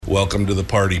Welcome to the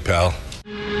party, pal.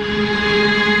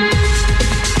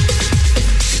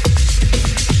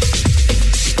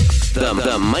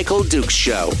 The Michael Dukes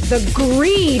Show. The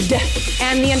greed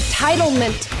and the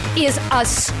entitlement is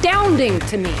astounding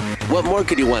to me. What more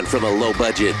could you want from a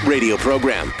low-budget radio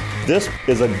program? This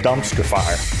is a dumpster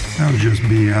fire. That was just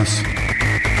BS.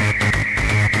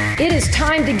 It is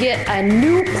time to get a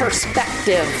new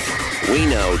perspective. We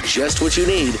know just what you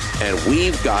need, and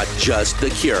we've got just the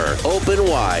cure. Open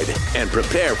wide and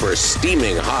prepare for a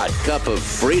steaming hot cup of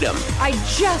freedom. I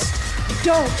just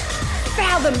don't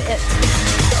fathom it.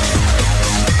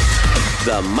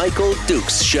 The Michael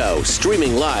Dukes Show,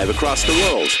 streaming live across the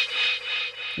world.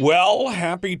 Well,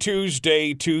 happy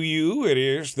Tuesday to you. It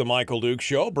is the Michael Dukes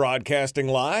Show, broadcasting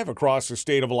live across the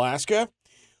state of Alaska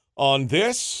on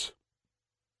this,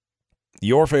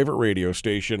 your favorite radio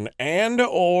station and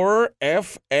or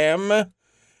FM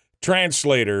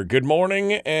translator. Good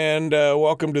morning and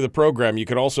welcome to the program. You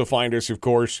can also find us, of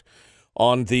course,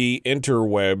 on the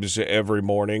interwebs every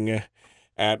morning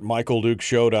at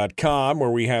michaeldukeshow.com,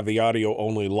 where we have the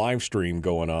audio-only live stream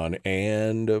going on.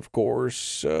 And, of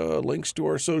course, links to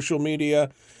our social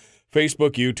media,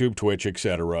 Facebook, YouTube, Twitch,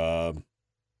 etc.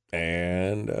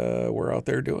 And we're out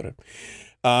there doing it.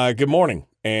 Good morning,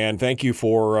 and thank you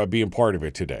for being part of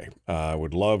it today. I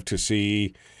would love to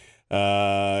see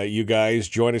you guys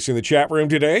join us in the chat room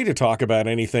today to talk about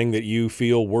anything that you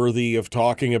feel worthy of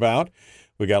talking about.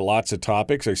 We got lots of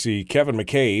topics. I see Kevin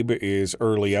McCabe is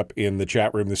early up in the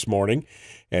chat room this morning,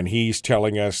 and he's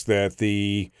telling us that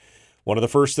one of the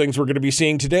first things we're going to be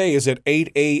seeing today is at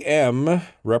 8 a.m.,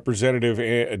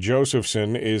 Representative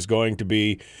Josephson is going to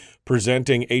be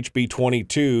presenting HB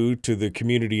 22 to the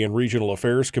Community and Regional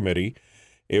Affairs Committee.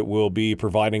 It will be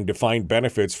providing defined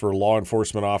benefits for law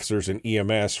enforcement officers and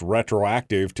EMS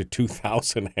retroactive to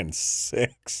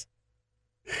 2006.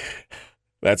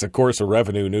 That's, of course, a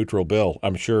revenue-neutral bill,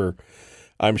 I'm sure.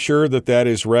 I'm sure that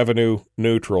is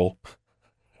revenue-neutral.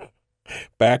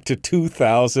 Back to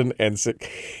 2006.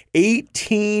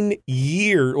 18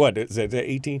 years. What is that,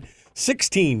 18?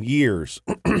 16 years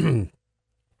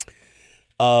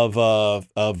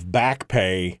of back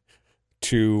pay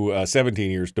to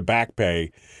 17 years to back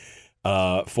pay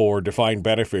for defined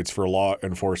benefits for law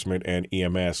enforcement and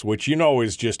EMS, which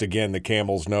is just, again, the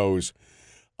camel's nose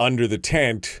under the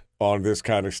tent on this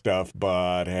kind of stuff,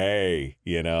 but hey,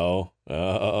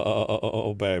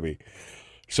 oh, baby.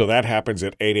 So that happens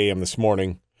at 8 a.m. this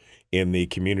morning in the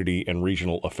Community and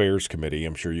Regional Affairs Committee.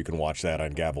 I'm sure you can watch that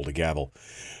on Gavel to Gavel.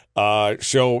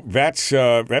 So that's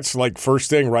like first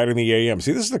thing right in the a.m.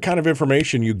 See, this is the kind of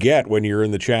information you get when you're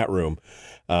in the chat room,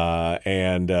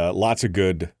 and lots of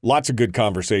good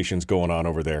conversations going on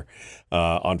over there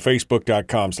on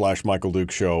Facebook.com/Michael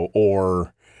Dukes Show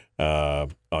or on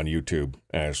YouTube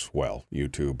as well,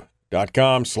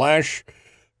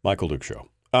 youtube.com/Michael Dukes Show.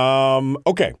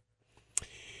 Okay.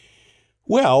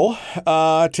 Well,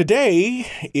 today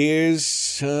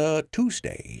is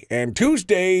Tuesday, and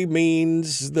Tuesday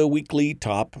means the weekly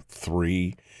top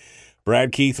 3.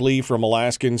 Brad Keithley from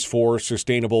Alaskans for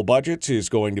Sustainable Budgets is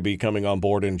going to be coming on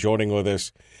board and joining with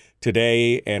us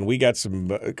today, and we got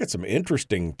some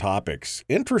interesting topics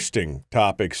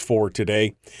for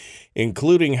today,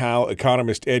 including how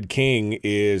Economist Ed King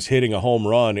is hitting a home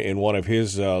run in one of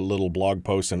his little blog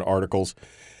posts and articles.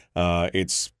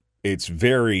 It's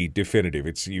very definitive.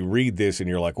 You read this and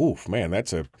you're like, oof, man,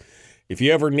 if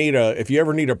you ever need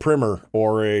a primer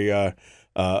or a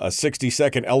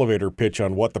 60-second elevator pitch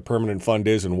on what the permanent fund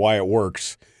is and why it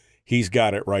works, he's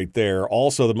got it right there.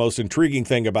 Also, the most intriguing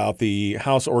thing about the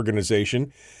House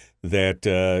organization that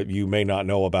you may not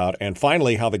know about. And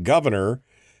finally, how the governor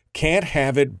can't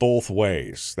have it both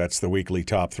ways. That's the weekly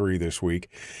top 3 this week.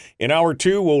 In hour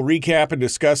 2, we'll recap and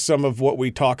discuss some of what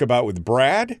we talk about with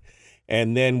Brad.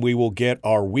 And then we will get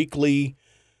our weekly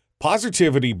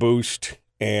positivity boost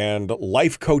and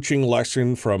life coaching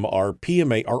lesson from our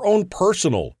PMA,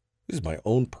 this is my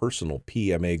own personal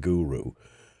PMA guru,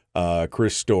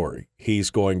 Chris Story. He's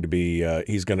going to be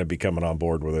coming on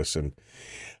board with us and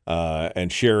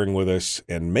sharing with us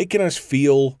and making us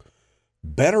feel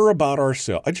better about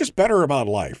ourselves, just better about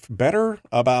life, better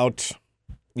about,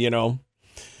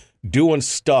 doing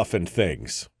stuff and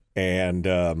things. And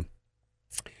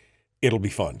it'll be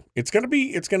fun. It's going to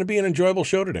be an enjoyable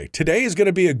show today. Today is going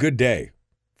to be a good day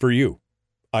for you.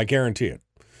 I guarantee it.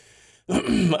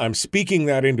 I'm speaking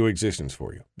that into existence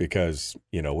for you because,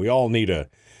 we all need a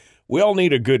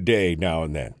good day now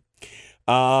and then.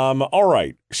 All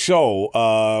right. So,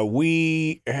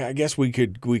 I guess we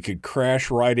could crash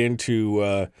right into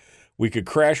it with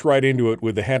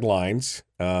the headlines.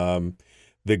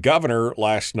 The governor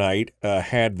last night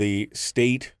had the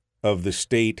State of the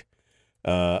State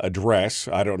address.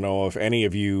 I don't know if any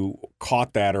of you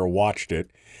caught that or watched it.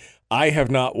 I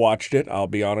have not watched it. I'll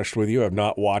be honest with you. I've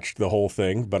not watched the whole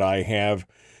thing, but I have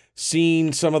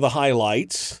seen some of the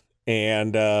highlights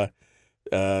and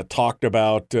talked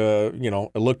about,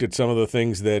 looked at some of the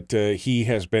things that he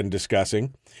has been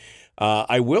discussing.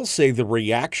 I will say the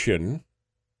reaction,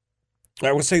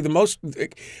 I would say the most,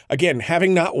 again,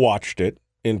 having not watched it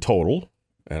in total,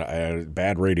 and I had a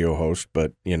bad radio host,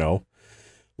 but,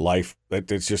 life,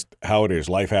 it's just how it is.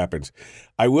 Life happens.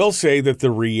 I will say that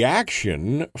the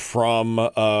reaction from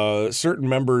certain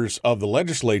members of the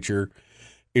legislature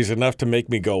is enough to make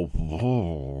me go,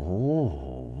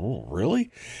 oh, really?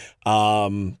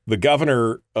 The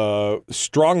governor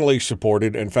strongly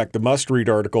supported. In fact, the must-read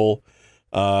article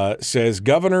says,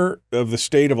 Governor of the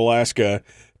state of Alaska,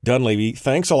 Dunleavy,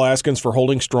 thanks Alaskans for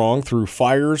holding strong through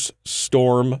fires,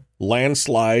 storm,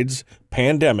 landslides,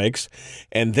 pandemics,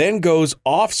 and then goes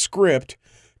off script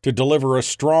to deliver a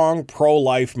strong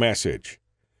pro-life message.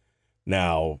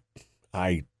 Now,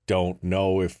 I don't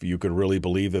know if you could really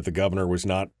believe that the governor was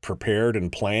not prepared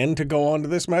and planned to go on to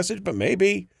this message, but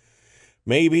maybe.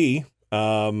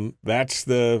 That's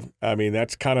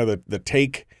kind of the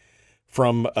take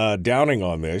from Downing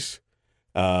on this.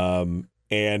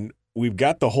 And we've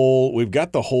got the whole,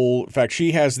 in fact,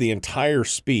 she has the entire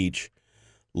speech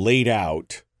laid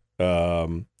out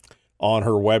on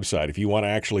her website. If you want to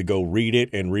actually go read it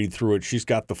and read through it, she's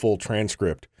got the full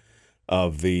transcript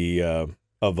of the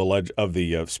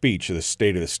speech, the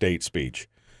State of the State speech,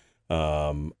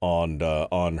 on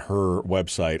her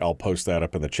website. I'll post that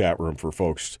up in the chat room for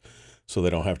folks so they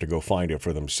don't have to go find it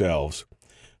for themselves.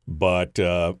 But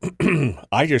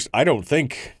I don't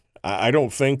think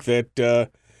that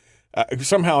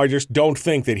somehow I just don't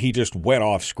think that he just went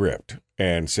off script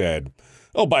and said,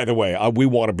 oh, by the way, we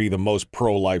want to be the most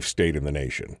pro-life state in the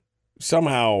nation.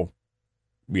 Somehow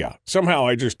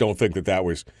I just don't think that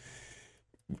was.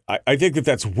 I think that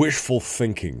that's wishful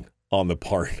thinking on the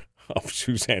part of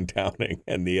Suzanne Downing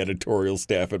and the editorial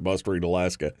staff at Must Read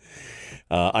Alaska.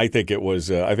 I think it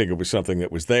was something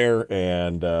that was there,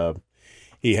 and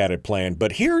he had it planned.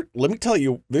 But here, let me tell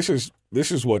you, this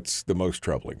is what's the most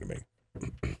troubling to me.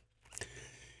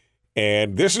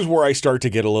 And this is where I start to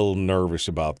get a little nervous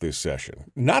about this session.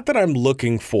 Not that I'm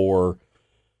looking for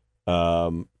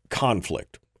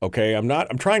conflict. Okay, I'm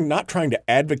not trying to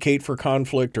advocate for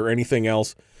conflict or anything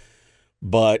else,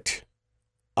 but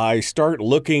I start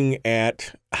looking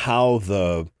at how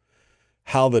the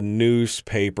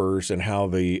newspapers and how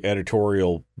the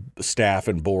editorial staff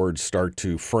and boards start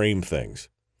to frame things.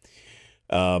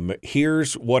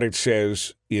 Here's what it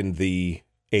says in the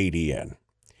ADN.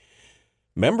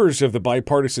 Members of the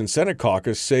bipartisan Senate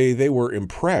caucus say they were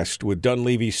impressed with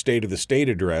Dunleavy's State of the State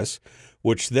address,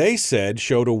 which they said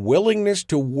showed a willingness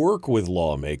to work with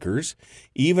lawmakers,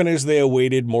 even as they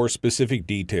awaited more specific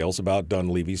details about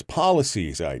Dunleavy's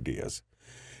policies ideas.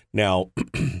 Now,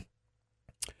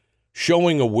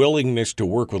 showing a willingness to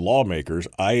work with lawmakers,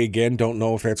 I again don't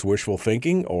know if that's wishful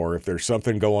thinking or if there's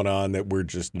something going on that we're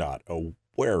just not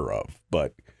aware of,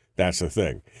 but that's the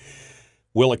thing.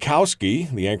 Wielechowski,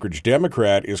 the Anchorage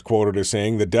Democrat, is quoted as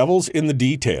saying, "The devil's in the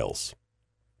details,"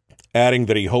 adding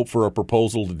that he hoped for a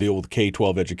proposal to deal with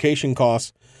K-12 education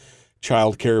costs,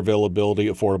 child care availability,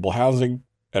 affordable housing,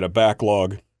 and a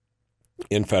backlog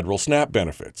in federal SNAP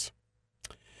benefits.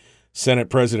 Senate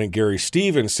President Gary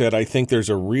Stevens said, "I think there's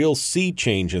a real sea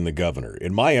change in the governor.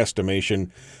 In my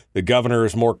estimation, the governor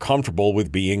is more comfortable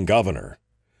with being governor."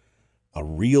 A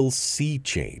real sea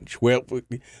change. Well,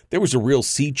 there was a real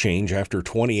sea change after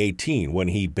 2018 when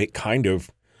he kind of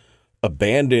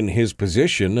abandoned his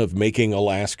position of making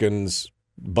Alaskans'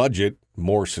 budget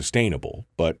more sustainable.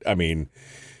 But, I mean,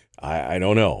 I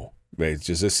don't know. It's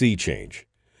just a sea change.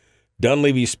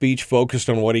 Dunleavy's speech focused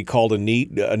on what he called a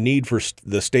need for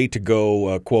the state to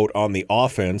go, quote, on the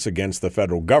offense against the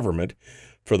federal government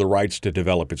for the rights to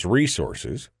develop its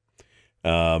resources.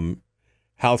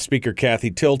 House Speaker Kathy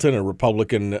Tilton, a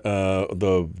Republican,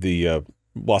 the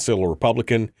Wasilla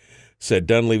Republican, said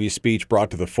Dunleavy's speech brought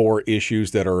to the fore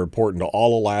issues that are important to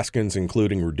all Alaskans,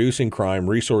 including reducing crime,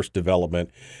 resource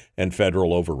development, and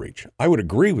federal overreach. I would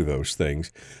agree with those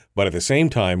things, but at the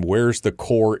same time, where's the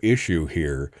core issue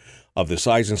here of the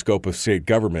size and scope of state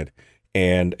government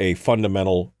and a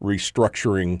fundamental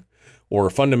restructuring or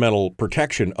a fundamental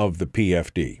protection of the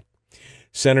PFD?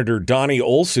 Senator Donnie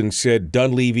Olson said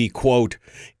Dunleavy, quote,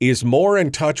 is more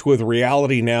in touch with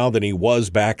reality now than he was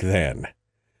back then.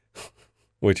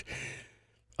 Which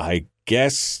I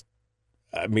guess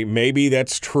I mean, maybe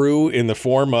that's true in the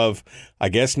form of, I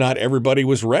guess not everybody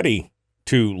was ready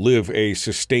to live a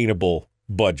sustainable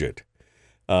budget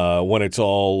when it's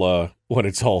all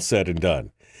said and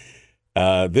done.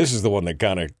 This is the one that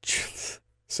kind of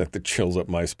sent the chills up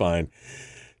my spine.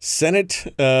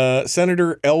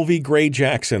 Senator L.V. Gray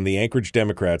Jackson, the Anchorage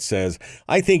Democrat, says,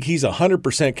 "I think he's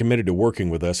 100% committed to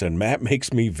working with us, and Matt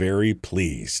makes me very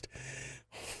pleased."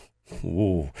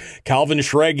 Ooh. Calvin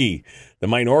Schrage, the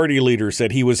minority leader,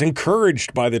 said he was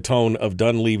encouraged by the tone of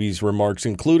Dunleavy's remarks,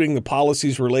 including the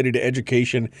policies related to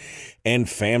education and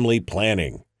family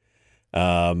planning.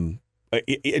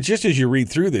 Just as you read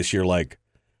through this, you're like,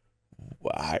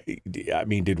 I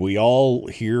mean, did we all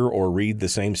hear or read the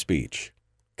same speech?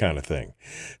 Kind of thing.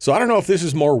 So I don't know if this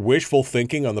is more wishful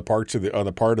thinking on the part of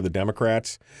the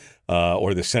Democrats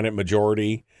or the Senate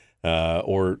majority,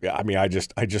 or I mean, I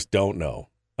just don't know.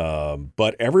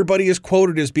 But everybody is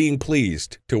quoted as being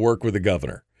pleased to work with the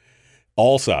governor,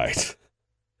 all sides.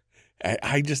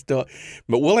 I just don't.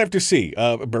 But we'll have to see.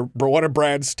 One of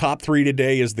Brad's top 3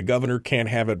 today is the governor can't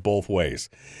have it both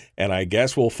ways, and I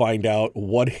guess we'll find out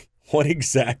what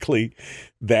exactly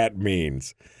that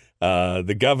means.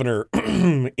 The governor,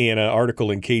 in an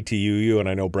article in KTUU, and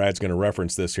I know Brad's going to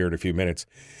reference this here in a few minutes,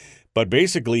 but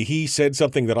basically he said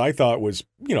something that I thought was,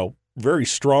 very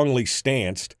strongly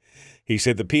stanced. He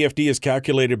said the PFD is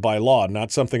calculated by law,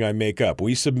 not something I make up.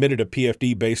 We submitted a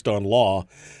PFD based on law.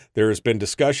 There has been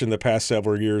discussion the past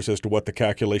several years as to what the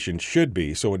calculation should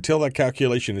be. So until that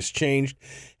calculation is changed,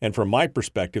 and from my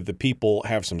perspective, the people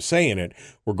have some say in it,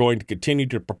 we're going to continue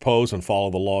to propose and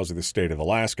follow the laws of the state of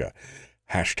Alaska.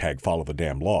 # follow the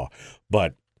damn law.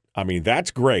 But, I mean,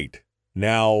 that's great.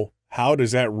 Now, how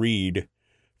does that read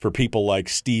for people like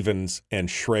Stevens and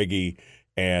Schrage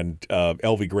and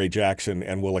L.V. Gray Jackson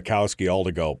and Wielechowski all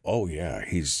to go, oh, yeah,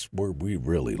 we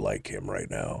really like him right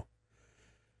now?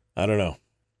 I don't know.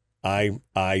 I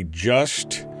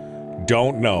just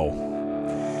don't know.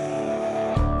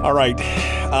 All right,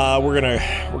 we're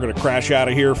gonna crash out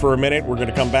of here for a minute. We're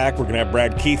gonna come back. We're gonna have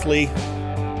Brad Keithley,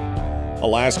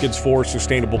 Alaskans for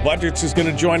Sustainable Budgets, is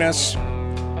gonna join us.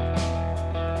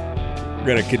 We're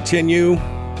gonna continue.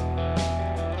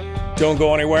 Don't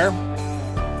go anywhere.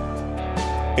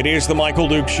 It is the Michael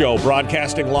Duke Show,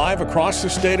 broadcasting live across the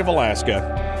state of Alaska,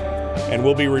 and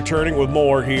we'll be returning with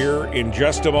more here in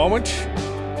just a moment.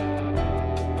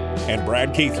 And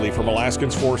Brad Keithley from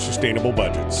Alaskans for Sustainable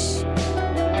Budgets.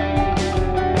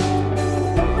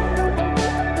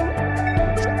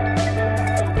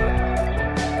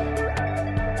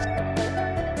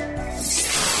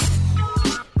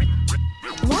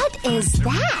 What is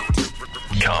that?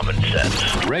 Common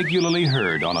sense. Regularly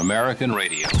heard on American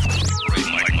radio.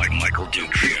 Michael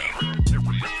Duke Show.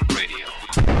 Radio.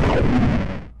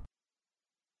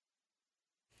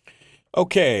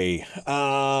 Okay.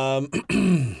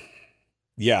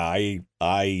 Yeah, I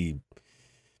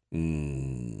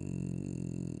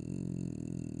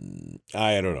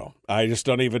don't know. I just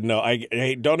don't even know.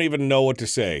 I don't even know what to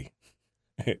say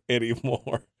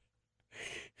anymore.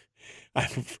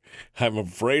 I'm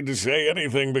afraid to say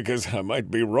anything because I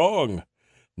might be wrong.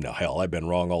 No, hell, I've been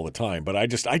wrong all the time. But I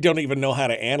don't even know how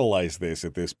to analyze this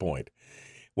at this point.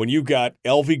 When you got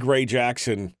L.V. Gray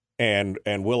Jackson and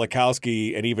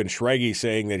Wielechowski and even Schrage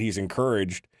saying that he's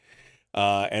encouraged,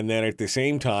 and then at the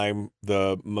same time,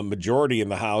 the majority in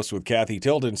the House with Kathy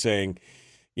Tilton saying,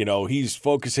 he's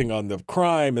focusing on the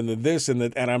crime and the this and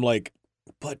that, and I'm like,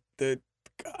 but I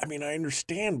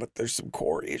understand, but there's some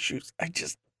core issues.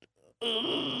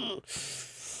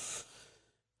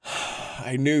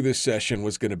 I knew this session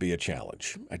was going to be a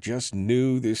challenge. I just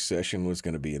knew this session was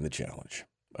going to be in the challenge.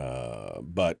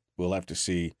 But we'll have to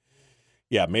see.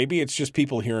 Yeah, maybe it's just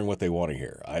people hearing what they want to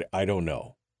hear. I don't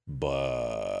know.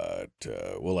 But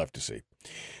we'll have to see.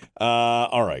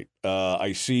 All right.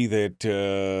 I see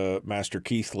that Master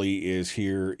Keithley is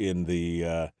here in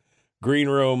the green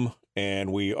room,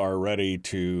 and we are ready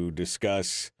to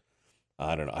discuss.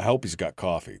 I don't know. I hope he's got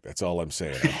coffee. That's all I'm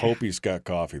saying. I hope he's got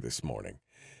coffee this morning,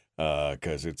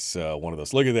 because it's one of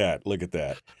those. Look at that. Look at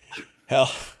that.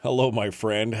 Hello, my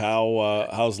friend.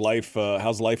 How's life?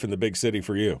 How's life in the big city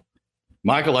for you?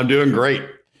 Michael, I'm doing great.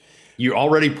 You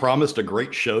already promised a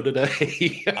great show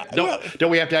today. Don't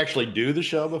we have to actually do the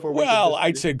show before we Well,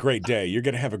 I'd say great day. You're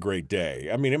going to have a great day.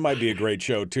 I mean, it might be a great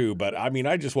show too, but I mean,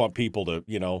 I just want people to,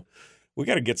 we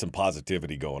got to get some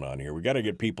positivity going on here. We got to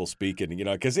get people speaking,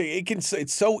 because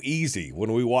it's so easy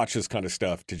when we watch this kind of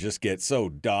stuff to just get so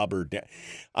daubered down.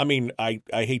 I mean, I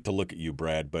hate to look at you,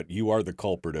 Brad, but you are the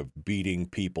culprit of beating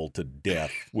people to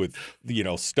death with,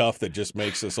 stuff that just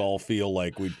makes us all feel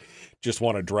like we just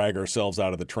want to drag ourselves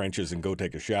out of the trenches and go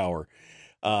take a shower.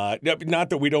 Not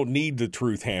that we don't need the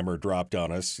truth hammer dropped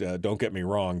on us. Don't get me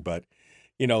wrong, but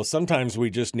sometimes we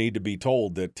just need to be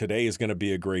told that today is going to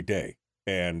be a great day.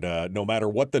 And no matter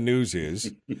what the news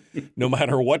is, no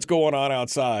matter what's going on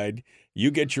outside, you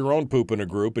get your own poop in a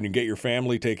group and you get your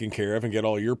family taken care of and get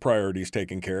all your priorities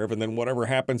taken care of. And then whatever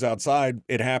happens outside,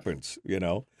 it happens,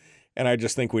 And I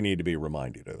just think we need to be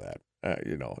reminded of that.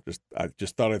 I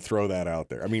just thought I'd throw that out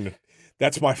there. I mean,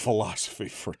 that's my philosophy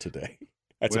for today.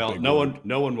 That's no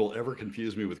one will ever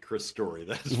confuse me with Chris Story.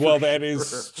 That is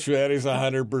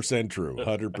 100% true.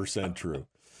 100% true.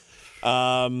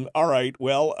 All right.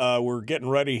 Well, we're getting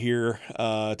ready here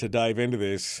to dive into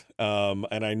this.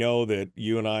 And I know that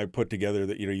you and I put together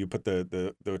that, you put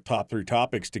the top 3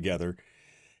 topics together.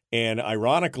 And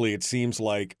ironically, it seems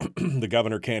like the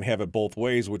governor can't have it both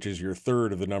ways, which is your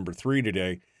third of the number 3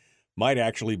 today, might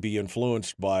actually be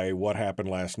influenced by what happened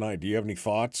last night. Do you have any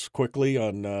thoughts quickly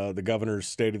on the governor's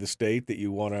state of the state that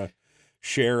you want to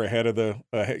share ahead of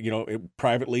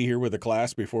privately here with the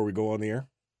class before we go on the air?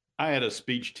 I had a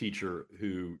speech teacher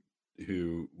who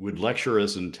would lecture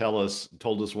us and told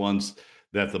us once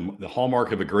that the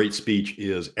hallmark of a great speech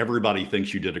is everybody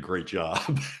thinks you did a great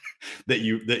job, that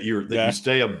you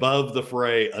stay above the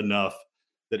fray enough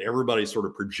that everybody sort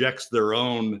of projects their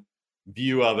own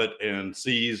view of it and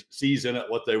sees in it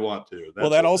what they want to.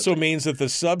 That also means that the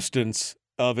substance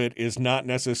of it is not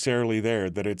necessarily there,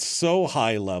 that it's so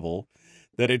high level,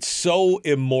 that it's so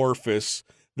amorphous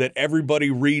that everybody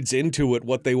reads into it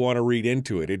what they want to read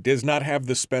into it. It does not have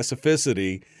the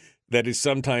specificity that is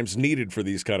sometimes needed for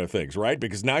these kind of things, right?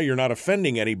 Because now you're not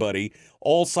offending anybody.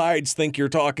 All sides think you're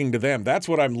talking to them. That's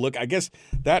what I'm I guess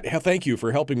that, thank you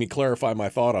for helping me clarify my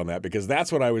thought on that, because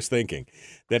that's what I was thinking,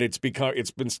 that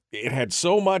it had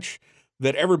so much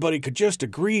that everybody could just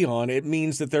agree on. It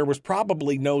means that there was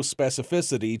probably no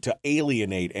specificity to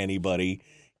alienate anybody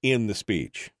in the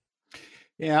speech.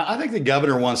 Yeah, I think the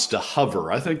governor wants to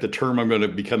hover. I think the term I'm going to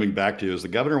be coming back to is the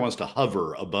governor wants to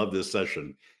hover above this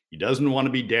session. He doesn't want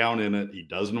to be down in it. He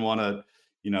doesn't want to,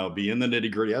 be in the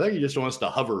nitty gritty. I think he just wants to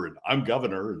hover. And I'm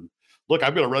governor. And look,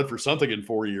 I'm going to run for something in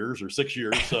 4 years or 6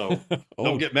 years. So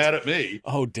don't get mad at me.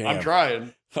 Oh, damn. I'm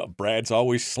trying. Brad's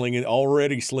already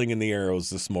slinging the arrows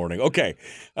this morning. Okay.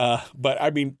 But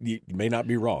I mean, you may not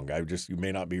be wrong. You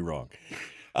may not be wrong.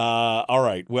 All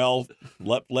right. Well,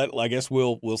 I guess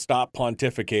we'll stop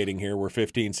pontificating here. We're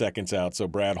 15 seconds out. So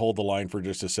Brad, hold the line for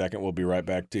just a second. We'll be right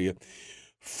back to you.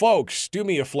 Folks, do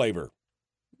me a favor.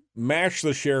 Mash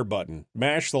the share button.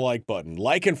 Mash the like button.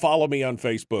 Like and follow me on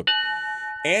Facebook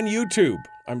and YouTube.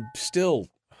 I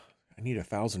need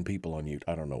 1,000 people on YouTube.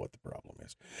 I don't know what the problem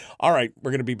is. All right, we're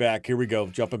going to be back. Here we go.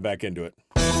 Jumping back into it.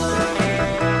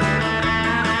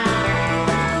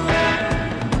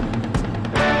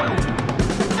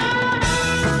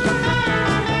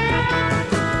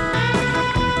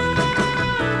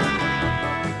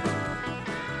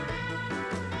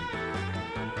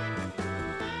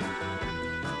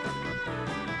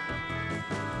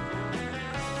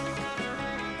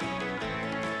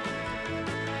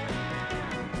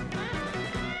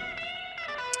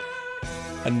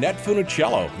 Annette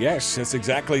Funicello. Yes, that's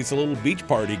exactly. It's a little beach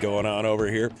party going on over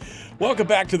here. Welcome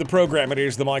back to the program. It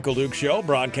is the Michael Duke Show,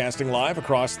 broadcasting live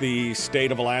across the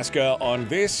state of Alaska on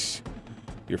this,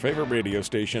 your favorite radio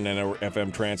station and our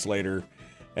FM translator,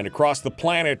 and across the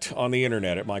planet on the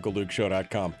internet at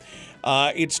michaeldukeshow.com.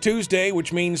 It's Tuesday,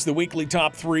 which means the weekly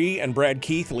top 3, and Brad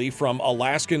Keithley from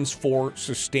Alaskans for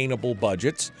Sustainable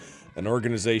Budgets, an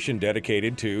organization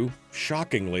dedicated to,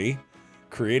 shockingly,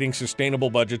 creating sustainable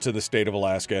budgets in the state of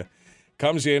Alaska,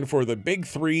 comes in for the big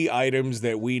 3 items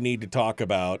that we need to talk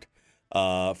about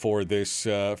for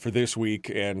this week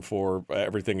and for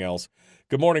everything else.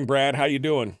 Good morning, Brad. How you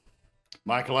doing?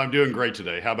 Michael, I'm doing great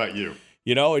today. How about you?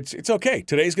 It's okay.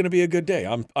 Today's going to be a good day.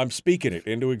 I'm speaking it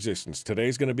into existence.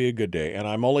 Today's going to be a good day, and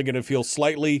I'm only going to feel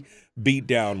slightly beat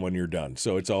down when you're done.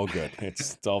 So it's all good.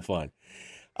 It's all fine.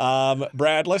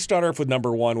 Brad, let's start off with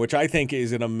number 1, which I think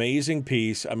is an amazing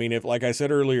piece. I mean, like I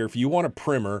said earlier, if you want a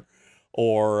primer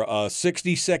or a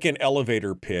 60-second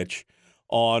elevator pitch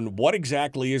on what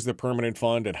exactly is the permanent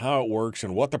fund and how it works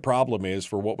and what the problem is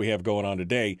for what we have going on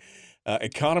today,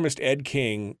 Economist Ed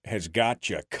King has got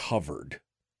you covered.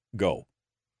 Go.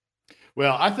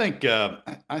 Well, I think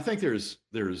there's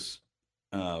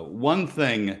one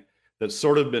thing that's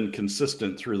sort of been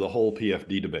consistent through the whole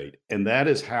PFD debate, and that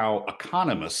is how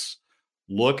economists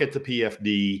look at the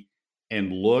PFD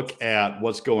and look at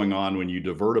what's going on when you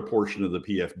divert a portion of the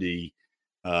PFD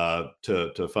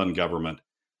to fund government,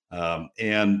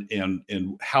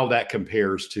 and how that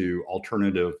compares to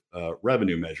alternative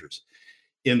revenue measures.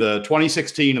 In the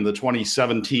 2016 and the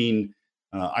 2017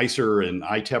 ICER and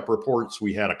ITEP reports.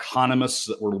 We had economists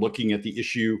that were looking at the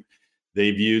issue.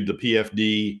 They viewed the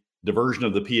PFD, diversion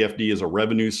of the PFD, as a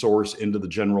revenue source into the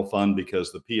general fund,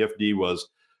 because the PFD was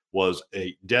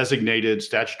a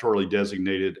statutorily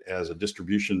designated as a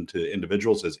distribution to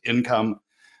individuals, as income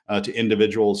to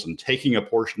individuals, and taking a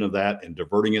portion of that and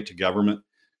diverting it to government,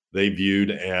 they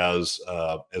viewed as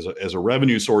a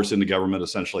revenue source into government,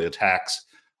 essentially a tax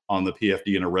on the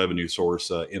PFD and a revenue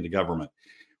source into government.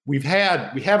 We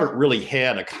haven't really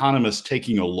had economists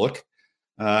taking a look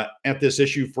at this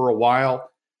issue for a while,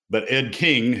 but Ed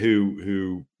King,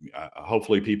 who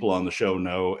hopefully people on the show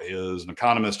know, is an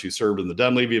economist who served in the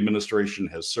Dunleavy administration,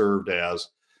 has served as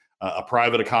a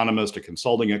private economist, a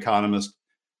consulting economist,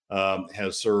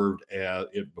 has served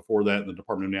before that in the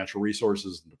Department of Natural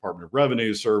Resources, the Department of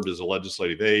Revenue, served as a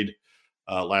legislative aide.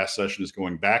 Last session is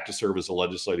going back to serve as a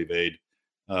legislative aide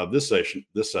this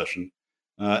session.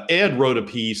 Ed wrote a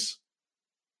piece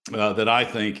that I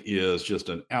think is just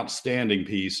an outstanding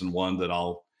piece, and one that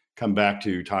I'll come back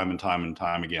to time and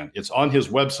time again. It's on his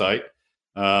website,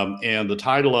 and the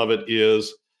title of it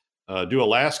is, Do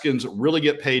Alaskans Really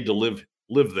Get Paid to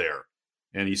Live There?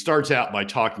 And he starts out by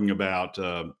talking about,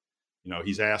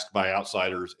 he's asked by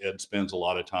outsiders. Ed spends a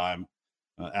lot of time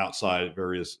outside at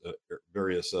various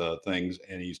things,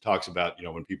 and he talks about,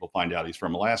 when people find out he's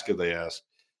from Alaska, they ask,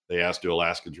 do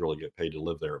Alaskans really get paid to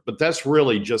live there? But that's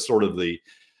really just sort of the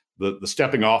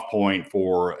stepping off point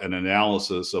for an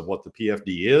analysis of what the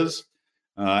PFD is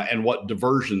and what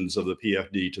diversions of the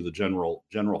PFD to the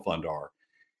general fund are.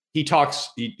 He describes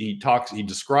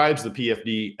the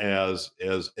PFD as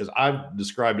I've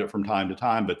described it from time to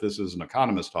time, but this is an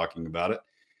economist talking about it.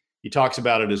 He talks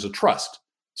about it as a trust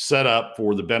set up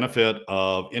for the benefit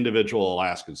of individual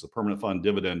Alaskans, the permanent fund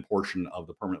dividend portion of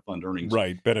the permanent fund earnings.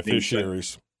 Right,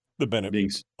 beneficiaries.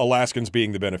 Alaskans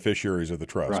being the beneficiaries of the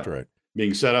trust, right?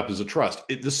 Being set up as a trust.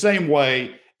 The same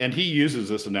way, and he uses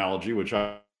this analogy, which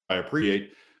I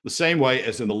appreciate, the same way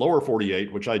as in the lower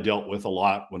 48, which I dealt with a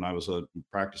lot when I was a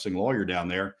practicing lawyer down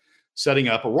there, setting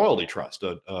up a royalty trust,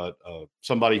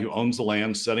 somebody who owns the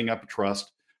land, setting up a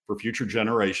trust for future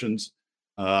generations,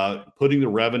 putting the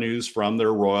revenues from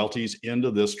their royalties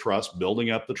into this trust, building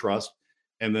up the trust,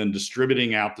 and then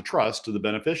distributing out the trust to the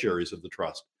beneficiaries of the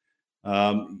trust.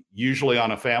 Usually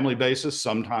on a family basis,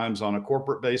 sometimes on a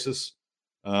corporate basis,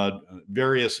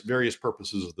 various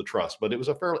purposes of the trust. But it's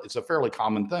a fairly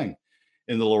common thing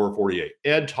in the lower 48.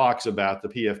 Ed talks about the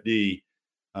PFD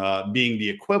being the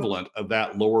equivalent of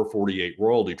that lower 48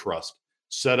 royalty trust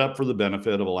set up for the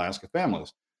benefit of Alaska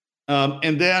families.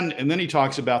 And then he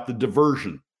talks about the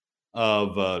diversion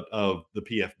of the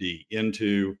PFD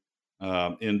into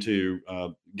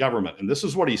government. And this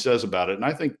is what he says about it. And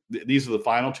I think these are the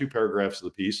final two paragraphs of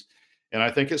the piece. And I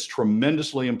think it's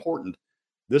tremendously important.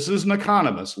 This is an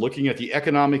economist looking at the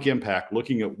economic impact,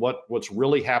 looking at what's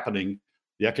really happening,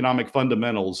 the economic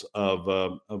fundamentals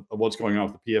of what's going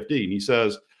on with the PFD. And he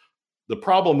says the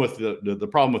problem with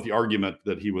the argument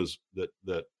that he was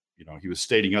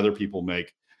stating other people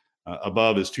make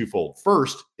above is twofold.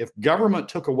 First, if government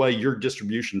took away your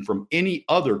distribution from any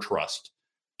other trust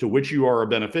to which you are a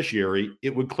beneficiary,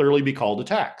 it would clearly be called a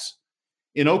tax.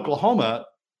 In Oklahoma,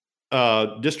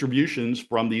 distributions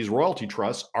from these royalty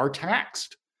trusts are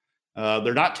taxed.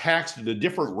 They're not taxed at a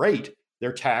different rate.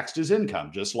 They're taxed as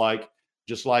income, just like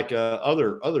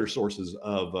other sources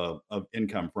of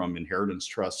income from inheritance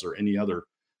trusts or any other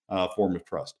form of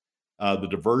trust. The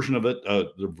diversion of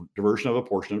a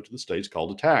portion of it to the states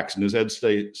called a tax. And as Ed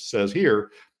says here,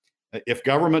 if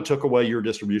government took away your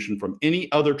distribution from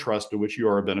any other trust to which you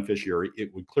are a beneficiary,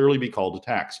 it would clearly be called a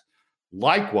tax.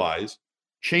 Likewise,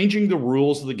 changing the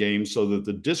rules of the game so that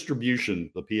the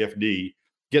distribution, the PFD,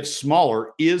 gets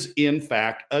smaller is in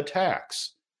fact a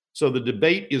tax. So the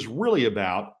debate is really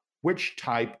about which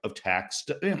type of tax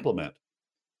to implement.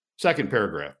 Second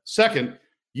paragraph. Second,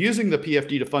 using the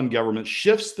PFD to fund government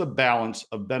shifts the balance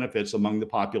of benefits among the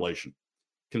population.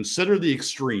 Consider the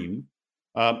extreme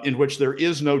in which there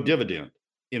is no dividend.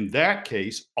 In that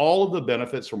case, all of the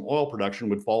benefits from oil production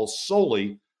would fall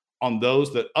solely on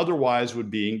those that otherwise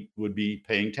would be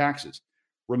paying taxes.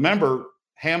 Remember,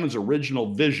 Hammond's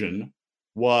original vision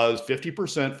was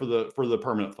 50% for the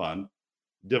permanent fund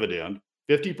dividend,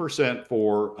 50%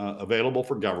 for available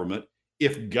for government.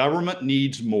 If government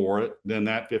needs more than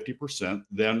that 50%,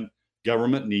 then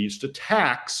government needs to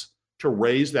tax to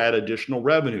raise that additional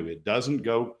revenue. It doesn't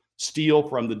go steal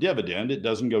from the dividend. It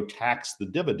doesn't go tax the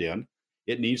dividend.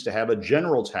 It needs to have a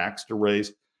general tax to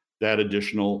raise that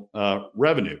additional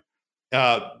revenue.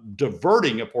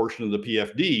 Diverting a portion of the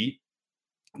PFD,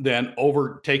 then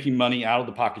over taking money out of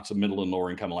the pockets of middle and lower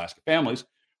income Alaska families,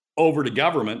 over to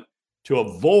government to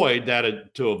avoid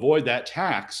that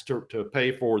tax to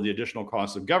pay for the additional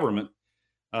costs of government.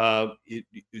 It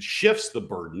shifts the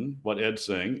burden. What Ed's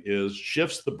saying is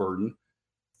shifts the burden.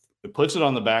 It puts it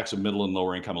on the backs of middle and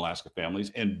lower income Alaska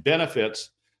families and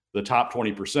benefits the top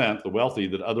 20%, the wealthy,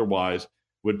 that otherwise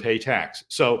would pay tax.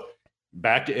 So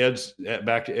back to Ed's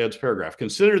paragraph.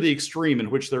 Consider the extreme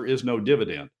in which there is no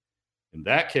dividend. In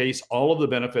that case, all of the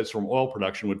benefits from oil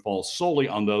production would fall solely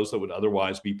on those that would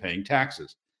otherwise be paying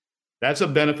taxes. That's a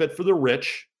benefit for the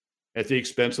rich at the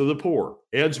expense of the poor.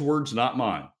 Ed's words, not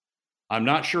mine. I'm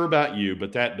not sure about you,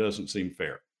 but that doesn't seem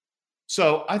fair.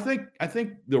 So I think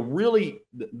the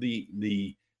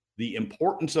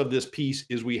importance of this piece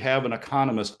is we have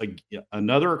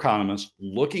another economist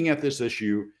looking at this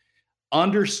issue,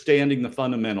 understanding the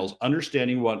fundamentals,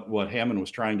 understanding what Hammond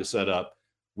was trying to set up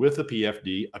with the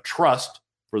PFD, a trust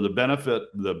for the benefit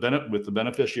with the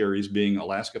beneficiaries being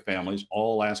Alaska families,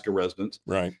 all Alaska residents,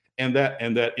 right? And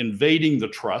that invading the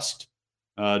trust,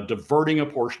 diverting a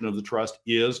portion of the trust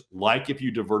is like if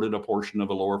you diverted a portion of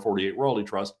a lower 48 royalty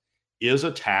trust, is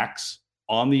a tax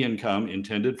on the income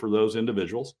intended for those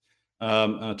individuals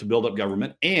to build up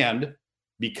government. And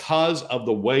because of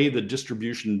the way the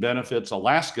distribution benefits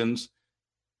Alaskans,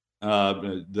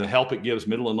 the help it gives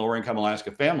middle and lower income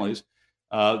Alaska families,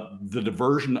 the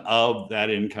diversion of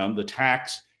that income, the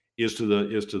tax, is to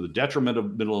the detriment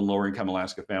of middle and lower income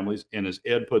Alaska families. And as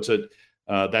Ed puts it,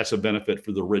 that's a benefit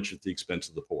for the rich at the expense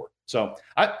of the poor. So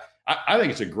I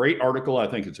think it's a great article. I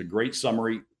think it's a great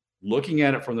summary, looking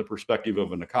at it from the perspective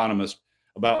of an economist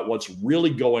about what's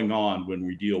really going on when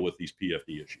we deal with these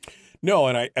PFD issues. No,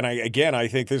 and I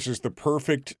think this is the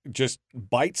perfect, just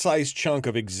bite-sized chunk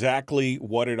of exactly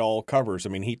what it all covers. I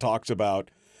mean, he talks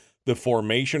about the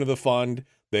formation of the fund,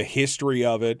 the history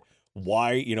of it,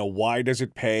 why does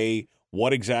it pay,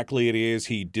 what exactly it is.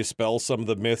 He dispels some of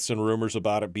the myths and rumors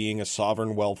about it being a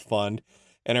sovereign wealth fund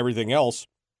and everything else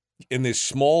in this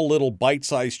small little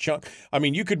bite-sized chunk. I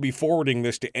mean, you could be forwarding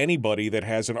this to anybody that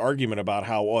has an argument about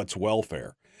how it's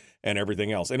welfare and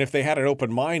everything else. And if they had an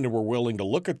open mind and were willing to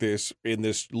look at this in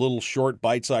this little short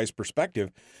bite-sized perspective,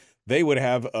 they would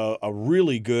have a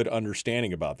really good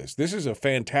understanding about this. This is a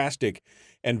fantastic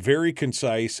and very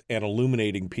concise and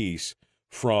illuminating piece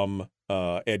from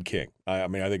Ed King. I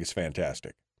mean, I think it's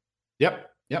fantastic.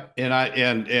 Yep. And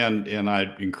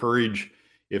I encourage,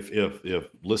 if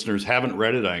listeners haven't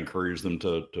read it, I encourage them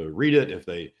to read it.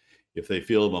 If they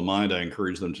feel of a mind, I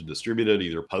encourage them to distribute it,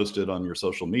 either post it on your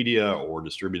social media or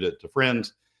distribute it to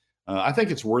friends. I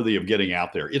think it's worthy of getting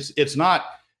out there. It's not.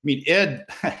 I mean, Ed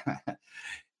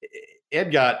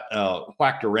got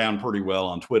whacked around pretty well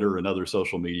on Twitter and other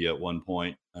social media at one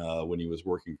point when he was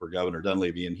working for Governor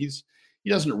Dunleavy, and he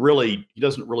doesn't really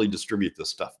distribute this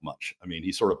stuff much. I mean,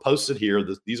 he sort of posts it here.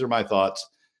 These are my thoughts.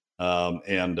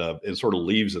 And sort of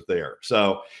leaves it there.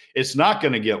 So it's not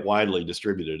going to get widely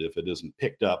distributed if it isn't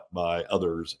picked up by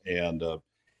others and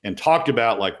talked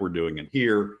about like we're doing it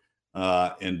here,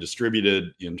 and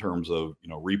distributed in terms of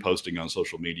reposting on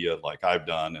social media like I've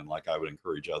done and like I would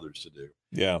encourage others to do.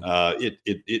 Yeah.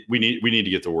 We need to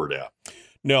get the word out.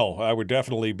 No, I would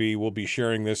definitely we'll be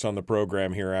sharing this on the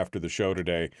program here after the show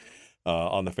today.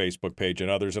 On the Facebook page and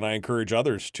others, and I encourage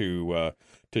others to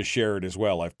share it as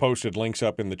well. I've posted links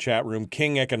up in the chat room.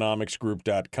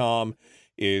 KingEconomicsGroup.com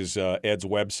is Ed's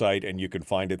website, and you can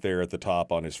find it there at the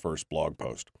top on his first blog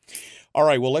post. All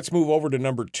right, well, let's move over to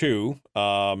number 2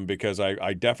 because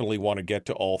I definitely want to get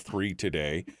to all 3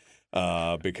 today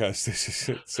because this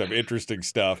is some interesting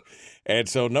stuff. And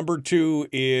so number 2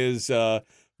 is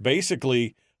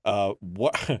basically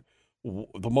what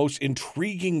the most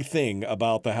intriguing thing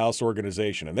about the House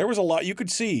organization. And there was a lot you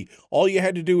could see. All you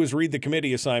had to do was read the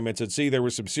committee assignments and see there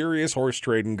was some serious horse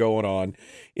trading going on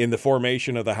in the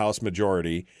formation of the House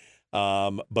majority.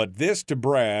 But this, to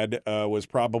Brad, was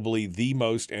probably the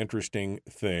most interesting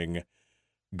thing.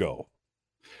 Go.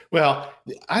 Well,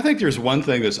 I think there's one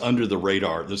thing that's under the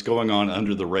radar, that's going on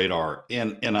under the radar.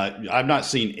 And I've not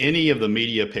seen any of the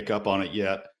media pick up on it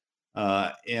yet.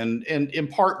 And in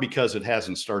part because it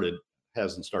hasn't started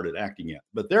acting yet.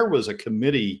 But there was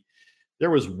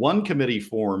one committee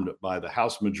formed by the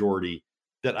House majority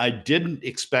that I didn't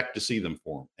expect to see them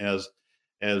form. As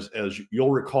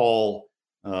you'll recall,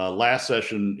 last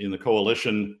session in the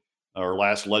coalition, or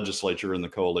last legislature in the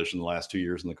coalition, the last 2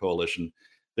 years in the coalition,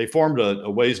 they formed a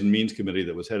Ways and Means Committee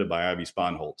that was headed by Ivy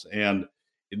Sponholz. And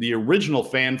the original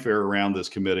fanfare around this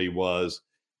committee was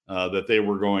that they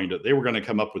were going to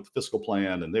come up with the fiscal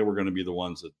plan, and they were going to be the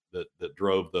ones that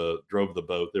drove the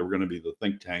boat. They were going to be the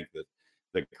think tank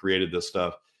that created this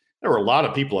stuff. There were a lot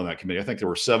of people on that committee. I think there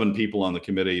were 7 people on the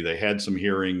committee. They had some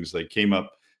hearings. They came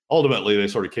up ultimately they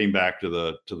sort of came back to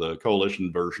the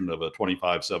coalition version of a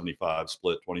 25-75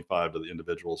 split, 25 to the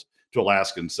individuals, to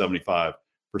Alaskans, 75%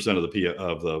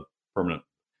 of the permanent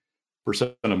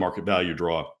percent of market value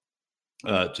draw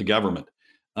to government.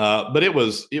 But it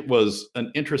was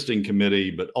an interesting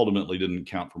committee, but ultimately didn't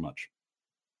count for much.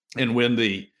 And when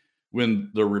the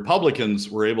Republicans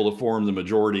were able to form the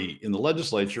majority in the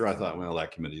legislature, I thought, well,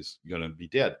 that committee's going to be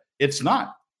dead. It's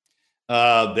not.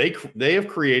 They have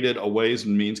created a Ways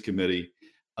and Means Committee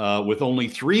with only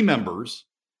 3 members,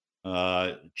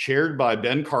 chaired by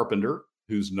Ben Carpenter,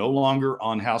 who's no longer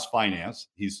on House Finance.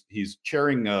 He's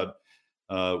chairing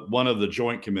one of the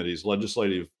joint committees,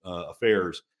 Legislative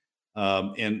Affairs,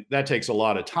 and that takes a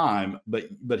lot of time.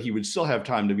 But he would still have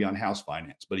time to be on House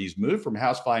Finance. But he's moved from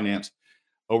House Finance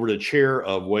over to chair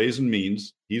of Ways and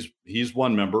Means. He's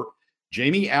one member.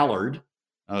 Jamie Allard,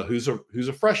 who's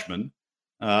a freshman,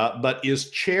 but is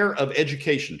chair of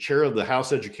education, chair of the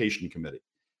House Education Committee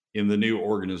in the new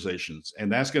organizations.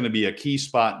 And that's going to be a key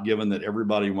spot, given that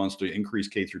everybody wants to increase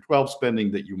K through 12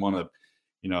 spending, that you want to,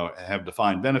 have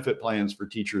defined benefit plans for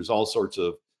teachers, all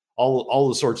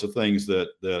the sorts of things that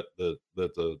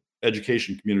the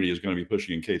education community is going to be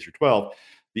pushing in K through 12.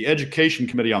 The Education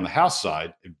Committee on the House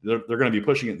side, they're going to be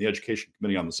pushing it in the Education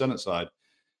Committee on the Senate side.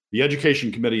 The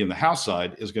Education Committee in the House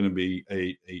side is going to be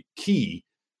a key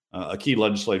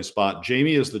legislative spot.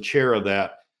 Jamie is the chair of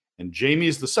that, and Jamie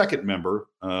is the second member,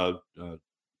 2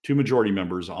 majority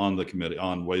members on the committee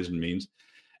on Ways and Means.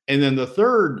 And then the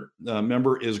third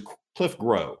member is Cliff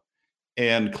Grow.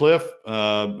 And Cliff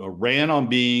ran on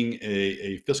being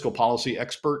a fiscal policy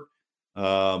expert,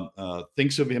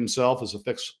 thinks of himself as a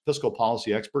fiscal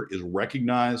policy expert, is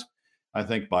recognized, I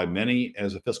think, by many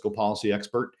as a fiscal policy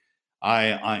expert.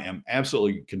 I am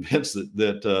absolutely convinced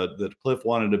that Cliff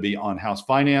wanted to be on House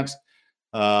Finance,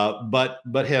 but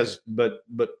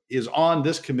is on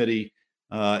this committee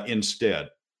instead.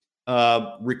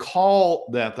 Recall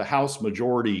that the House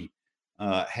majority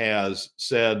has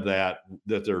said that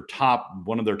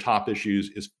one of their top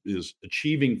issues is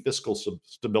achieving fiscal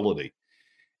stability.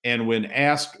 And when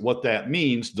asked what that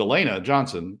means, Delana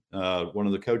Johnson, one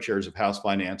of the co-chairs of House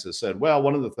Finance, has said, well,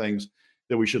 one of the things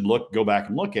that we should go back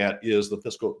and look at is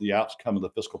the outcome of the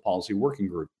fiscal policy working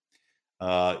group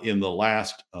in the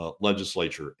last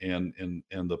legislature, and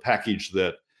the package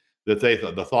that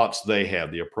the thoughts they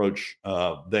had, the approach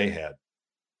they had.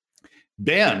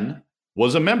 Ben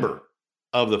was a member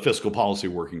of the fiscal policy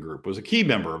working group, was a key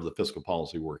member of the fiscal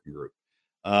policy working group,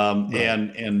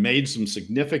 and made some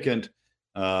significant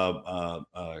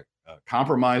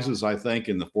compromises, I think,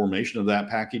 in the formation of that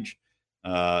package.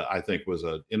 I think was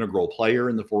an integral player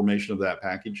in the formation of that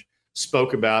package,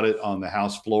 spoke about it on the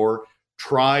House floor,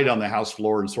 tried on the House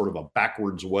floor in sort of a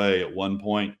backwards way at one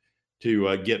point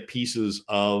to get pieces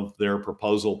of their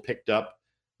proposal picked up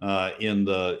in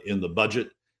the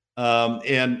budget,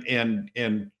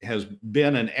 and has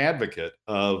been an advocate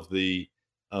of the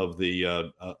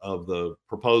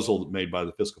proposal made by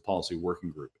the Fiscal Policy Working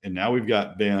Group. And now we've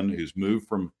got Ben, who's moved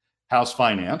from House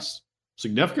Finance,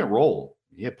 significant role.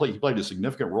 He played a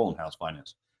significant role in House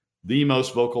Finance, the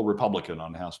most vocal Republican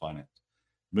on House Finance.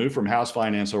 Moved from House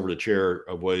Finance over to chair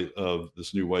of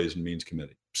this new Ways and Means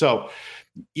Committee. So,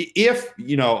 if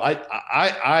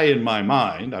I in my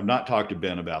mind, I've not talked to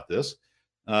Ben about this,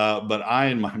 but I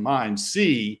in my mind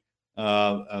see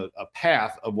a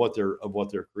path of what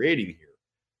they're creating here.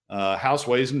 House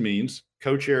Ways and Means,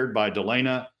 co-chaired by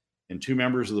Delana and 2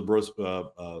 members of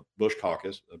the Bush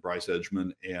Caucus, Bryce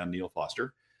Edgman and Neil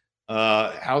Foster.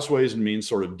 House Ways and Means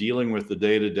sort of dealing with the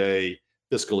day-to-day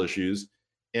fiscal issues,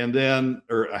 and then,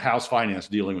 or House Finance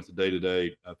dealing with the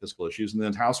day-to-day fiscal issues, and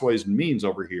then House Ways and Means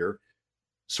over here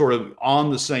sort of on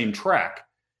the same track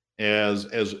as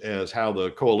how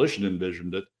the coalition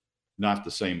envisioned it, not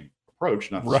the same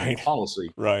approach, not the same policy,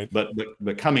 right? But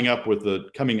coming up,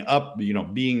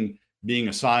 being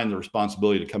assigned the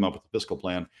responsibility to come up with the fiscal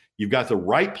plan. You've got the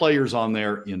right players on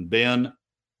there in Ben,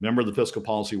 member of the Fiscal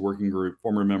Policy Working Group,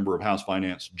 former member of House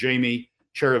Finance, Jamie,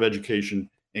 chair of education,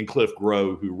 and Cliff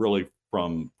Grow, who really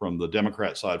from the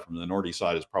Democrat side, from the minority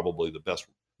side, is probably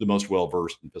the most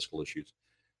well-versed in fiscal issues.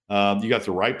 You got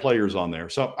the right players on there.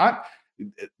 So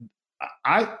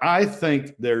I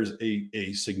think there's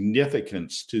a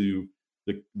significance to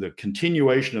the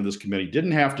continuation of this committee.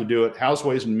 Didn't have to do it. House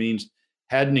Ways and Means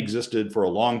hadn't existed for a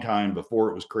long time before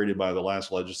it was created by the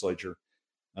last legislature.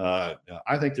 I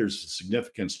think there's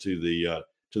significance to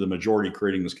the majority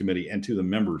creating this committee and to the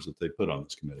members that they put on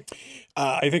this committee.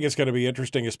 I think it's going to be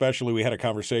interesting, especially we had a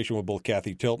conversation with both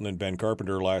Kathy Tilton and Ben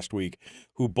Carpenter last week,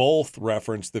 who both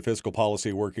referenced the Fiscal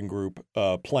Policy Working Group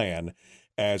plan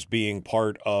as being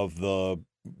part of the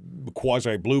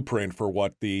quasi blueprint for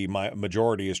what the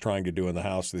majority is trying to do in the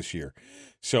House this year.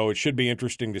 So it should be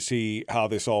interesting to see how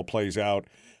this all plays out.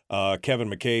 Kevin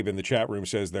McCabe in the chat room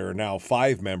says there are now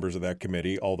 5 members of that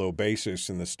committee, although basis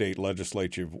in the state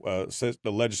legislative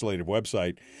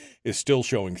website is still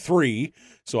showing 3.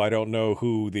 So I don't know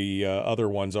who the other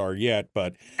ones are yet.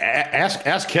 But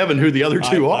ask Kevin who the other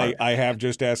 2 are. I have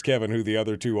just asked Kevin who the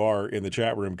other 2 are in the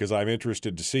chat room because I'm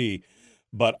interested to see.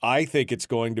 But I think it's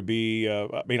going to be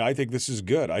I think this is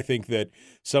good. I think that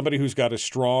somebody who's got a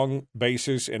strong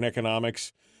basis in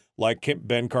economics like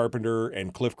Ben Carpenter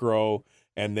and Cliff Grow,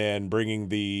 and then bringing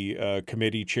the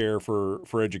committee chair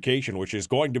for education, which is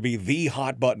going to be the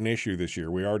hot button issue this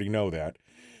year. We already know that.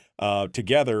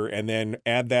 Together, and then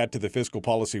add that to the fiscal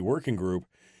policy working group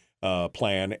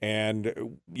plan.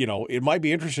 And, it might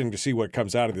be interesting to see what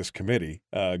comes out of this committee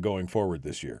going forward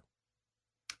this year.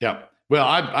 Yeah. Well,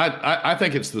 I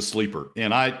think it's the sleeper.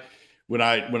 And when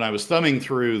I was thumbing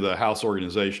through the House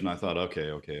organization, I thought, okay.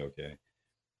 A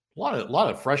lot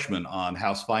of freshmen on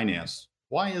House Finance.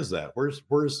 Why is that? Where's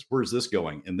this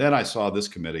going? And then I saw this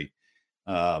committee,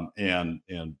 and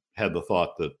had the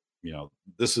thought that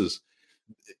this is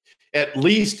at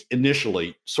least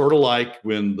initially sort of like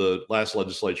when the last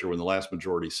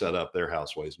majority set up their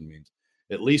House Ways and Means.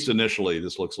 At least initially,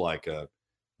 this looks like a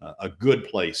good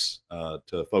place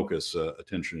to focus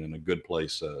attention, and a good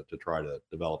place to try to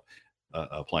develop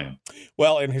a plan.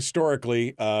 Well, and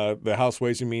historically, the House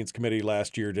Ways and Means Committee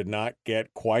last year did not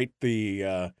get quite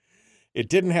the. It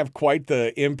didn't have quite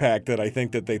the impact that I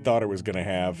think that they thought it was going to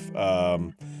have.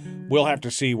 We'll have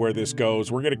to see where this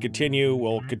goes. We're going to continue.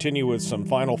 We'll continue with some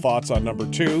final thoughts on number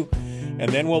 2, and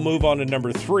then we'll move on to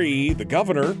number 3. The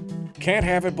governor can't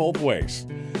have it both ways.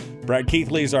 Brad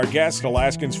Keithley is our guest.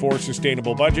 Alaskans for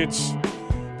Sustainable Budgets.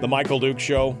 The Michael Duke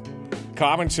Show.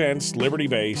 Common sense,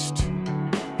 liberty-based,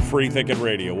 free-thinking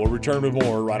radio. We'll return with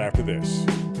more right after this.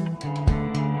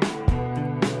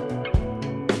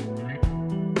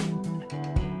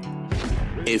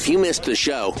 If you missed the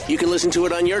show, you can listen to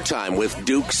it on your time with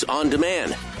Dukes On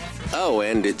Demand. Oh,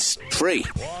 and it's free.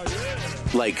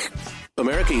 Like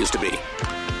America used to be.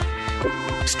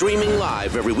 Streaming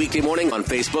live every weekday morning on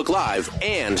Facebook Live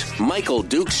and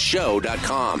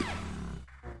MichaelDukesShow.com.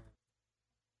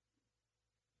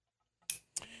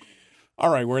 All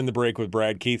right, we're in the break with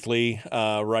Brad Keithley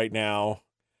right now.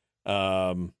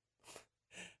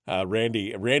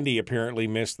 Randy apparently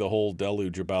missed the whole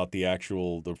deluge about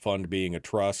the fund being a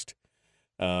trust.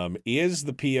 Is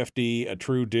the PFD a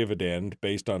true dividend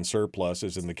based on surplus,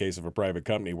 as in the case of a private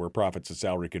company where profits and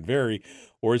salary can vary,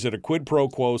 or is it a quid pro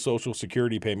quo Social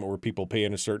Security payment where people pay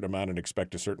in a certain amount and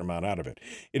expect a certain amount out of it?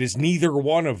 It is neither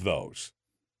one of those.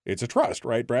 It's a trust,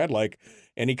 right, Brad? Like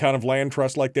any kind of land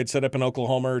trust like they'd set up in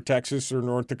Oklahoma or Texas or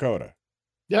North Dakota.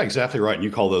 Yeah, exactly right. And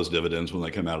you call those dividends when they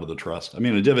come out of the trust. I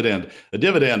mean, a dividend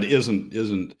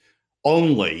isn't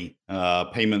only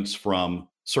payments from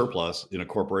surplus in a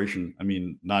corporation. I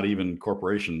mean, not even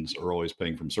corporations are always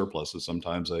paying from surpluses.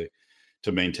 Sometimes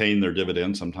to maintain their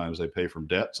dividend, sometimes they pay from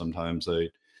debt. Sometimes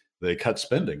they cut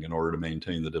spending in order to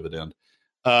maintain the dividend.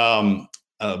 But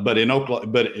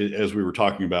as we were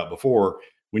talking about before,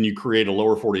 when you create a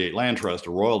lower 48 land trust, a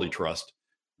royalty trust,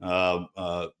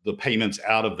 the payments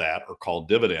out of that are called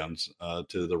dividends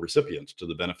to the recipients, to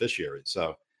the beneficiaries.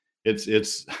 So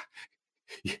it's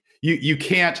you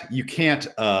can't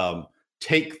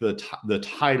take the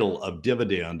title of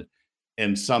dividend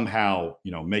and somehow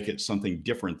make it something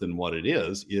different than what it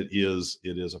is. It is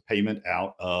a payment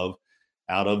out of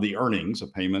the earnings, a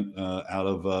payment out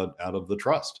of the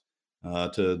trust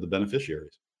to the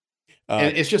beneficiaries.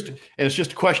 And it's just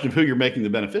a question of who you're making the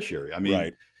beneficiary. I mean.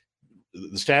 Right.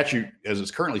 The statute, as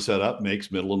it's currently set up,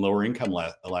 makes middle and lower income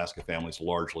Alaska families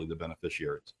largely the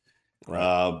beneficiaries.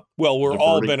 Right. Well, we're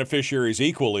all beneficiaries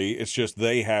equally. It's just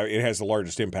it has the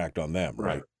largest impact on them.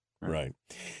 Right.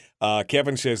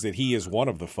 Kevin says that he is one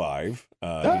of the 5. He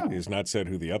has not said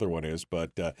who the other one is,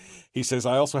 but he says,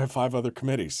 I also have 5 other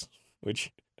committees, which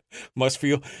must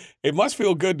feel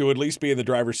good to at least be in the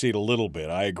driver's seat a little bit.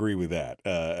 I agree with that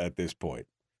at this point.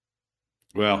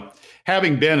 Well,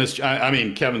 having been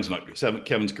Kevin's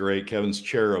great. Kevin's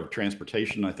chair of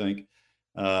transportation, I think,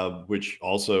 which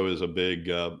also is a big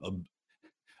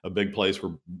place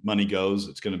where money goes.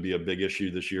 It's going to be a big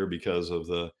issue this year because of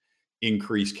the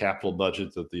increased capital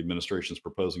budget that the administration is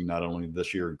proposing, not only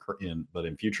this year but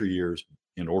in future years,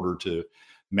 in order to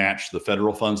match the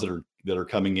federal funds that are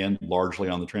coming in largely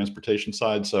on the transportation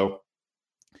side. So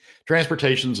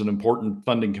transportation is an important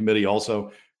funding committee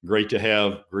also. Great to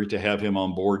have him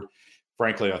on board.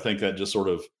 Frankly, I think that just sort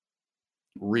of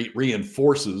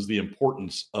reinforces the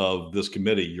importance of this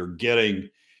committee. You're getting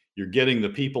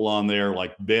the people on there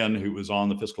like Ben, who was on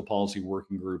the fiscal policy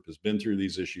working group, has been through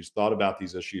these issues, thought about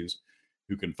these issues,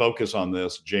 who can focus on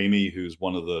this. Jamie, who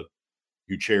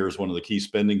chairs one of the key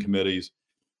spending committees.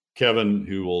 Kevin,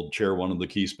 who will chair one of the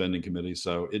key spending committees.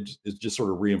 So it just sort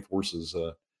of reinforces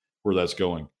where that's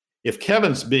going. If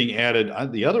Kevin's being added,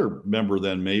 the other member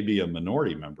then may be a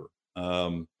minority member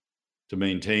to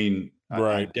maintain.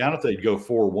 Right. I doubt if they'd go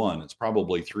 4-1. It's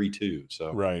probably 3-2.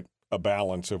 So right, a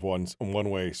balance of one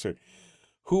way. So,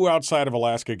 who outside of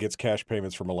Alaska gets cash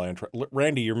payments from a land trust?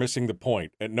 Randy, you're missing the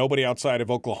point. And nobody outside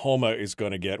of Oklahoma is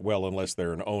going to get, well, unless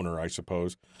they're an owner, I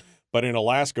suppose. But in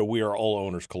Alaska, we are all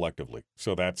owners collectively.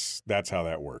 So that's how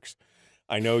that works.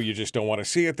 I know you just don't want to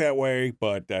see it that way,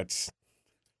 but that's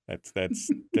it's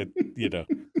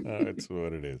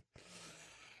what it is.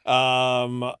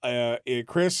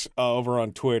 Chris over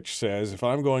on Twitch says, if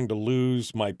I'm going to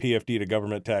lose my PFD to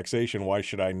government taxation, why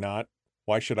should I not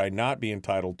be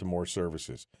entitled to more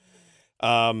services?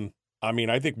 I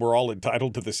mean, I think we're all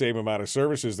entitled to the same amount of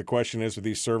services. The question is, are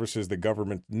these services the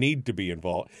government need to be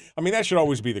involved? I mean, that should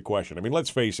always be the question. I mean, let's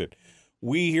face it.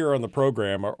 We here on the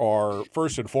program are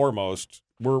first and foremost,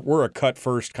 we're a cut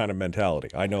first kind of mentality.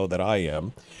 I know that I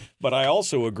am. But I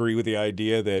also agree with the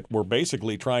idea that we're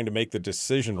basically trying to make the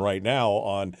decision right now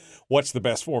on what's the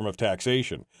best form of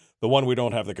taxation. The one we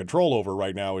don't have the control over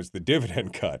right now is the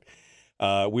dividend cut.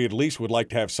 We at least would like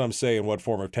to have some say in what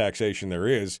form of taxation there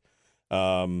is.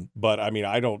 But I mean,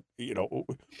 I don't,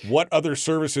 what other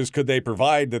services could they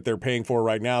provide that they're paying for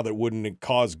right now that wouldn't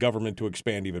cause government to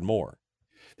expand even more?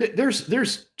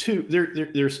 There's two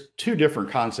different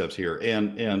concepts here,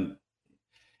 and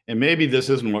maybe this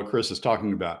isn't what Chris is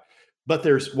talking about, but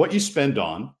there's what you spend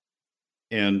on,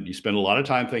 and you spend a lot of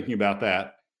time thinking about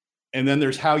that, and then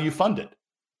there's how you fund it,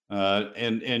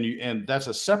 and that's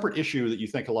a separate issue that you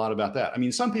think a lot about that. I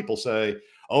mean, some people say,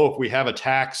 oh, if we have a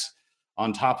tax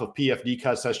on top of PFD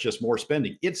cuts, that's just more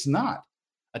spending. It's not.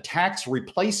 A tax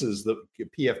replaces the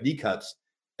PFD cuts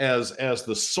as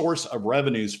the source of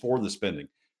revenues for the spending.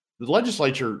 The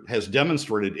legislature has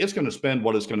demonstrated it's going to spend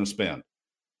what it's going to spend.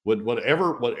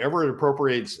 Whatever it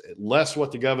appropriates, less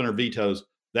what the governor vetoes,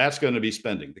 that's going to be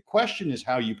spending. The question is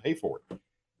how you pay for it.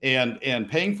 And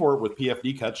paying for it with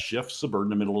PFD cuts shifts the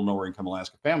burden to middle and lower income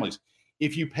Alaska families.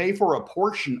 If you pay for a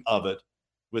portion of it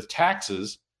with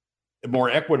taxes,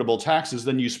 more equitable taxes,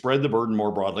 then you spread the burden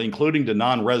more broadly, including to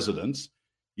non-residents.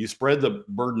 You spread the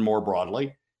burden more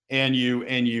broadly, and you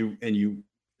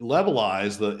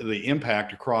levelize the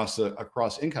impact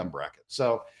across income brackets.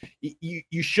 So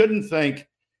you shouldn't think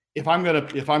if I'm going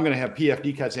to have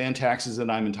PFD cuts and taxes, then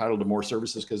I'm entitled to more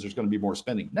services because there's going to be more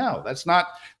spending. No, it's not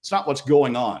what's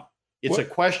going on. It's a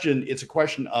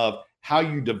question of how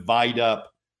you divide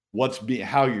up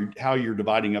how you're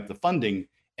dividing up the funding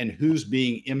and who's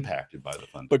being impacted by the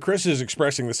funding. But Chris is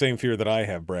expressing the same fear that I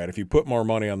have, Brad. If you put more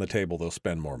money on the table, they'll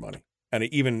spend more money. And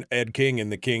even Ed King in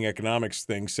the King economics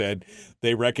thing said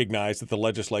they recognized that the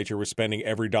legislature was spending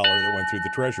every dollar that went through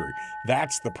the Treasury.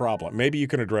 That's the problem. Maybe you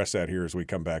can address that here as we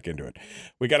come back into it.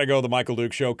 We got to go. The Michael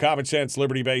Duke Show. Common sense,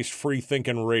 liberty-based,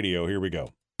 free-thinking radio. Here we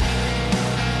go.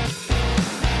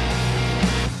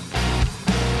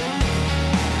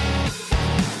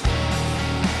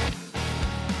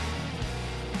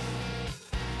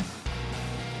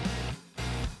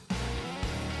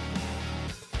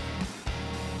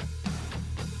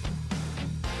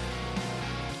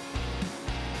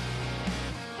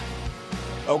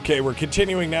 Okay, we're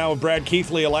continuing now with Brad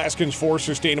Keithley, Alaskans for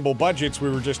Sustainable Budgets. We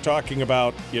were just talking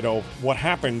about, what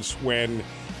happens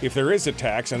if there is a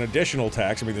tax, an additional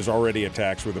tax. I mean, there's already a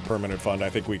tax with a permanent fund. I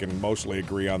think we can mostly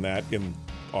agree on that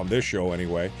on this show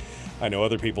anyway. I know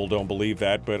other people don't believe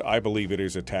that, but I believe it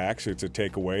is a tax. It's a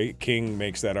takeaway. King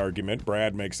makes that argument.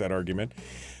 Brad makes that argument.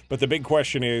 But the big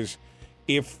question is,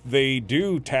 if they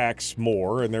do tax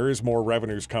more and there is more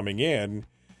revenues coming in,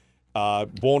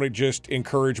 won't it just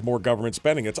encourage more government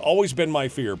spending? It's always been my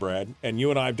fear, Brad, and you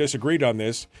and I have disagreed on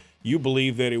this. You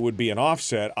believe that it would be an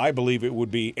offset. I believe it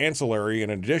would be ancillary and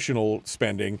additional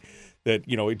spending that,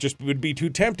 it just would be too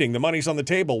tempting. The money's on the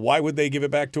table. Why would they give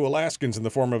it back to Alaskans in the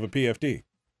form of a PFD?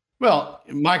 Well,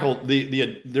 Michael,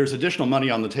 there's additional money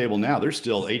on the table now. There's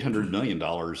still $800 million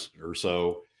or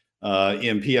so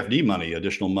in PFD money,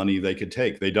 additional money they could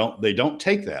take. They don't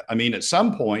take that. I mean, at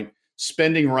some point,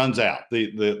 spending runs out.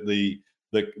 The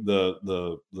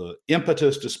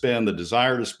impetus to spend, the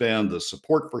desire to spend, the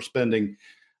support for spending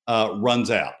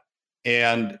runs out.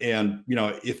 And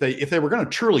if they were going to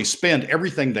truly spend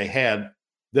everything they had,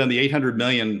 then the $800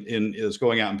 million is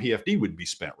going out in PFD would be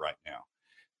spent right now.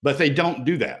 But they don't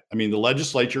do that. I mean, the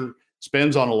legislature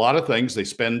spends on a lot of things. They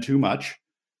spend too much.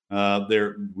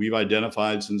 We've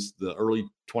identified since the early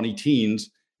 2010s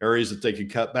areas that they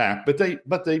could cut back, but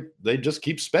they just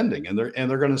keep spending, and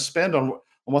they're going to spend on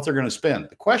what they're going to spend.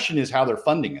 The question is how they're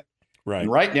funding it. Right.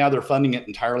 And right now they're funding it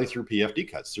entirely through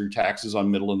PFD cuts, through taxes on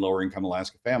middle and lower income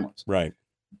Alaska families. Right.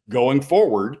 Going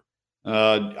forward,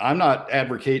 I'm not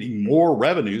advocating more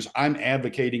revenues. I'm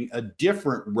advocating a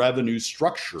different revenue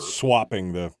structure.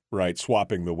 Swapping the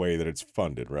way that it's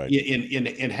funded, right?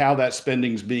 In how that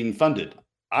spending's being funded.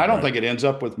 I don't think it ends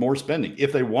up with more spending.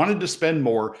 If they wanted to spend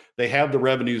more, they have the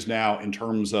revenues now in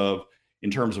terms of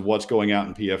what's going out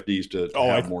in PFDs to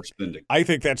have more spending. I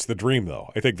think that's the dream, though.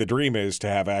 I think the dream is to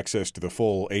have access to the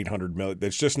full 800 million.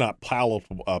 It's just not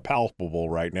palatable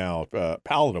right now,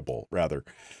 palatable rather,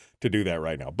 to do that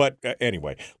right now. But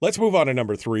anyway, let's move on to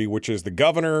number 3, which is the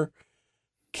governor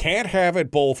can't have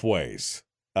it both ways.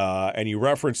 And you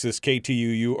referenced this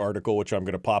KTUU article, which I'm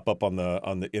going to pop up in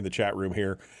the chat room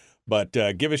here. But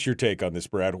give us your take on this,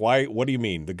 Brad. What do you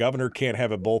mean? The governor can't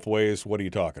have it both ways? What are you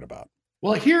talking about?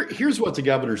 Well, here's what the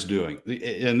governor's doing,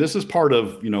 and this is part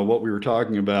of what we were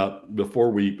talking about before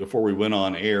we went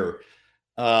on air.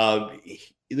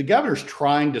 The governor's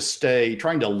trying to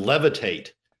levitate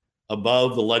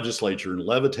above the legislature and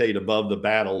levitate above the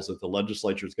battles that the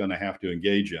legislature is going to have to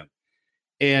engage in,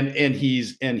 and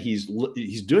he's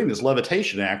doing this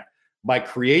levitation act by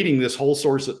creating this whole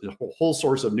source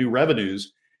of new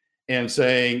revenues, and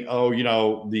saying,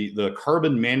 the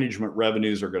carbon management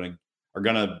revenues are going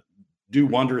to do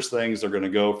wondrous things. They're going to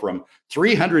go from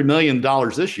 $300 million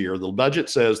this year. The budget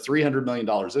says $300 million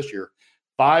this year,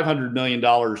 $500 million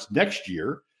next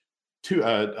year, to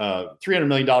 $300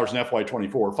 million in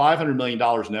FY24, $500 million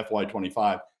in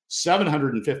FY25,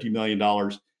 $750 million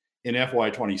in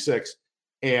FY26,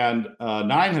 and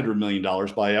 $900 million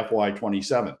by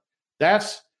FY27.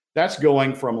 That's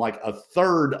going from like a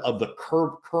third of the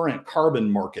current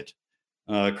carbon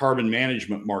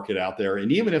management market out there. And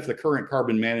even if the current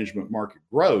carbon management market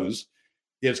grows,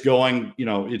 it's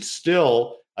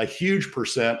still a huge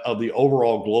percent of the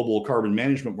overall global carbon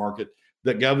management market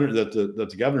that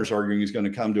the governor's arguing is going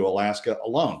to come to Alaska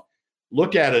alone.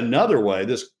 Look at another way,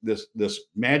 this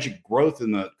magic growth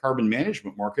in the carbon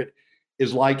management market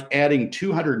is like adding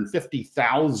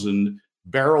 250,000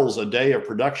 barrels a day of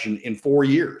production in 4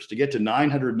 years to get to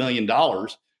 $900 million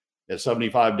at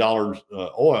 $75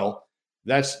 oil.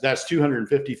 That's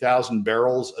 250,000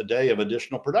 barrels a day of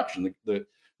additional production. The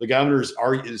governor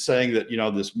is saying that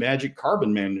this magic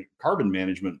carbon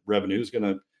management revenue is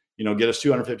going to get us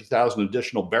 250,000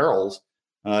 additional barrels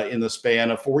in the span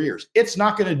of 4 years. It's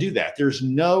not going to do that. There's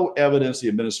no evidence the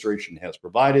administration has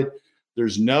provided.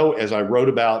 There's no, as I wrote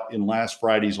about in last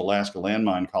Friday's Alaska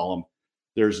Landmine column,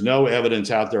 there's no evidence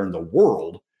out there in the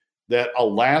world that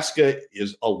Alaska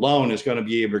is going to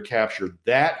be able to capture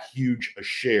that huge a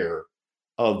share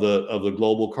of the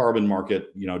global carbon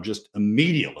market, just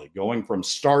immediately, going from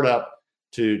startup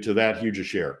to that huge a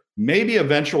share. Maybe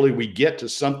eventually we get to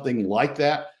something like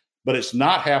that, but it's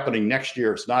not happening next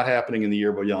year. It's not happening in the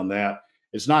year beyond that.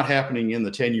 It's not happening in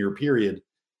the 10-year period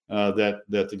that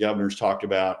the governor's talked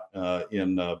about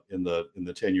in the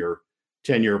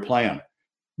 10-year plan.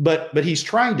 But he's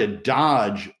trying to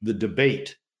dodge the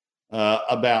debate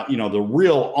about the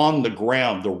real on the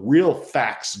ground, the real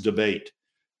facts debate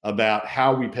about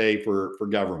how we pay for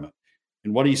government.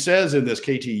 And what he says in this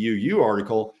KTUU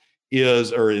article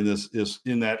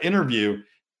in that interview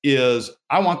is,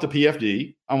 I want the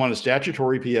PFD, I want a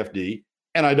statutory PFD,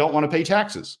 and I don't want to pay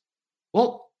taxes.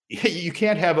 Well, you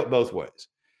can't have it both ways.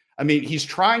 I mean, he's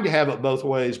trying to have it both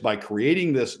ways by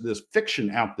creating this fiction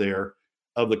out there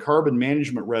of the carbon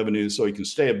management revenues, so he can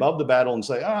stay above the battle and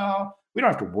say, oh, we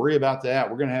don't have to worry about that.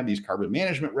 We're going to have these carbon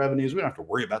management revenues. We don't have to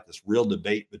worry about this real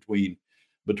debate between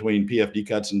PFD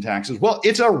cuts and taxes. Well,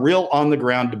 it's a real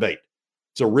on-the-ground debate.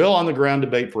 It's a real on-the-ground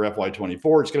debate for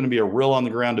FY24. It's going to be a real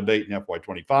on-the-ground debate in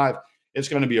FY25. It's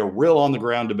going to be a real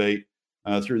on-the-ground debate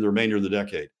through the remainder of the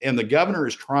decade. And the governor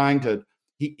is trying to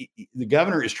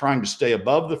stay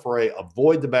above the fray,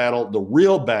 avoid the battle, the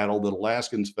real battle that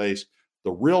Alaskans face,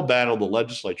 the real battle the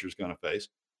legislature is going to face.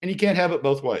 And you can't have it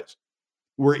both ways.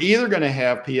 We're either going to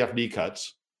have PFD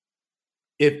cuts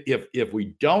if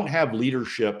we don't have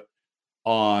leadership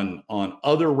on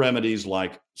other remedies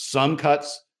like some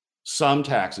cuts, some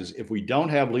taxes. If we don't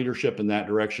have leadership in that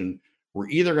direction, we're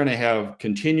either going to have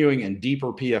continuing and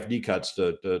deeper PFD cuts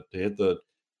to hit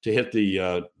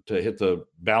the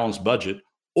balanced budget,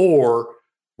 or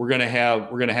we're going to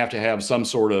have to have some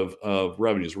sort of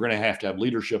revenues. We're going to have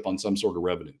leadership on some sort of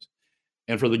revenues.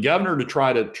 And for the governor to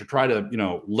try to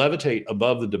levitate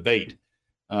above the debate,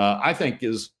 I think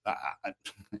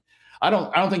I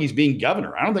don't think he's being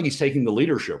governor. I don't think he's taking the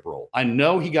leadership role. I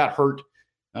know he got hurt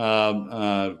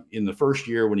in the first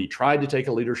year when he tried to take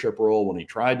a leadership role, when he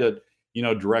tried to,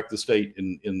 direct the state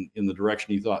in the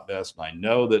direction he thought best. And I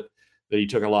know that he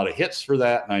took a lot of hits for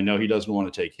that, and I know he doesn't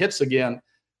want to take hits again.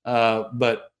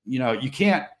 But you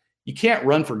can't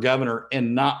run for governor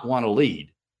and not want to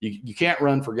lead. You can't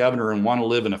run for governor and want to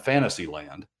live in a fantasy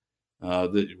land,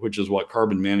 which is what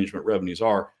carbon management revenues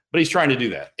are. But he's trying to do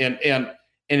that, and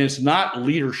it's not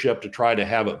leadership to try to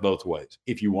have it both ways.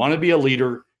 If you want to be a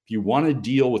leader, if you want to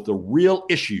deal with the real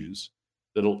issues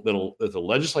that the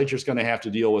legislature is going to have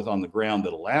to deal with on the ground,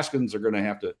 that Alaskans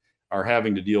are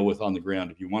having to deal with on the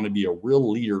ground, if you want to be a real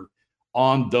leader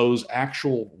on those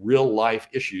actual real life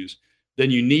issues, then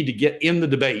you need to get in the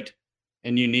debate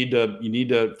and you need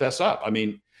to fess up. I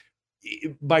mean,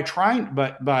 by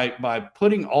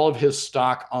putting all of his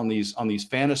stock on these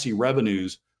fantasy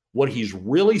revenues, what he's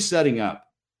really setting up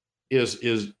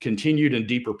is continued and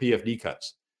deeper PFD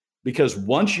cuts. Because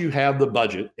once you have the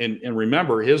budget, and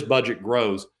remember, his budget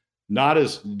grows,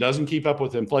 doesn't keep up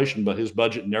with inflation, but his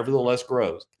budget nevertheless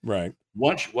grows. Right.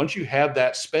 Once you have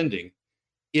that spending,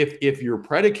 if you're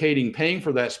predicating paying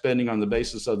for that spending on the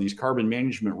basis of these carbon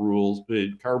management rules,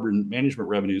 carbon management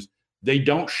revenues, they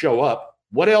don't show up.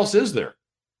 What else is there?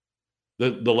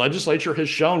 The legislature has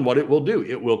shown what it will do.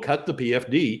 It will cut the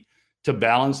PFD to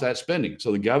balance that spending.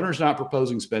 So the governor's not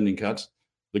proposing spending cuts.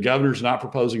 The governor's not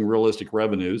proposing realistic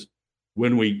revenues.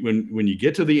 When you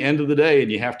get to the end of the day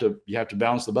and you have to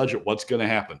balance the budget, what's going to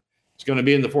happen? It's going to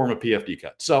be in the form of PFD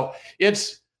cuts. So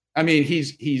he's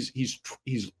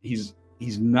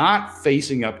not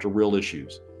facing up to real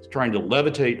issues. He's trying to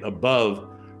levitate above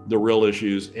the real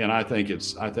issues, and I think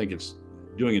it's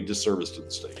doing a disservice to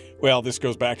the state. Well, this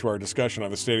goes back to our discussion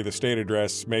on the State of the State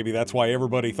address. Maybe that's why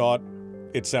everybody thought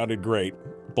it sounded great.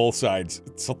 Both sides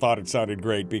thought it sounded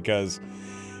great because,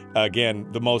 again,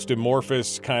 the most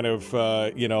amorphous kind of,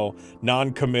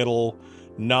 non-committal,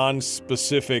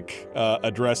 non-specific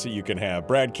address that you can have.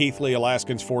 Brad Keithley,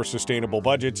 Alaskans for Sustainable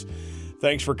Budgets.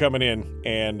 Thanks for coming in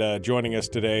and joining us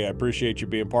today. I appreciate you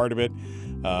being part of it.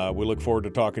 We look forward to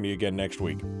talking to you again next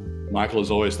week. Michael,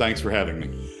 as always, thanks for having me.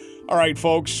 All right,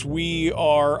 folks, we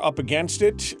are up against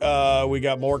it. We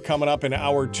got more coming up in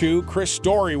hour 2. Chris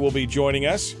Story will be joining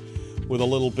us with a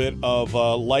little bit of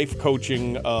life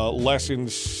coaching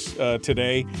lessons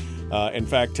today. In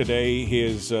fact, today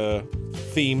his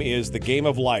theme is the game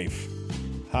of life,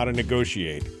 how to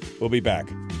negotiate. We'll be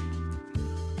back.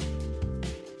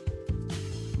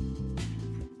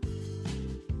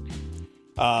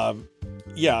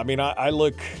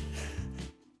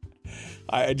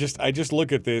 I just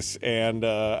look at this and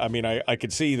I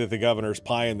could see that the governor's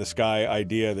pie in the sky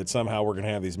idea that somehow we're going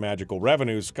to have these magical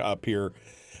revenues up here.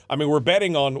 I mean, we're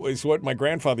betting on is what my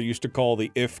grandfather used to call the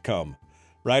if come,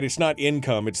 right? It's not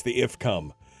income, it's the if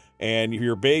come. And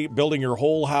you're building your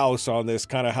whole house on this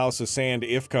kind of house of sand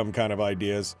if come kind of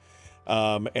ideas.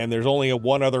 And there's only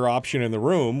one other option in the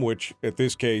room, which at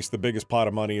this case, the biggest pot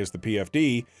of money is the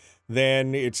PFD.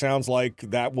 Then it sounds like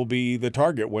that will be the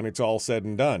target when it's all said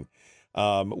and done.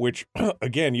 Which,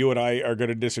 again, you and I are going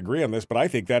to disagree on this, but I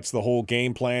think that's the whole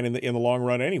game plan in the long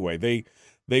run anyway.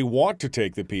 They want to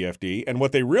take the PFD, and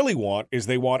what they really want is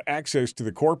they want access to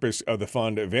the corpus of the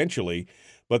fund eventually,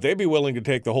 but they'd be willing to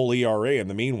take the whole ERA in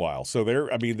the meanwhile. So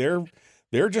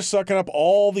they're just sucking up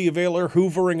all the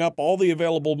hoovering up all the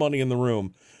available money in the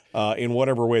room in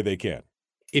whatever way they can.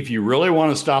 If you really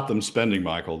want to stop them spending,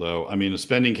 Michael, though, I mean, a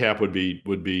spending cap would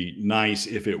be nice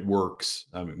if it works.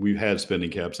 I mean, we've had spending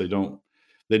caps. They don't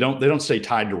stay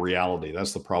tied to reality.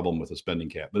 That's the problem with a spending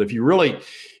cap. But if you really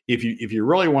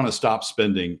want to stop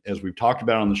spending, as we've talked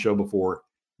about on the show before,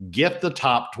 get the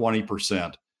top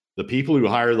 20%, the people who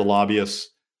hire the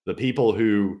lobbyists, the people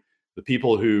who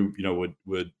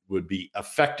would be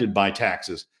affected by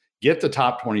taxes. Get the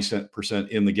top 20%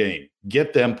 in the game.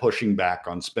 Get them pushing back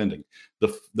on spending. The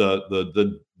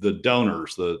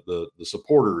donors, the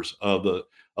supporters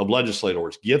of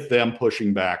legislators, get them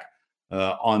pushing back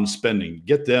on spending.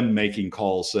 Get them making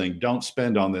calls saying, "Don't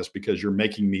spend on this because you're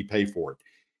making me pay for it."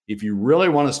 If you really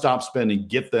want to stop spending,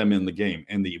 get them in the game.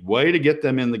 And the way to get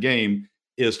them in the game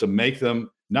is to make them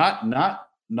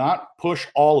not push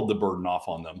all of the burden off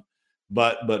on them,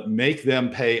 but make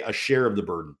them pay a share of the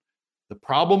burden. The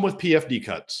problem with PFD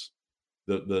cuts,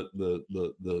 the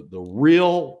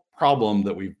real problem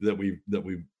that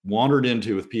we've wandered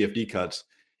into with PFD cuts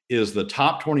is the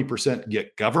top 20%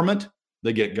 get government.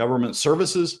 They get government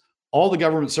services, all the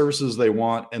government services they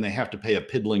want, and they have to pay a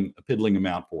piddling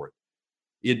amount for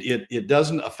it. It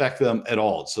doesn't affect them at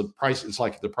all. It's the price. It's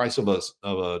like the price of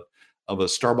a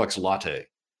Starbucks latte.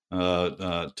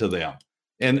 to them,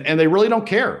 and they really don't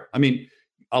care. I mean,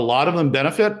 a lot of them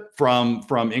benefit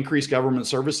from increased government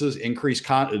services, increased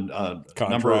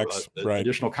number of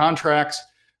additional contracts.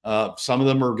 Some of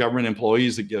them are government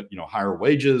employees that get higher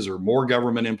wages, or more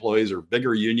government employees, or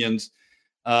bigger unions.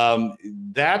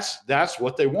 That's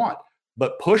what they want.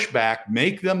 But pushback,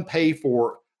 make them pay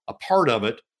for a part of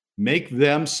it, make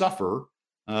them suffer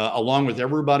along with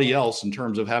everybody else in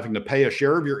terms of having to pay a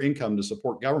share of your income to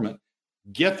support government.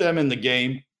 Get them in the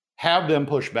game, have them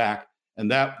push back,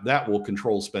 and that will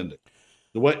control spending.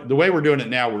 The way we're doing it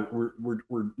now,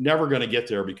 we're never going to get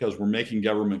there, because we're making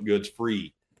government goods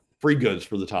free goods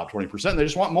for the top 20%. They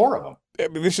just want more of them.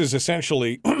 This is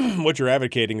essentially what you're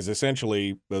advocating is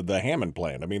essentially the Hammond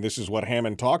plan. I mean, this is what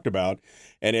Hammond talked about,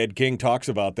 and Ed King talks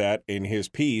about that in his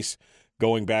piece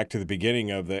going back to the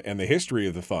beginning of the history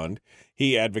of the fund.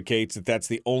 He advocates that that's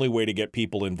the only way to get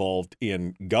people involved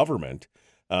in government,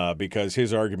 because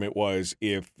his argument was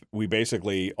if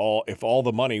all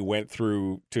the money went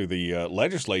through to the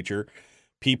legislature,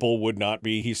 people would not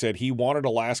be. He said he wanted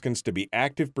Alaskans to be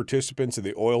active participants in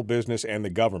the oil business and the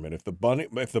government.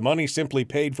 If the money simply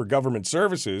paid for government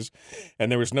services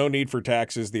and there was no need for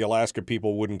taxes, the Alaska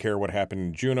people wouldn't care what happened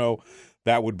in Juneau.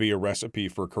 That would be a recipe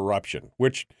for corruption,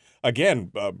 which,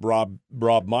 again, Rob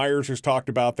Myers has talked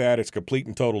about that. It's complete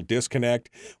and total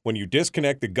disconnect. When you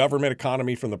disconnect the government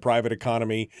economy from the private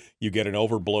economy, you get an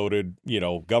overbloated,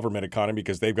 government economy,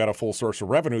 because they've got a full source of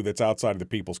revenue that's outside of the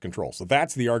people's control. So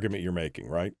that's the argument you're making,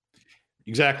 right?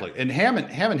 Exactly. And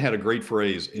Hammond had a great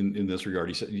phrase in this regard.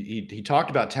 He said he talked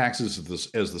about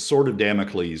taxes as the sword of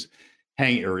Damocles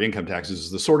income taxes as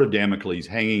the sword of Damocles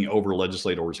hanging over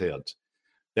legislators' heads.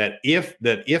 That if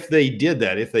they did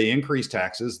that, if they increased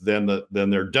taxes, then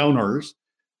their donors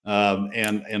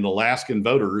and Alaskan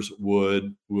voters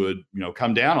would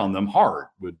come down on them hard.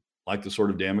 Would, like the sword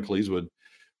of Damocles, would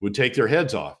take their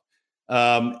heads off.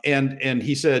 And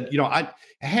he said,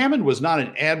 Hammond was not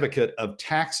an advocate of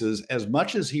taxes as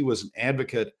much as he was an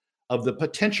advocate of the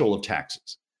potential of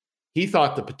taxes. He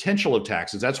thought the potential of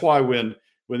taxes. That's why when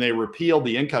they repealed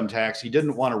the income tax, he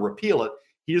didn't want to repeal it.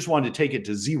 He just wanted to take it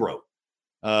to zero.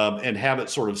 And have it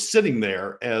sort of sitting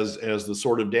there as the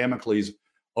sword of Damocles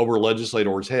over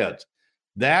legislators' heads.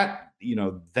 That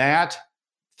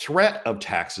threat of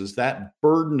taxes, that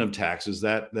burden of taxes,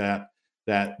 that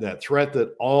threat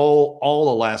that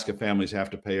all Alaska families have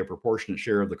to pay a proportionate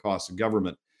share of the cost of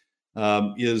government,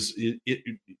 is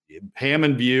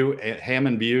Hammond viewed,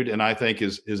 and I think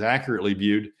is accurately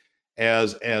viewed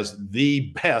as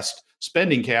the best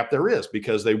spending cap there is,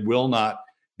 because they will not.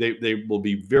 They will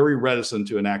be very reticent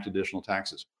to enact additional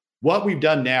taxes. What we've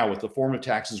done now with the form of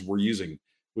taxes we're using,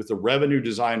 with the revenue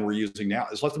design we're using now,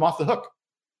 is let them off the hook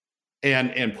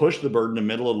and push the burden to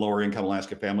middle and lower income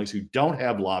Alaska families who don't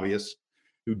have lobbyists,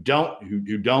 who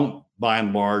don't by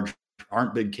and large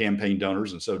aren't big campaign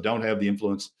donors, and so don't have the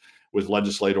influence with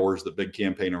legislators that big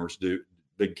campaign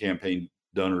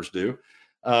donors do.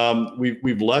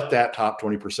 We've let that top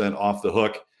 20% off the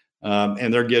hook.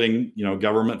 And they're getting,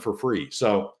 government for free.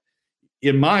 So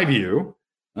in my view,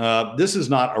 this is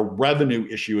not a revenue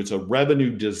issue. It's a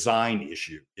revenue design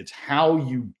issue. It's how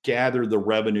you gather the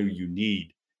revenue you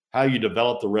need, how you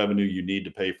develop the revenue you need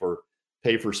to pay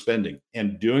for spending,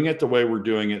 and doing it the way we're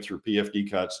doing it through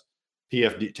PFD cuts,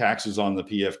 PFD taxes on the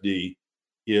PFD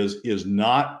is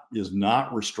not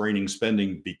restraining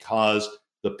spending, because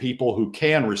the people who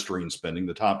can restrain spending,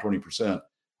 the top 20%,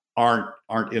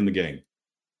 aren't in the game.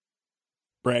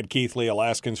 Brad Keithley,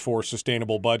 Alaskans for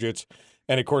Sustainable Budgets.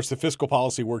 And, of course, the Fiscal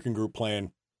Policy Working Group plan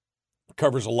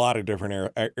covers a lot of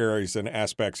different areas and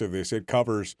aspects of this. It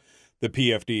covers the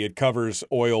PFD. It covers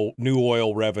new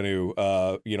oil revenue,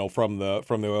 from the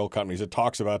oil companies. It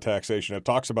talks about taxation. It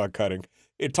talks about cutting.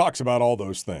 It talks about all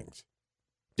those things.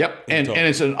 Yep, and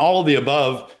it's an all of the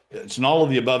above. It's an all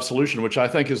of the above solution, which I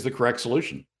think is the correct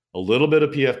solution. A little bit of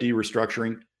PFD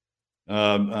restructuring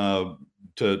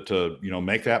to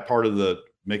make that part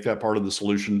of the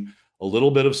solution. A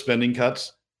little bit of spending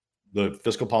cuts. The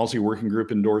Fiscal Policy Working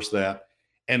Group endorsed that,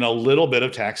 and a little bit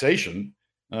of taxation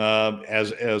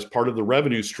as part of the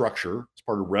revenue structure, as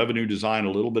part of revenue design.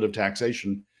 A little bit of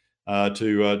taxation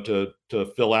to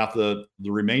fill out the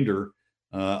remainder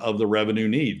of the revenue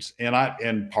needs.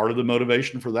 And part of the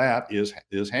motivation for that is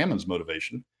Hammond's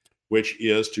motivation, which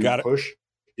is to push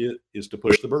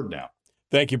the burden out.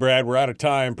 Thank you, Brad. We're out of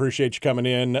time. Appreciate you coming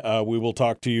in. We will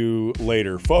talk to you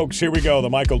later. Folks, here we go. The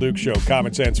Michael Duke Show,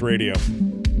 Common Sense Radio.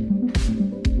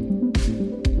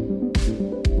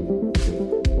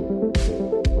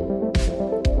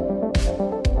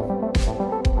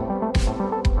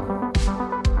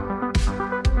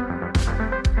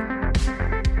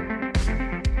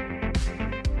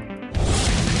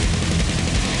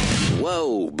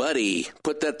 Buddy,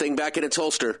 put that thing back in its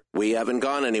holster. We haven't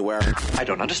gone anywhere. I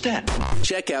don't understand.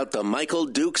 Check out the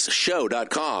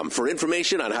MichaelDukesShow.com for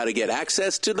information on how to get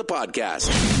access to the podcast.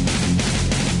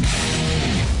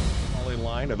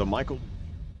 Line of the Michael.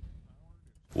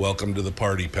 Welcome to the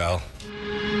party, pal.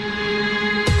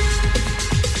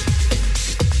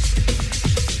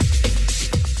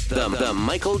 The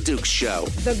Michael Dukes Show.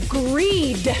 The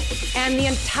greed and the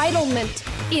entitlement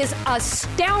is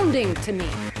astounding to me.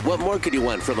 What more could you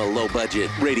want from a low-budget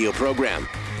radio program?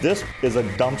 This is a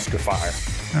dumpster fire.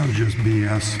 That was just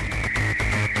BS.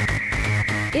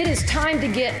 It is time to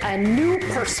get a new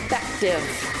perspective.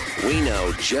 We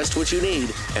know just what you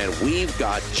need, and we've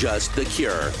got just the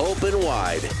cure. Open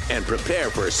wide and prepare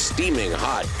for a steaming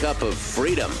hot cup of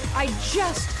freedom. I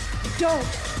just don't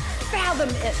fathom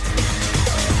it.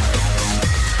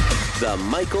 The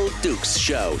Michael Dukes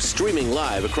Show, streaming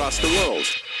live across the world.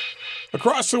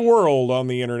 Across the world on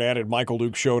the internet at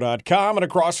MichaelDukesShow.com and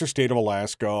across the state of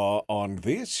Alaska on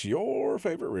this, your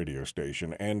favorite radio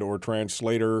station and or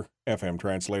translator, FM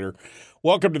translator.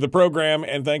 Welcome to the program,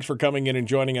 and thanks for coming in and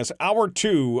joining us. Hour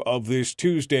 2 of this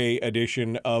Tuesday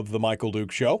edition of the Michael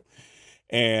Dukes Show.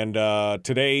 And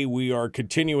today we are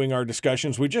continuing our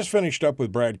discussions. We just finished up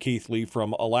with Brad Keithley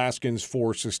from Alaskans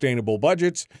for Sustainable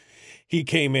Budgets. He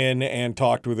came in and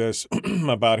talked with us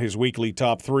about his weekly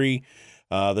top 3.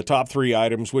 The top 3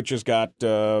 items, which has got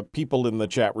people in the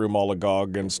chat room all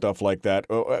agog and stuff like that,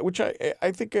 which I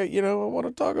think, I want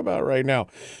to talk about right now.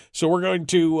 So we're going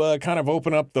to kind of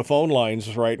open up the phone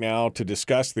lines right now to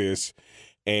discuss this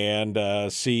and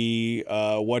see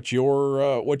what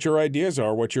your ideas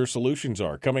are, what your solutions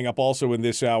are. Coming up also in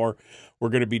this hour, we're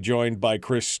going to be joined by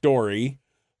Chris Story,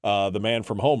 the man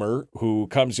from Homer, who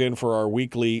comes in for our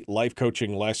weekly life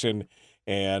coaching lesson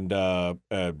and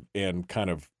kind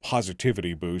of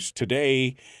positivity boost.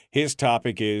 Today, his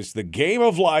topic is the game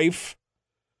of life,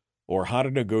 or how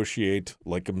to negotiate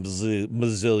like a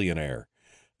mazillionaire.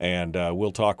 And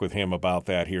we'll talk with him about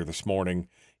that here this morning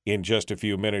in just a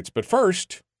few minutes. But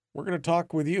first, we're going to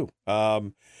talk with you.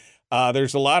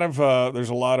 There's a lot of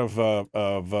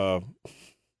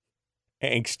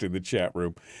angst in the chat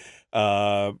room.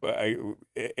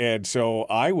 And so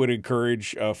I would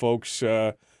encourage folks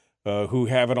who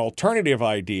have an alternative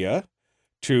idea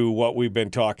to what we've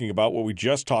been talking about, what we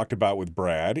just talked about with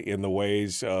Brad, in the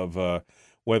ways of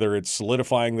whether it's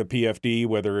solidifying the PFD,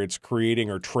 whether it's creating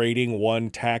or trading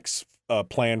one tax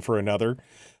plan for another,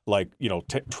 like,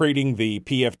 trading the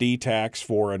PFD tax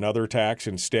for another tax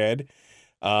instead.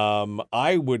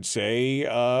 I would say,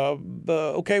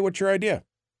 okay, what's your idea?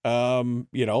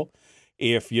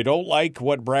 If you don't like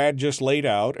what Brad just laid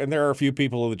out, and there are a few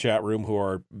people in the chat room who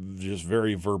are just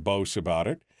very verbose about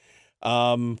it,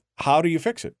 how do you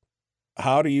fix it?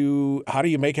 How do you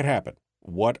make it happen?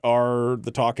 What are the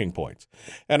talking points?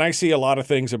 And I see a lot of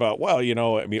things about,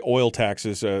 oil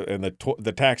taxes and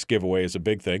the tax giveaway is a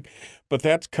big thing, but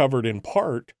that's covered in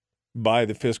part by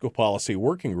the Fiscal Policy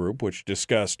Working Group, which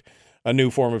discussed a new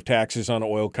form of taxes on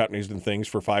oil companies and things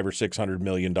for $500 or $600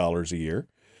 million a year.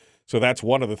 So that's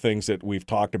one of the things that we've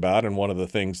talked about, and one of the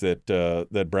things that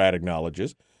that Brad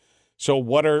acknowledges. So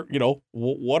what are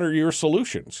your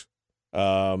solutions?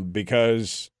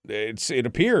 Because it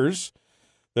appears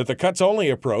that the cuts-only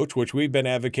approach, which we've been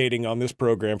advocating on this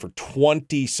program for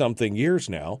 20-something years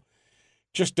now,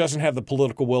 just doesn't have the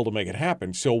political will to make it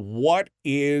happen. So what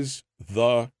is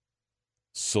the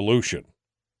solution?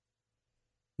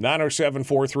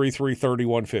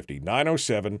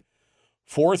 907-433-3150.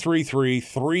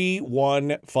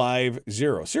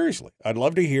 907-433-3150. Seriously, I'd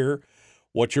love to hear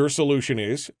what your solution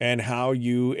is and how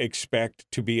you expect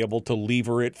to be able to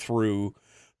lever it through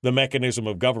the mechanism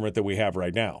of government that we have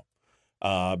right now.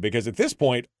 Because at this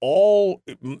point,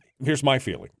 here's my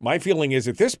feeling. My feeling is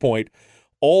at this point,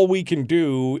 all we can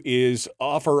do is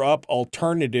offer up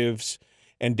alternatives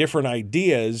and different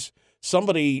ideas.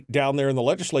 Somebody down there in the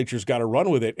legislature's got to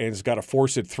run with it and has got to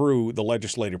force it through the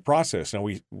legislative process. Now,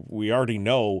 we already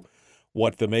know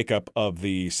what the makeup of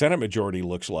the Senate majority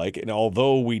looks like. And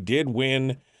although we did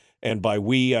win, and by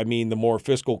we, I mean the more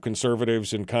fiscal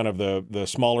conservatives and kind of the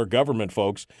smaller government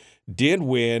folks, did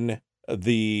win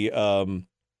the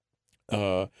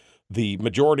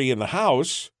majority in the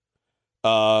House,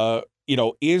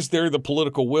 is there the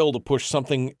political will to push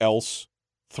something else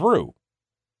through?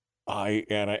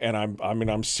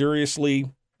 I'm seriously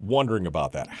wondering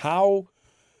about that.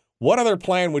 What other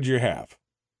plan would you have?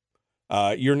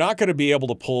 You're not going to be able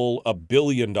to pull $1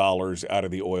 billion out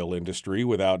of the oil industry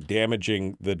without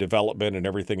damaging the development and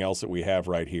everything else that we have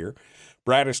right here.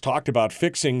 Brad has talked about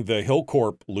fixing the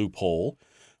Hillcorp loophole,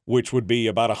 which would be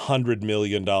about $100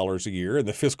 million a year. And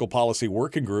the Fiscal Policy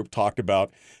Working Group talked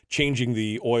about changing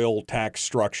the oil tax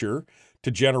structure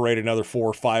to generate another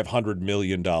 $400-500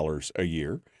 million a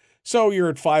year. So you're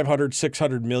at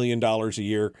 $500-600 million a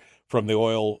year from the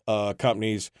oil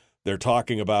companies. They're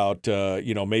talking about,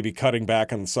 maybe cutting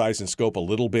back on the size and scope a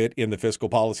little bit in the Fiscal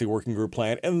Policy Working Group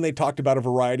plan. And they talked about a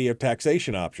variety of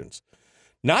taxation options.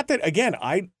 Not that, again,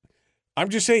 I'm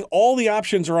just saying all the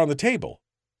options are on the table.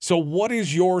 So what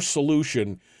is your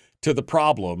solution to the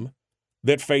problem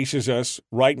that faces us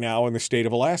right now in the state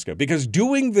of Alaska? Because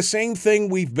doing the same thing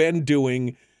we've been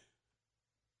doing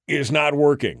is not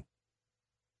working.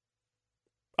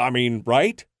 I mean,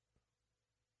 right?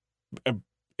 I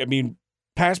mean,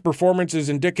 past performance is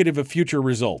indicative of future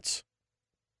results.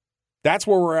 That's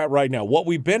where we're at right now. What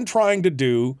we've been trying to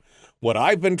do, what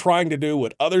I've been trying to do,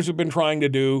 what others have been trying to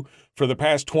do for the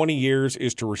past 20 years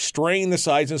is to restrain the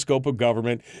size and scope of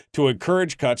government, to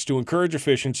encourage cuts, to encourage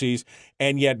efficiencies,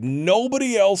 and yet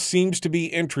nobody else seems to be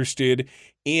interested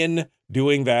in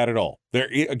doing that at all. There,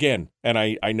 again, and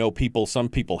I know some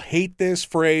people hate this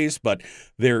phrase, but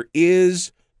there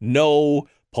is no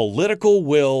political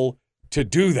will to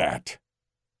do that.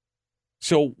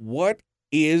 So what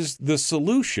is the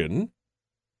solution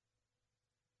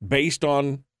based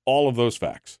on all of those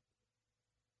facts?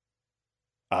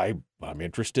 I'm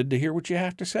interested to hear what you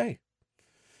have to say.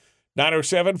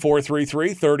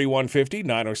 907-433-3150,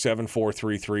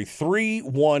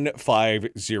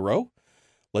 907-433-3150.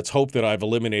 Let's hope that I've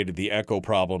eliminated the echo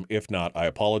problem. If not, I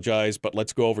apologize, but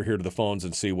let's go over here to the phones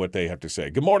and see what they have to say.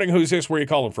 Good morning. Who's this? Where are you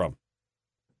calling from?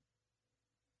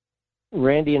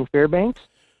 Randy in Fairbanks.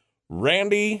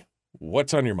 Randy,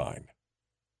 what's on your mind?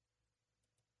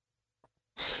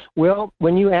 Well,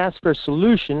 when you ask for a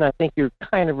solution, I think you're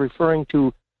kind of referring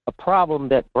to a problem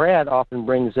that Brad often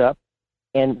brings up.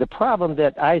 And the problem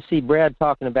that I see Brad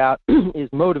talking about is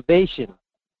motivation.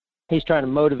 He's trying to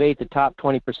motivate the top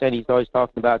 20%. He's always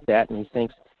talking about that, and he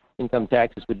thinks income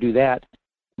taxes would do that.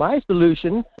 My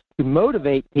solution to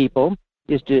motivate people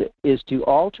is to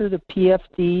alter the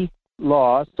PFD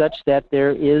law such that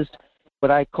there is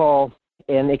what I call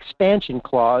an expansion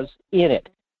clause in it.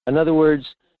 In other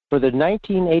words, for the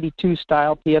 1982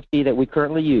 style PFD that we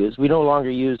currently use, we no longer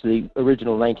use the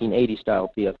original 1980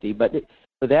 style PFD, but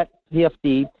for that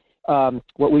PFD,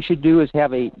 what we should do is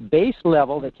have a base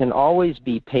level that can always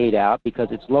be paid out because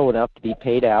it's low enough to be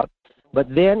paid out,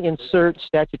 but then insert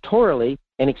statutorily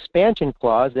an expansion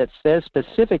clause that says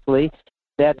specifically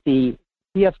that the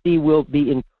PFD will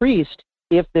be increased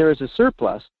if there is a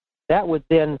surplus. That would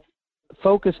then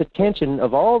focus attention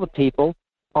of all the people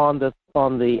on the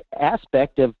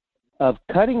aspect of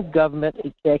cutting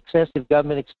excessive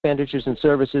government expenditures and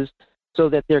services so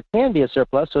that there can be a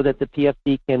surplus, so that the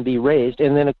PFD can be raised.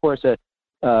 And then, of course, a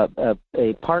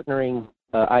partnering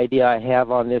idea I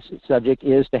have on this subject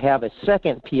is to have a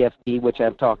second PFD, which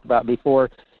I've talked about before,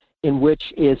 in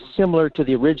which is similar to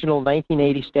the original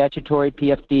 1980 statutory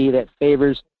PFD that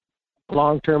favors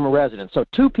long-term residents. So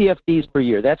 2 PFDs per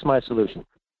year. That's my solution.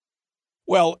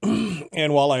 Well,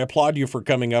 and while I applaud you for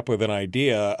coming up with an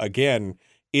idea, again,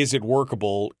 is it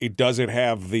workable? Does it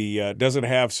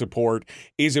have support?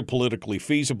 Is it politically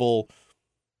feasible?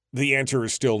 The answer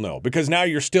is still no, because now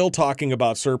you're still talking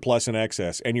about surplus and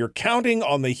excess, and you're counting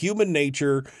on the human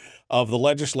nature of the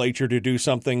legislature to do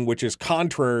something which is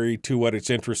contrary to what its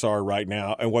interests are right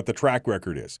now and what the track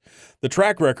record is. The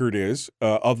track record is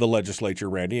of the legislature,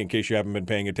 Randy, in case you haven't been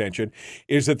paying attention,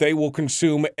 is that they will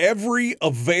consume every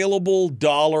available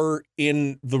dollar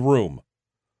in the room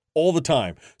all the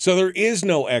time. So there is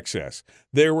no excess.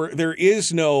 There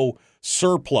is no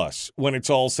surplus when it's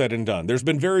all said and done. There's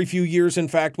been very few years, in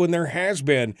fact, when there has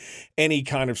been any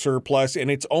kind of surplus,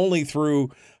 and it's only through,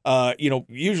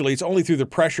 usually it's only through the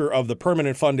pressure of the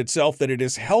permanent fund itself that it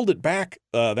has held it back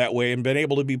that way and been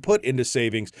able to be put into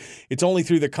savings. It's only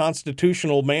through the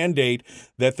constitutional mandate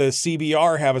that the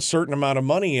CBR have a certain amount of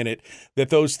money in it that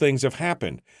those things have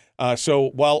happened.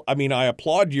 So while, I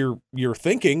applaud your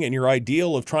thinking and your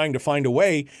ideal of trying to find a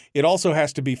way, it also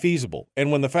has to be feasible.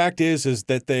 And when the fact is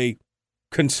that they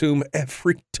consume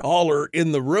every dollar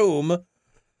in the room,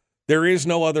 there is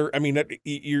no other,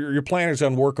 your plan is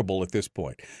unworkable at this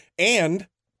point. And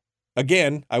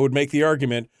again, I would make the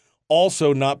argument,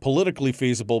 also not politically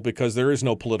feasible because there is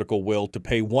no political will to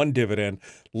pay one dividend,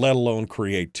 let alone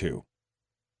create 2.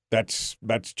 That's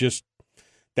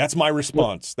my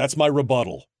response. That's my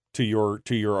rebuttal to your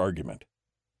argument.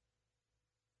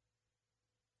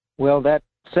 Well, that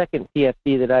second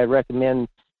PFD that I recommend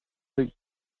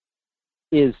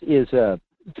is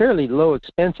fairly low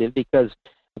expensive because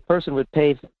a person would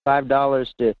pay $5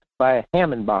 to buy a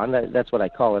Hammond bond. That's what I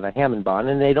call it, a Hammond bond,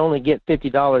 and they'd only get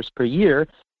 $50 per year.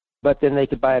 But then they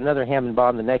could buy another Hammond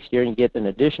bond the next year and get an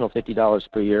additional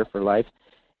 $50 per year for life.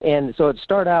 And so it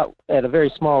start out at a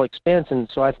very small expense, and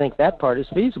so I think that part is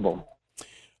feasible.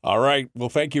 All right. Well,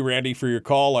 thank you, Randy, for your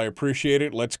call. I appreciate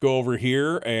it. Let's go over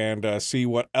here and see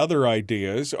what other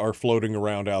ideas are floating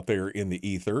around out there in the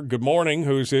ether. Good morning.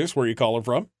 Who's this? Where are you calling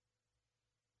from?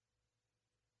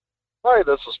 Hi,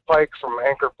 this is Pike from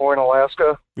Anchor Point,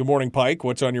 Alaska. Good morning, Pike.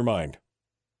 What's on your mind?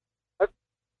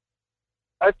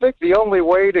 I think the only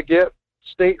way to get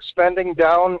state spending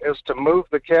down is to move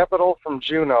the capital from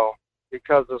Juneau,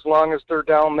 because as long as they're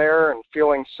down there and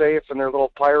feeling safe in their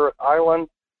little pirate island,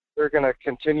 they're going to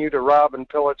continue to rob and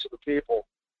pillage the people.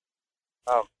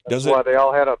 That's why they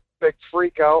all had a big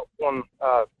freak out when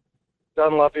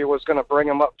Dunleavy was going to bring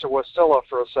them up to Wasilla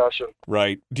for a session.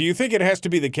 Right. Do you think it has to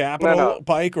be the capital,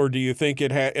 Pike, or do you think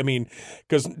it I mean,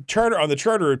 because on the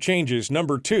Charter of Changes,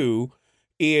 number 2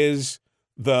 is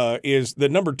the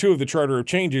number 2 of the Charter of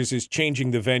Changes is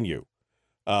changing the venue,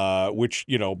 which,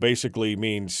 basically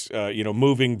means,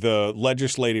 moving the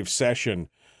legislative session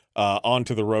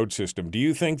onto the road system. Do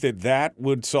you think that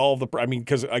would solve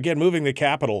because, again, moving the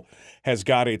capital has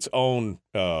got its own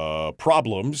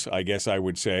problems, I guess I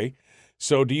would say.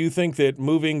 So do you think that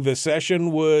moving the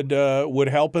session would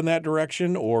help in that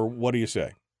direction, or what do you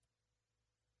say?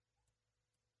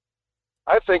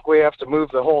 I think we have to move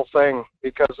the whole thing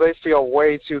because they feel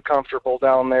way too comfortable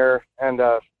down there, and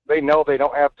they know they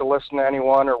don't have to listen to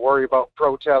anyone or worry about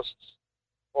protests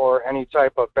or any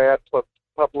type of bad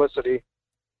publicity.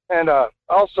 And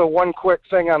also one quick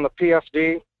thing on the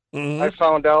PFD. Mm-hmm. I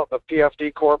found out the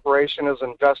PFD Corporation is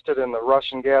invested in the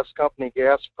Russian gas company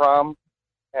Gazprom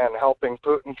and helping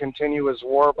Putin continue his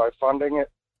war by funding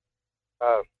it.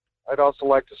 I'd also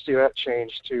like to see that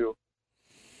change too.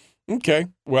 Okay.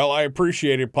 Well, I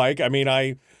appreciate it, Pike. I mean,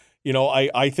 I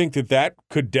think that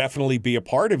could definitely be a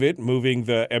part of it.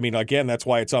 Again, that's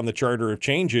why it's on the Charter of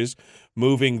Changes,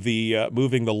 moving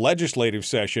the legislative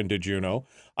session to Juneau.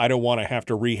 I don't want to have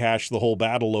to rehash the whole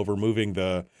battle over moving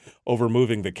the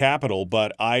capital,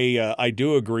 but I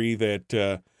do agree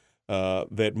that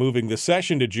that moving the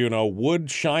session to Juneau would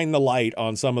shine the light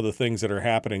on some of the things that are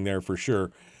happening there for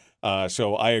sure.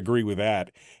 So I agree with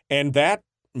that, and that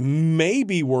may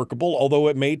be workable, although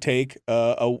it may take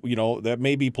that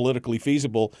may be politically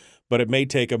feasible, but it may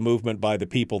take a movement by the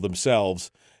people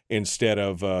themselves instead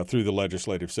of through the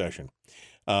legislative session.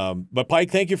 But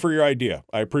Pike, thank you for your idea.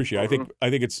 I appreciate it. I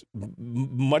think it's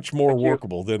much more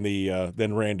workable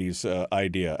than Randy's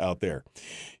idea out there.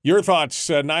 Your thoughts,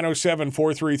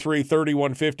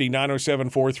 907-433-3150,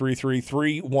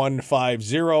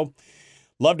 907-433-3150.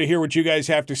 Love to hear what you guys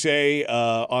have to say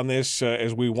on this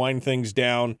as we wind things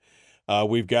down.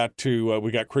 We got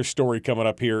Chris Story coming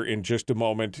up here in just a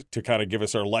moment to kind of give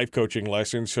us our life coaching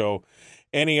lesson. So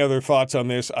any other thoughts on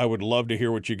this, I would love to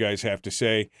hear what you guys have to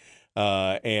say.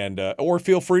 Or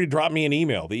feel free to drop me an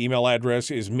email. The email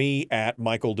address is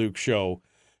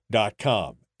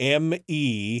me@michaeldukeshow.com.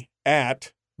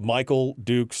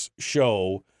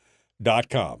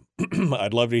 me@michaeldukeshow.com.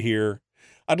 I'd love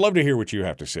to hear what you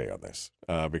have to say on this,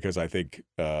 because I think,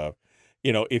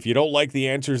 if you don't like the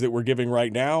answers that we're giving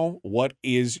right now, what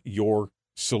is your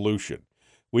solution?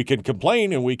 We can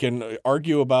complain and we can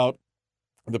argue about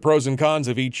the pros and cons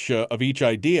of each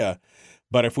idea,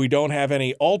 but if we don't have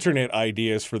any alternate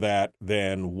ideas for that,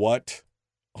 then what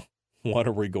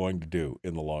are we going to do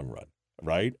in the long run,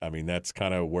 right? I mean, that's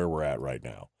kind of where we're at right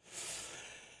now.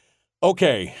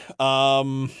 Okay.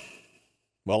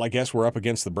 Well, I guess we're up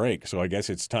against the break, so I guess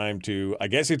it's time to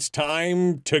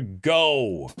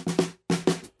go.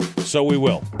 So we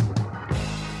will.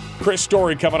 Chris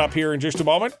Story coming up here in just a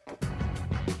moment.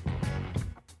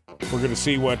 We're going to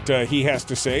see what he has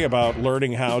to say about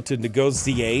learning how to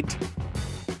negotiate.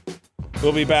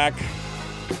 We'll be back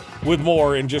with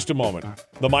more in just a moment.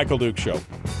 The Michael Dukes Show.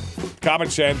 Common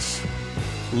sense,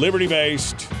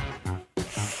 liberty-based,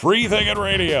 free-thinking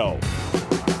radio.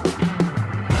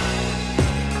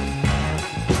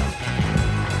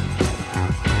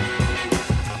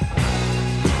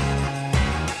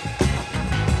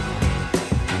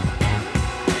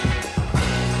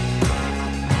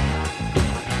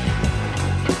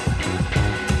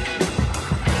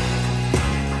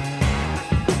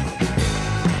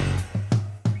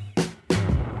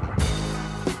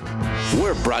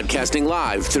 Broadcasting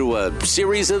live through a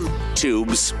series of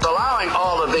tubes. Allowing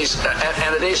all of these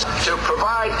entities to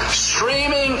provide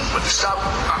streaming stuff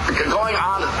going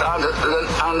on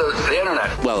the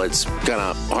internet. Well, it's kind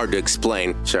of hard to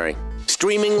explain. Sorry.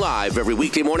 Streaming live every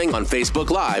weekday morning on Facebook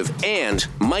Live and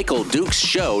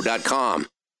MichaelDukesShow.com.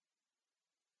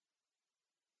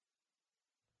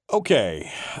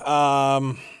 Okay.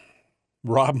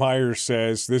 Rob Myers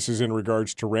says this is in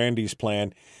regards to Randy's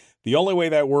plan. The only way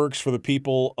that works for the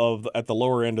people at the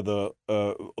lower end of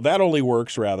that only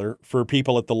works rather for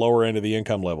people at the lower end of the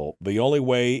income level. The only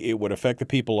way it would affect the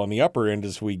people on the upper end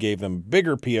is if we gave them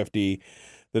bigger PFD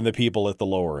than the people at the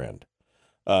lower end.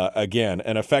 Again,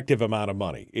 an effective amount of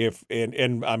money.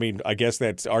 I guess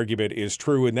that argument is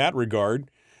true in that regard.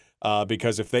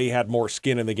 Because if they had more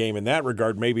skin in the game in that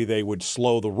regard, maybe they would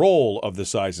slow the roll of the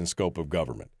size and scope of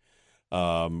government,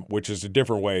 which is a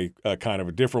different way, kind of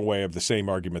a different way of the same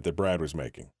argument that Brad was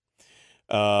making.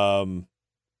 Deborah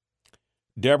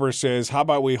says, how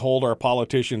about we hold our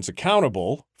politicians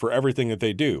accountable for everything that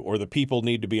they do, or the people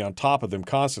need to be on top of them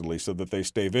constantly so that they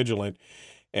stay vigilant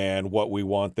and what we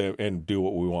want them and do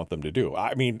what we want them to do.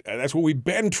 I mean, that's what we've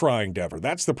been trying, Deborah.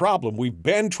 That's the problem. We've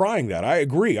been trying that. I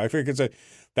agree. I think that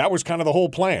was kind of the whole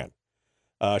plan.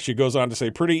 She goes on to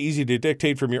say, pretty easy to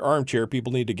dictate from your armchair.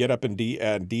 People need to get up and be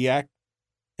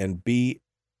actively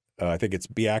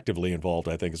involved,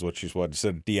 I think is what she's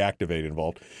said, deactivate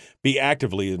involved. Be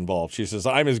actively involved. She says,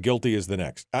 I'm as guilty as the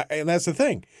next. And that's the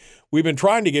thing. We've been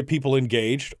trying to get people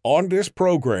engaged on this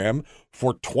program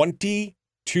for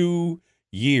 22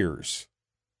 years.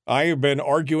 I have been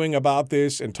arguing about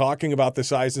this and talking about the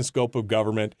size and scope of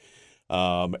government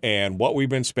and what we've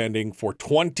been spending for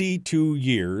 22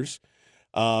 years.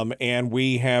 And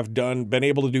we have been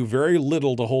able to do very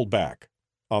little to hold back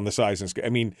on the size and scope. I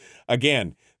mean,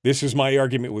 again, this is my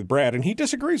argument with Brad, and he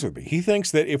disagrees with me. He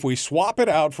thinks that if we swap it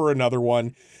out for another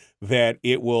one, that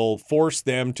it will force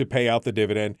them to pay out the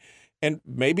dividend. And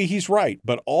maybe he's right,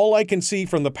 but all I can see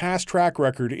from the past track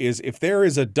record is if there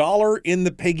is $1 in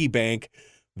the piggy bank,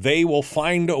 they will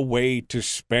find a way to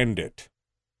spend it.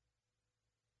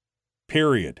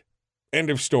 Period.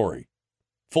 End of story.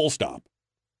 Full stop.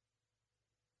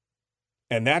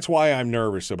 And that's why I'm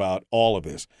nervous about all of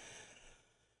this.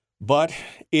 But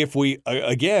if we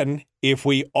are going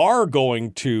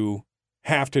to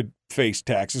have to face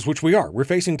taxes, which we are. We're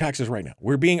facing taxes right now.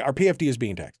 Our PFD is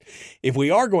being taxed. If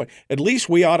we are going, at least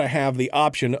we ought to have the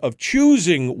option of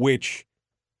choosing which,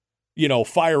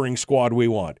 firing squad we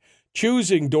want,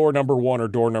 choosing door number 1 or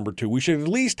door number 2. We should at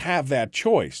least have that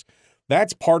choice.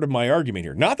 That's part of my argument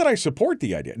here. Not that I support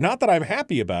the idea, not that I'm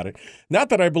happy about it, not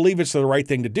that I believe it's the right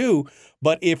thing to do,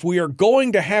 but if we are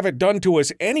going to have it done to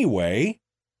us anyway,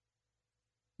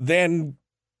 then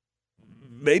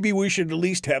maybe we should at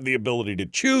least have the ability to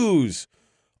choose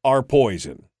our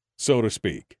poison, so to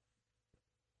speak.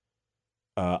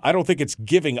 I don't think it's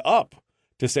giving up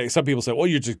to say, some people say, well,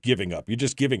 you're just giving up. You're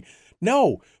just giving.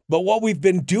 No, but what we've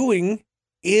been doing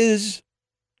is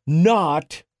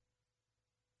not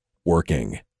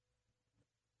working.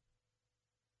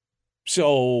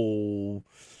 So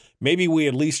maybe we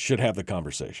at least should have the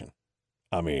conversation.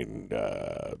 I mean,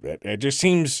 it just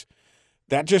seems...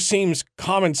 That just seems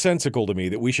commonsensical to me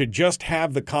that we should just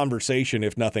have the conversation,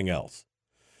 if nothing else,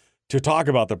 to talk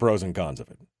about the pros and cons of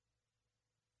it.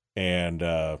 And,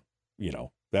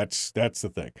 that's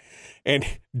the thing. And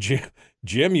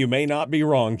Jim, you may not be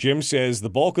wrong. Jim says the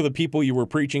bulk of the people you were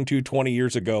preaching to 20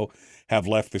 years ago have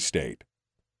left the state.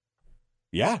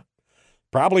 Yeah,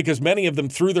 probably because many of them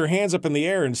threw their hands up in the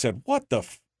air and said,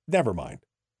 never mind.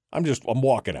 I'm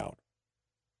walking out.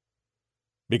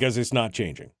 Because it's not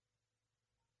changing.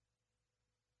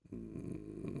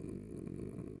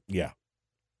 Yeah.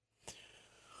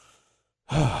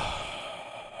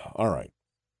 All right.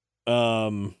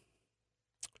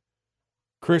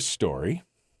 Chris Story.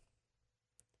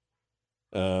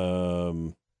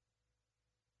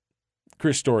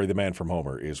 Chris Story, the man from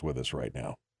Homer, is with us right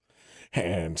now.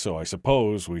 And so I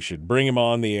suppose we should bring him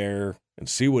on the air and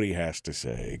see what he has to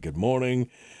say. Good morning.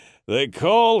 They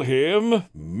call him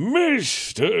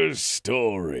Mr.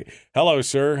 Story. Hello,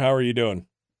 sir. How are you doing?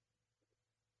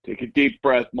 Take a deep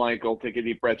breath, Michael. Take a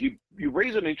deep breath. You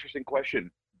raise an interesting question.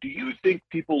 Do you think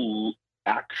people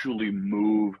actually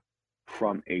move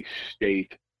from a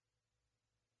state,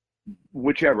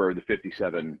 whichever the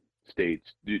 57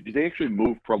 states, do they actually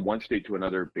move from one state to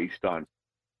another based on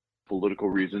political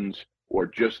reasons, or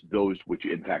just those which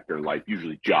impact their life,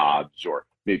 usually jobs, or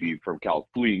maybe from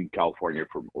fleeing California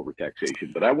from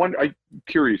overtaxation? But I'm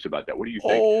curious about that. What do you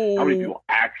think? How many people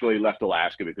actually left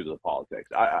Alaska because of the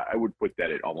politics? I would put that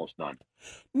at almost none.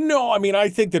 No, I mean, I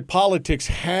think that politics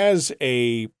has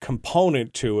a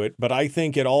component to it, but I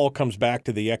think it all comes back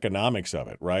to the economics of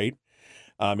it, right?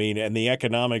 I mean, and the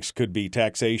economics could be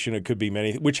taxation. It could be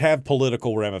many, which have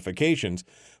political ramifications.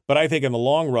 But I think in the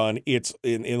long run, it's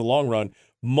in the long run,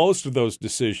 most of those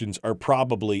decisions are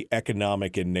probably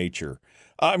economic in nature.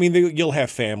 I mean, you'll have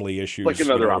family issues, like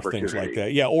another things like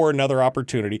that. Yeah, or another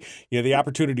opportunity. The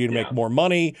opportunity to make more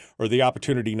money, or the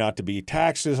opportunity not to be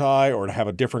taxed as high, or to have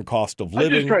a different cost of living.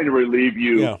 I'm just trying to relieve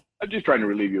you. Yeah. I'm just trying to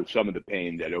relieve you of some of the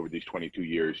pain that over these 22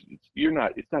 years,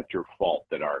 it's not your fault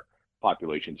that our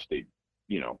population stayed,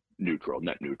 net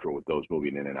neutral with those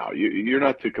moving in and out. You're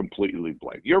not to completely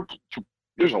blame.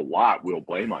 There's a lot we'll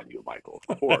blame on you, Michael,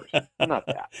 of course. Not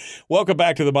that. Welcome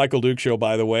back to the Michael Duke Show,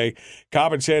 by the way.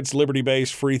 Common sense,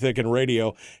 liberty-based, free-thinking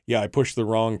radio. Yeah, I pushed the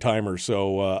wrong timer,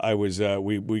 so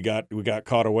we got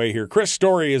caught away here. Chris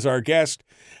Story is our guest.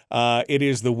 It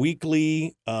is the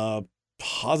weekly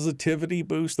positivity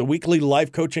boost, the weekly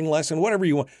life coaching lesson, whatever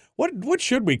you want. What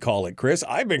should we call it, Chris?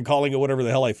 I've been calling it whatever the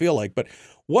hell I feel like, but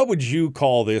what would you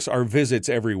call this, our visits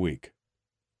every week?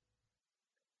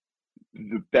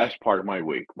 The best part of my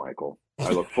week, Michael.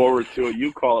 I look forward to it.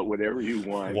 You call it whatever you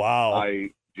want. Wow. I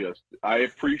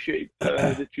appreciate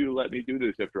that you let me do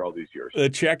this after all these years. The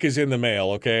check is in the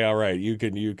mail. Okay. All right. You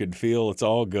can feel it's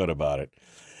all good about it.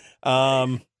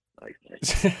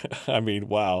 Nice. I mean,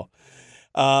 wow.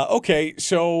 Okay.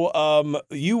 So,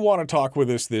 you want to talk with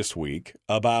us this week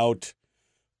about,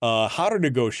 how to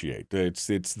negotiate. It's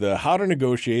the how to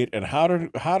negotiate and how to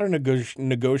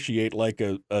negotiate like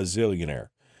a zillionaire.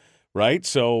 Right.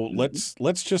 So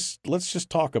let's just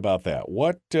talk about that.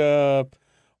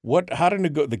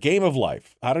 The game of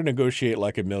life, how to negotiate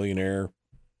like a millionaire.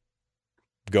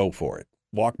 Go for it.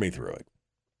 Walk me through it.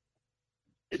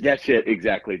 That's it.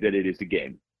 Exactly. That it is a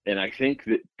game. And I think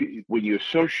that when you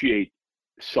associate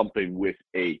something with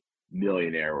a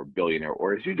millionaire or billionaire,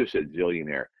 or as you just said,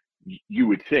 zillionaire, you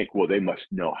would think, well, they must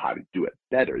know how to do it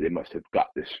better. They must have got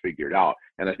this figured out.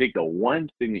 And I think the one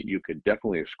thing that you could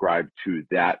definitely ascribe to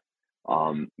that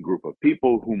group of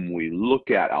people whom we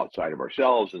look at outside of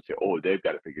ourselves and say, oh, they've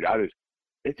got it figured out, is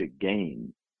it's a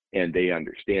game and they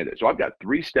understand it. So I've got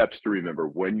 3 steps to remember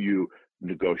when you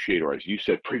negotiate, or as you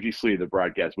said previously in the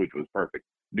broadcast, which was perfect,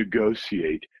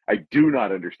 negotiate. I do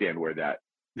not understand where that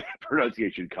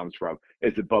pronunciation comes from.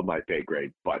 It's above my pay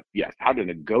grade, but yes, how to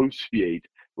negotiate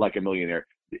like a millionaire.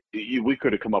 We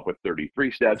could have come up with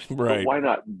 33 steps, right? But why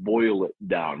not boil it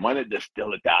down? Why not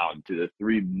distill it down to the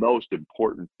 3 most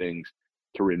important things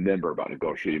to remember about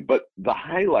negotiating? But the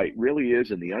highlight really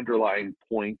is, and the underlying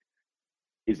point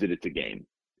is that it's a game.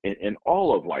 And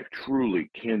all of life truly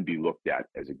can be looked at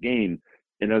as a game.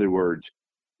 In other words,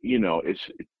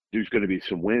 there's going to be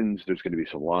some wins, there's going to be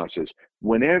some losses.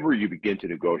 Whenever you begin to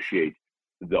negotiate,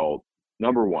 though,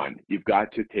 number one, you've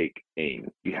got to take aim.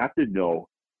 You have to know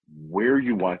where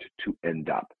you want to end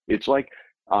up. It's like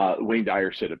Wayne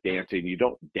Dyer said of dancing, you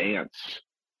don't dance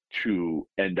to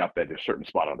end up at a certain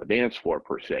spot on the dance floor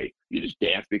per se. You just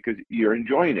dance because you're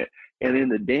enjoying it. And in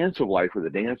the dance of life, or the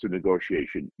dance of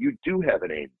negotiation, you do have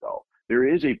an aim, though. There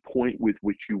is a point with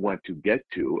which you want to get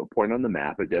to, a point on the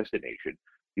map, a destination.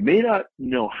 You may not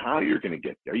know how you're going to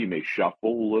get there. You may shuffle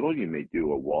a little. You may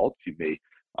do a waltz. You may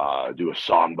do a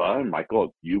samba. And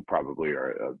Michael, you probably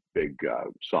are a big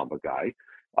samba guy.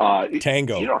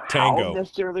 Tango. How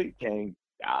necessarily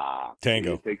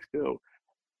tango. It takes 2.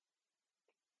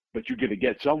 But you're going to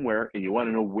get somewhere, and you want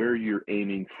to know where you're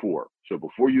aiming for. So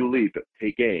before you leap,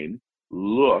 take aim.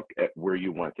 Look at where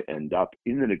you want to end up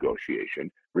in the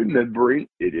negotiation. Remembering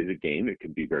it is a game. It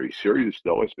can be very serious,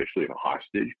 though, especially in a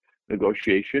hostage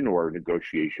negotiation, or a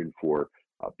negotiation for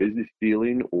business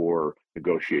dealing, or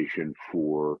negotiation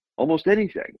for almost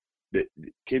anything that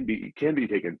can be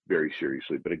taken very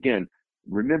seriously. But again,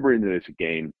 remembering that it's a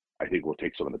game, I think will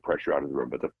take some of the pressure out of the room.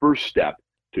 But the first step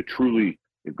to truly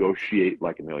negotiate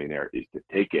like a millionaire is to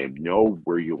take aim, know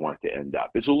where you want to end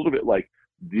up. It's a little bit like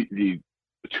the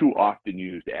too often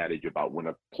used adage about when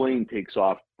a plane takes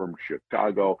off from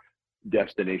Chicago,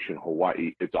 destination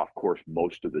Hawaii, it's off course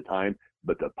most of the time,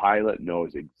 but the pilot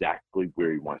knows exactly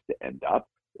where he wants to end up,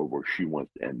 or where she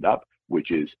wants to end up, which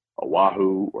is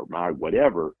Oahu or Maui,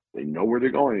 whatever. They know where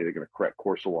they're going, and they're going to correct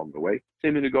course along the way.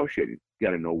 Same in negotiating. You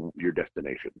got to know your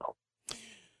destination, though.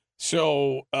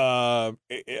 So,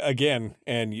 again,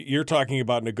 and you're talking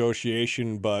about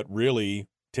negotiation, but really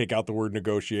take out the word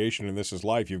negotiation, and this is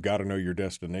life. You've got to know your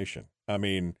destination. I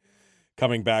mean,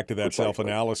 coming back to that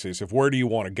self-analysis of where do you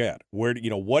want to get? What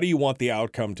do you want the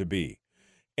outcome to be?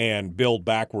 And build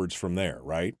backwards from there,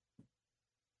 right?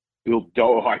 I thought you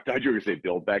were going to say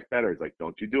build back better. It's like,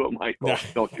 don't you do it, Michael.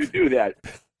 Don't you do that.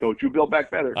 Don't you build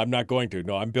back better. I'm not going to.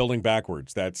 No, I'm building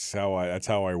backwards. That's how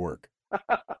I work.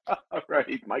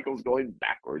 Right. Michael's going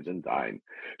backwards in time.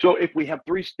 So if we have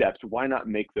 3 steps, why not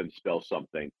make them spell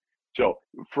something? So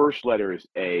first letter is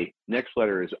A, next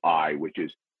letter is I, which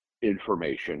is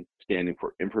information, standing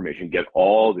for information. Get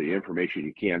all the information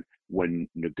you can when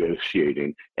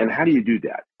negotiating. And how do you do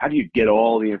that? How do you get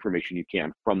all the information you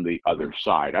can from the other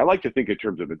side? I like to think in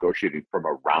terms of negotiating from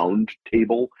a round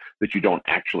table, that you don't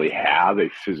actually have a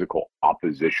physical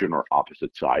opposition or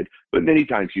opposite side, but many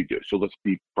times you do. So let's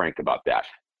be frank about that.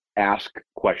 Ask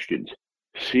questions.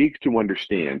 Seek to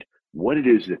understand what it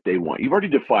is that they want. You've already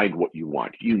defined what you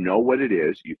want. You know what it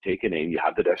is. You've taken aim. You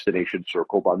have the destination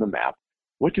circled on the map.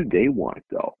 What do they want,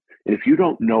 though? And if you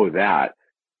don't know that,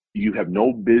 you have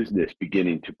no business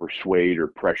beginning to persuade or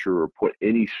pressure or put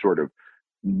any sort of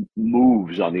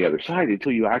moves on the other side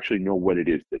until you actually know what it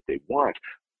is that they want.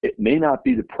 It may not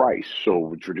be the price.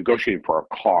 So if you're negotiating for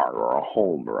a car or a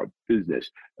home or a business,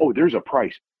 oh, there's a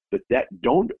price. But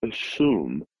don't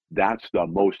assume that's the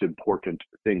most important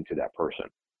thing to that person.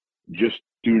 Just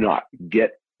do not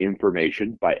get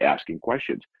information by asking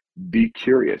questions. Be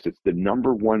curious. It's the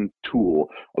number one tool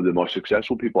of the most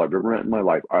successful people I've ever met in my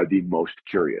life are the most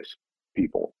curious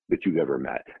people that you've ever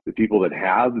met. The people that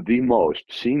have the most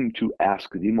seem to ask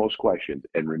the most questions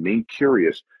and remain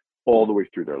curious all the way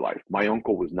through their life. My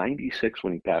uncle was 96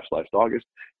 when he passed last August.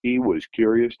 He was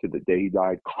curious to the day he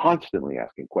died, constantly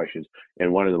asking questions,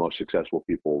 and one of the most successful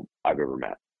people I've ever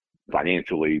met,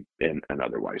 financially and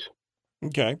otherwise.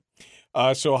 Okay.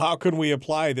 So how can we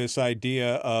apply this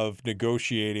idea of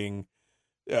negotiating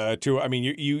to, I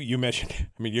mean, you mentioned,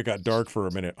 I mean, you got dark for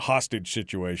a minute, hostage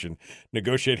situation,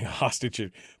 negotiating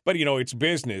hostage, but it's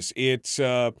business. It's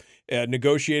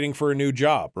negotiating for a new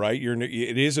job, right?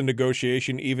 It is a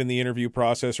negotiation. Even the interview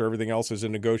process or everything else is a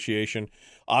negotiation.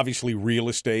 Obviously real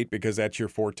estate, because that's your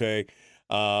forte,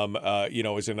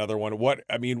 is another one.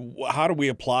 How do we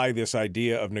apply this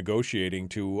idea of negotiating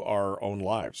to our own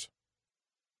lives?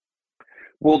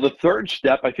 Well, the third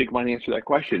step, I think, might answer that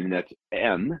question, and that's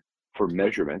M for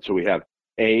measurement. So we have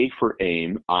A for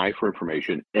aim, I for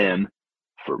information, M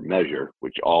for measure,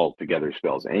 which all together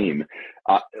spells aim.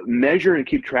 Measure and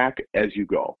keep track as you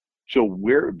go. So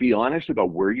be honest about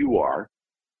where you are.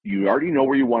 You already know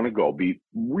where you want to go. Be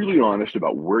really honest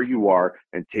about where you are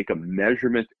and take a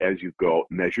measurement as you go.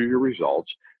 Measure your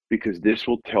results, because this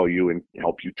will tell you and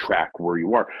help you track where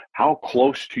you are. How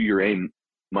close to your aim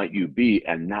might you be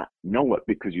and not know it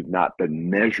because you've not been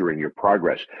measuring your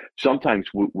progress? Sometimes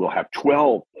we'll have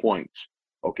 12 points.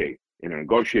 Okay, in a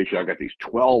negotiation, I've got these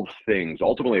 12 things.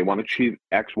 Ultimately, I want to achieve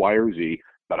X, Y, or Z,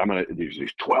 but there's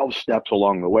these 12 steps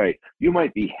along the way. You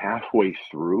might be halfway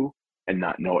through and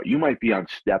not know it. You might be on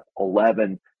step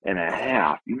 11 and a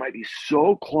half. You might be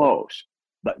so close,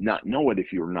 but not know it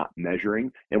if you're not measuring.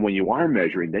 And when you are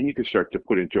measuring, then you can start to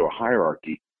put into a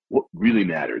hierarchy what really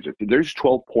matters. If there's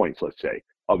 12 points, let's say,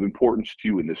 of importance to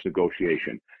you in this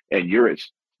negotiation, and you're at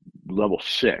level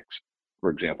 6, for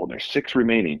example, and there's 6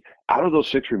 remaining. Out of those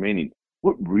 6 remaining,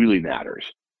 what really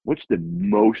matters? What's the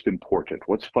most important?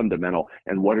 What's fundamental?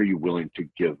 And what are you willing to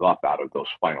give up out of those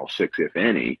final 6, if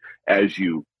any, as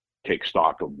you take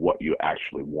stock of what you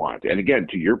actually want? And again,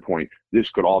 to your point, this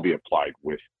could all be applied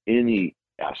with any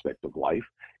aspect of life.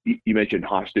 You mentioned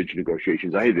hostage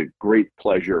negotiations. I had the great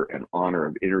pleasure and honor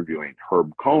of interviewing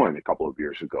Herb Cohen a couple of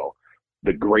years ago,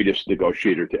 the greatest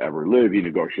negotiator to ever live. He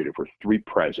negotiated for 3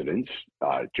 presidents,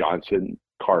 Johnson,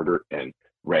 Carter, and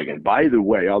Reagan. By the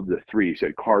way, of the 3, he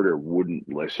said Carter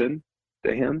wouldn't listen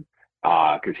to him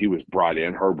because he was brought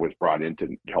in. Herb was brought in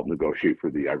to help negotiate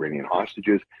for the Iranian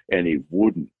hostages, and he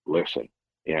wouldn't listen.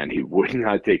 And he would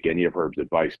not take any of Herb's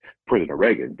advice. President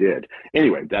Reagan did.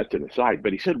 Anyway, that's an aside.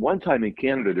 But he said one time in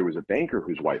Canada, there was a banker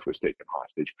whose wife was taken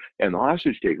hostage, and the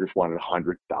hostage takers wanted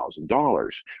 $100,000,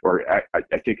 or I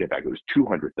take it back, it was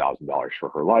 $200,000 for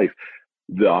her life.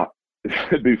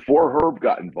 Before Herb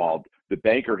got involved, the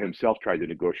banker himself tried to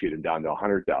negotiate him down to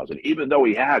 $100,000, even though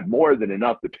he had more than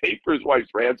enough to pay for his wife's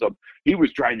ransom. He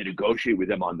was trying to negotiate with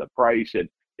him on the price, and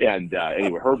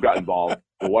anyway, Herb got involved.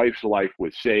 The wife's life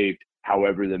was saved.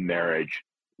 However, the marriage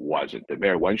wasn't.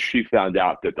 Once she found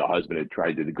out that the husband had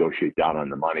tried to negotiate down on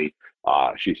the money,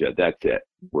 she said, "That's it,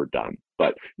 we're done."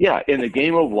 But yeah, in the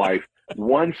game of life,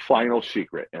 one final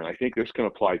secret, and I think this can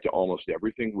apply to almost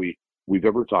everything we've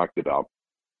ever talked about,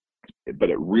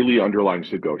 but it really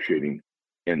underlines negotiating,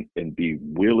 and be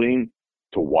willing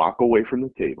to walk away from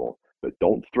the table, but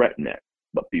don't threaten it,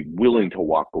 but be willing to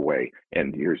walk away.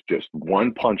 And here's just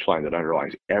one punchline that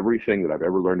underlines everything that I've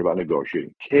ever learned about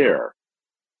negotiating. Care,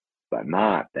 but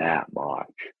not that much.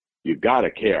 You got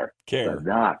to care, but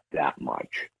not that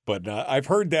much. But I've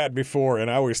heard that before,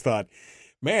 and I always thought,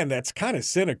 man, that's kind of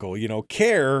cynical.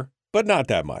 Care, but not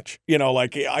that much.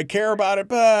 Like I care about it,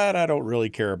 but I don't really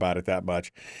care about it that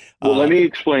much. Well, let me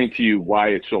explain to you why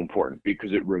it's so important,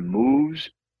 because it removes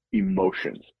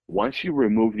emotions. Once you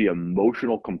remove the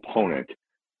emotional component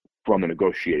from a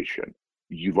negotiation,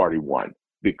 you've already won,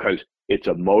 because it's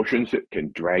emotions that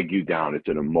can drag you down. It's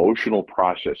an emotional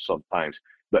process sometimes,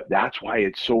 but that's why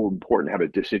it's so important to have a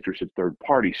disinterested third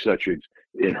party, such as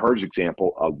in her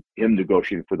example of him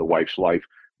negotiating for the wife's life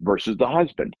versus the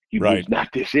husband. He was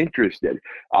not disinterested.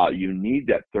 You need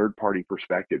that third party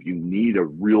perspective. You need a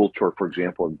realtor, for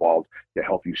example, involved to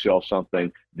help you sell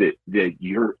something that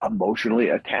you're emotionally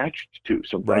attached to.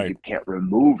 Sometimes you can't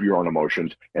remove your own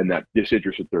emotions, and that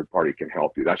disinterested third party can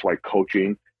help you. That's why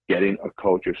coaching, getting a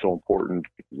coach is so important,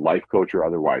 life coach or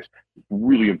otherwise,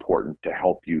 really important to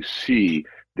help you see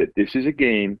that this is a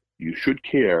game. You should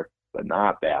care, but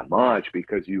not that much,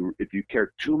 because if you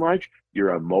care too much,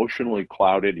 you're emotionally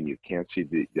clouded and you can't see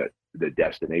the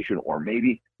destination, or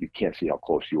maybe you can't see how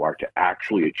close you are to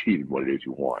actually achieving what it is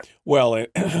you want. Well,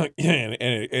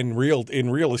 in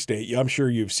real estate, I'm sure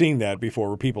you've seen that before,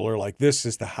 where people are like, "This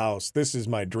is the house. This is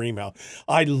my dream house.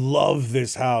 I love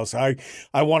this house. I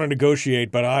want to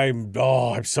negotiate, but I'm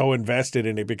so invested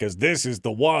in it because this is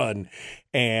the one."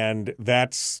 And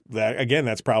that's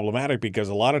problematic, because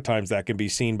a lot of times that can be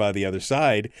seen by the other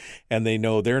side, and they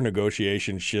know their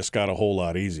negotiations just got a whole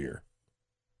lot easier.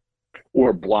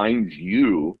 Or blinds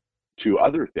you to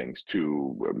other things,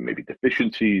 to maybe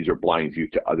deficiencies, or blinds you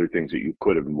to other things that you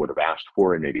could have and would have asked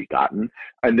for and maybe gotten.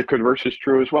 And the converse is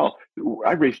true as well.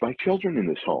 I raised my children in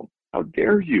this home. How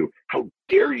dare you? How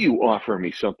dare you offer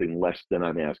me something less than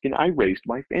I'm asking? I raised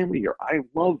my family here. I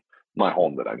love my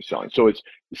home that I'm selling. So it's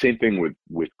the same thing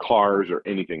with cars or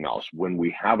anything else. When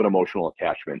we have an emotional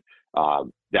attachment,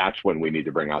 that's when we need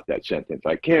to bring out that sentence,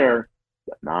 I care,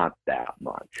 but not that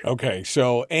much. Okay,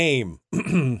 so AIM.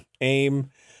 AIM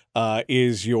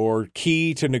is your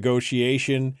key to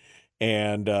negotiation,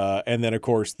 and then, of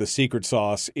course, the secret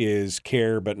sauce is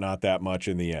care, but not that much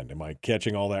in the end. Am I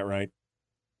catching all that right?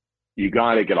 You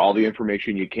got to get all the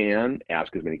information you can,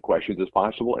 ask as many questions as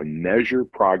possible, and measure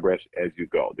progress as you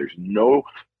go. There's no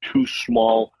too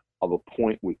small of a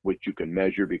point with which you can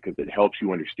measure, because it helps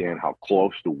you understand how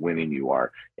close to winning you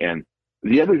are. And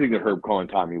the other thing that Herb Cohen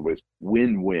taught me was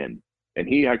win-win. And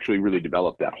he actually really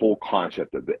developed that whole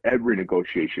concept of that every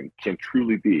negotiation can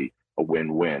truly be a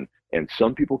win-win. And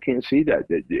some people can't see that.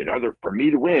 In order for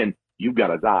me to win, you've got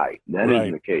to die. And that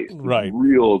isn't the case. Right.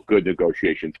 Real good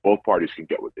negotiations, both parties can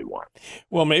get what they want.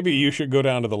 Well, maybe you should go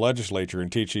down to the legislature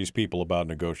and teach these people about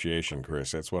negotiation,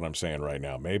 Chris. That's what I'm saying right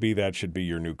now. Maybe that should be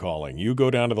your new calling. You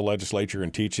go down to the legislature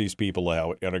and teach these people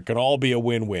out, and it can all be a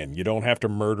win-win. You don't have to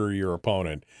murder your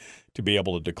opponent to be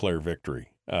able to declare victory.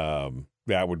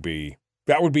 That would be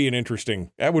an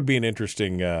interesting that'd be an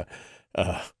interesting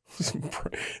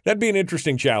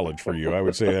challenge for you. I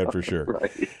would say that for sure.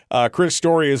 Chris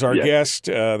Story is our guest,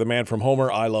 the man from Homer,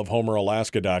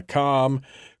 ilovehomeralaska.com.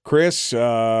 Chris,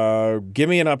 give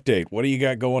me an update. What do you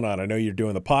got going on? I know you're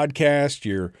doing the podcast,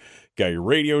 you got your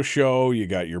radio show, you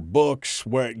got your books.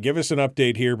 Give us an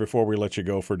update here before we let you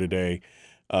go for today,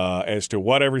 as to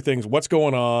what's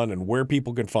going on and where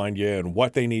people can find you and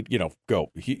what they need.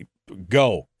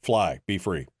 Go, fly, be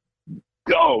free.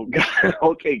 Go.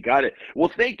 Okay, got it.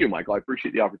 Well, thank you, Michael. I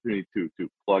appreciate the opportunity to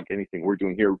plug anything we're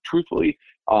doing here. Truthfully,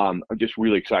 I'm just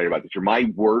really excited about this year.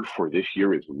 My word for this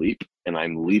year is leap, and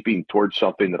I'm leaping towards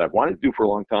something that I've wanted to do for a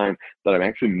long time, that I'm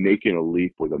actually making a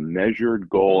leap with a measured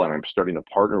goal, and I'm starting to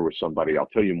partner with somebody. I'll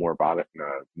tell you more about it in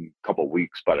a couple of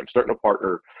weeks, but I'm starting a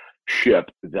partnership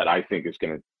that I think is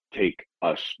going to take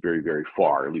us very, very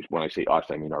far. At least when I say us,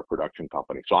 I mean our production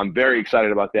company. So I'm very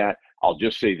excited about that. I'll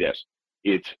just say this.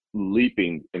 It's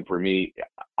leaping, and for me,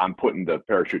 I'm putting the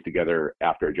parachute together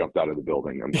after I jumped out of the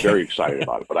building. I'm very excited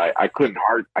about it, but I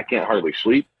can't hardly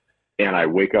sleep, and I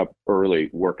wake up early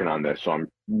working on this, so I'm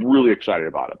really excited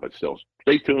about it. But still,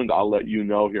 stay tuned. I'll let you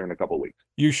know here in a couple of weeks.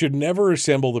 You should never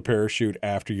assemble the parachute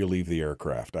after you leave the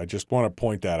aircraft. I just want to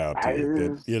point that out to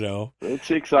you. It's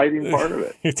the exciting part of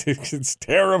it. It's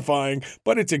terrifying,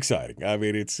 but it's exciting. I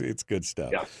mean, it's good stuff.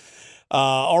 Yeah.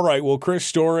 All right. Well, Chris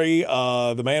Story,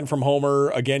 the man from Homer,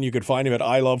 again, you can find him at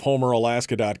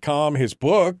ilovehomeralaska.com. His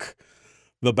book,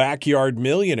 The Backyard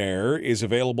Millionaire, is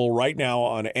available right now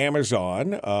on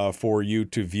Amazon for you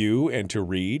to view and to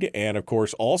read. And, of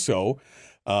course, also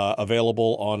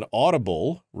available on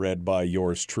Audible, read by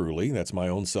yours truly. That's my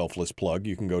own selfless plug.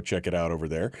 You can go check it out over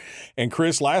there. And,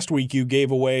 Chris, last week you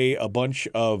gave away a bunch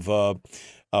of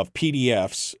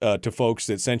PDFs to folks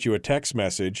that sent you a text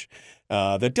message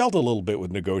that dealt a little bit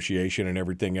with negotiation and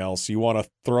everything else. You want to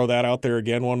throw that out there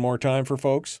again one more time for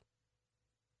folks?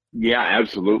 Yeah,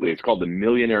 absolutely. It's called The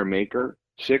Millionaire Maker,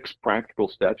 6 practical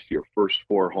steps to your first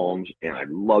 4 homes. And I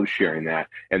love sharing that.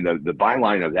 And the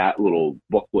byline of that little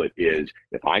booklet is,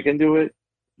 if I can do it,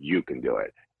 you can do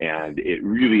it. And it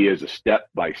really is a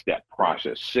step-by-step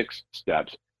process, 6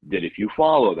 steps that if you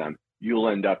follow them, you'll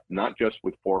end up not just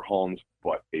with 4 homes,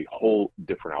 but a whole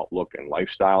different outlook and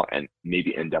lifestyle, and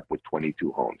maybe end up with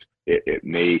 22 homes. It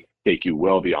may take you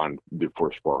well beyond the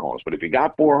first 4 homes. But if you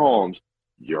got 4 homes,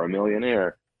 you're a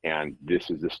millionaire. And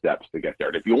this is the steps to get there.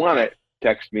 And if you want it,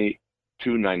 text me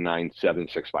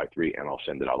 299-7653 and I'll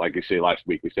send it out. Like I say, last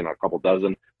week we sent out a couple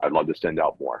dozen. I'd love to send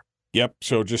out more. Yep.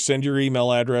 So just send your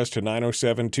email address to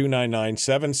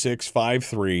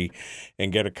 907-299-7653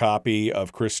 and get a copy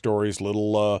of Chris Story's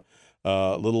little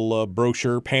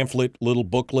brochure, pamphlet, little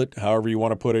booklet, however you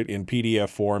want to put it, in PDF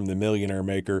form, The Millionaire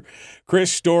Maker.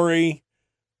 Chris Story,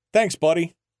 thanks,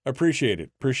 buddy. I appreciate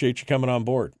it. Appreciate you coming on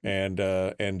board and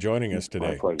joining us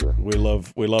today. My pleasure. We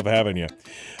love having you.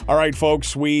 All right,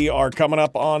 folks, we are coming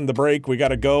up on the break. We got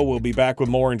to go. We'll be back with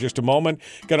more in just a moment.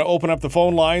 Going to open up the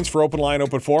phone lines for Open Line,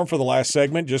 Open Forum for the last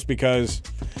segment, just because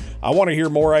I want to hear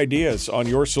more ideas on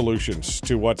your solutions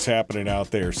to what's happening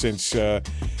out there. Since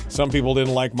some people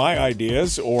didn't like my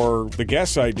ideas or the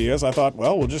guests' ideas, I thought,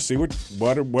 well, we'll just see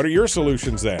what are your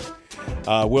solutions then.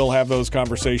 We'll have those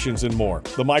conversations and more.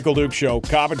 The Michael Duke Show,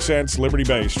 common sense,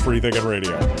 liberty-based, free thinking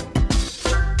radio.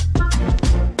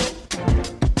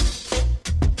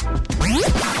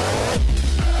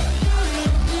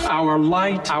 Our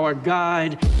light, our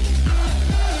guide,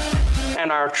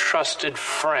 and our trusted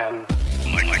friend.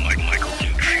 Michael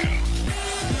Duke Show.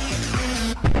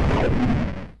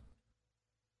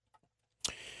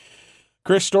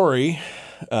 Chris Story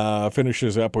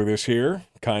finishes up with us here.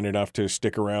 Kind enough to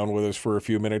stick around with us for a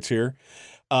few minutes here.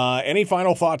 Any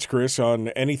final thoughts, Chris, on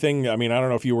anything? I mean, I don't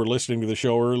know if you were listening to the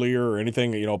show earlier or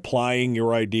anything, applying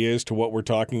your ideas to what we're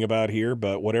talking about here,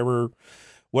 but whatever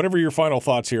your final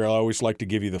thoughts here, I always like to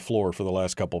give you the floor for the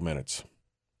last couple minutes.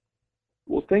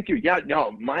 Well, thank you. Yeah,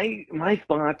 no, my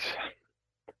thoughts,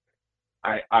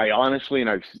 I honestly,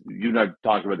 and you and I've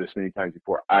talked about this many times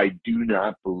before, I do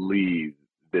not believe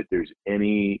that there's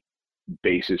any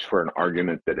basis for an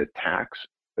argument that an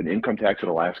income tax in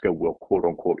Alaska will quote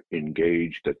unquote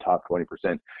engage the top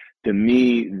 20%. To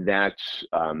me, that's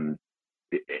and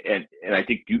I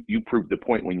think you proved the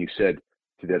point when you said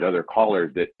to that other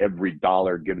caller that every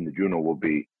dollar given to Juneau will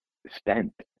be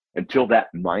spent. Until that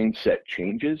mindset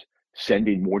changes,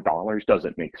 sending more dollars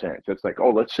doesn't make sense. It's like, oh,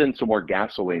 let's send some more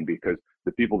gasoline because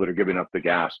the people that are giving up the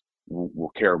gas will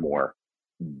care more,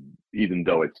 even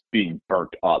though it's being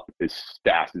burnt up as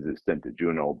fast as it's sent to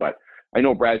Juneau. But I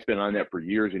know Brad's been on that for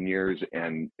years and years,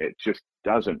 and it just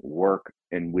doesn't work.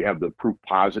 And we have the proof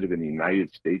positive in the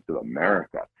United States of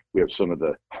America. We have some of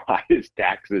the highest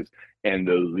taxes and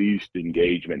the least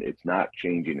engagement. It's not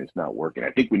changing. It's not working.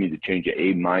 I think we need to change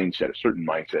a mindset, a certain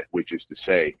mindset, which is to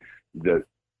say that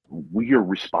we are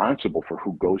responsible for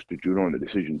who goes to Juneau and the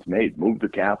decisions made. Move the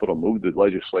capital, move the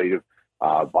legislative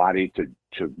body to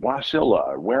Wasilla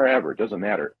or wherever. It doesn't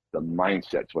matter. The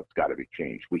mindset's what's got to be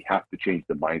changed. We have to change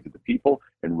the minds of the people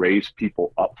and raise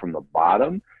people up from the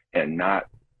bottom and not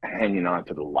hanging on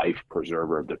to the life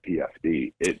preserver of the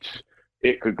PFD.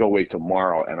 It could go away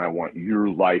tomorrow, and I want your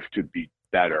life to be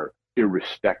better,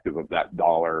 irrespective of that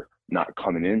dollar not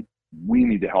coming in. We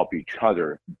need to help each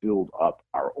other build up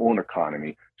our own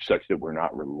economy such that we're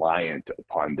not reliant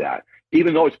upon that.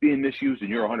 Even though it's being misused, and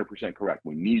you're 100% correct,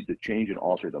 we need to change and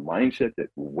alter the mindset that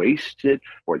wastes it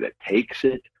or that takes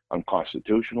it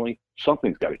unconstitutionally.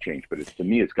 Something's got to change, but to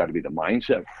me, it's got to be the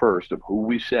mindset first of who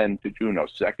we send to Juneau.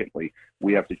 Secondly,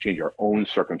 we have to change our own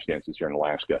circumstances here in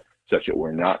Alaska such that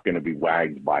we're not going to be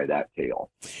wagged by that tail.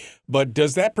 But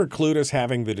does that preclude us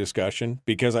having the discussion?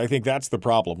 Because I think that's the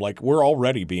problem. Like, we're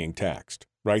already being taxed,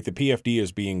 right? The PFD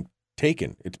is being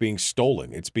taken. It's being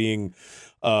stolen. It's being,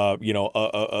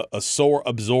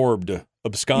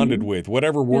 absconded with,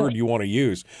 whatever word you want to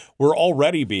use. We're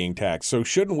already being taxed. So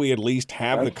shouldn't we at least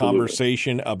have the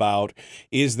conversation about,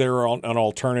 is there an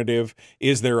alternative?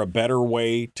 Is there a better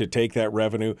way to take that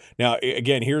revenue? Now,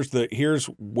 again, here's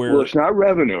where. Well, it's not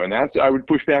revenue. And I would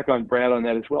push back on Brad on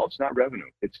that as well. It's not revenue.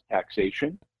 It's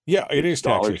taxation. Yeah, it is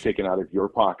taxation. Dollars taken out of your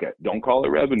pocket. Don't call it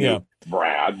revenue,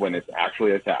 Brad, when it's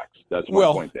actually a tax. That's my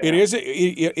point there.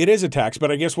 It is a tax,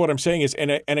 but I guess what I'm saying is,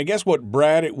 and I guess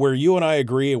where you and I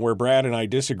agree and where Brad and I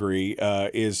disagree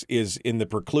is in the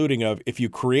precluding of if you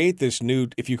create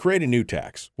a new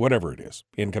tax, whatever it is,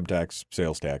 income tax,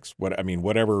 sales tax,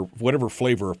 whatever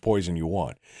flavor of poison you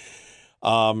want,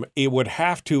 it would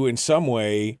have to in some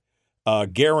way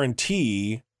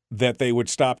guarantee that they would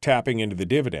stop tapping into the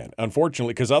dividend.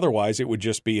 Unfortunately, because otherwise it would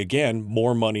just be, again,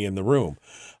 more money in the room.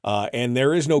 And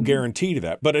there is no guarantee to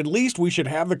that. But at least we should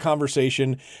have the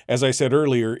conversation, as I said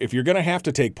earlier, if you're going to have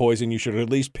to take poison, you should at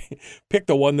least pick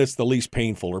the one that's the least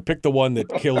painful, or pick the one that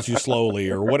kills you slowly,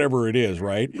 or whatever it is,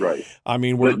 right? Right. I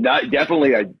mean, but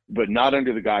not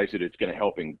under the guise that it's going to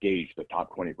help engage the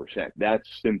top 20%. That's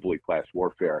simply class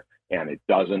warfare, and it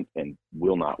doesn't and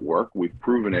will not work. We've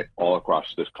proven it all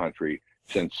across this country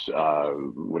since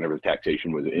whenever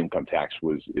the income tax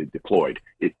was deployed.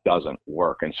 It doesn't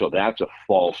work. And so that's a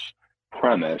false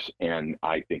premise, and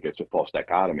I think it's a false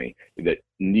dichotomy that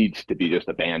needs to be just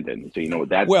abandoned. So,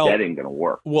 that ain't going to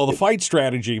work. Well, the fight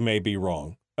strategy may be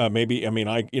wrong.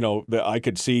 I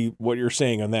could see what you're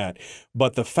saying on that,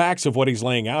 but the facts of what he's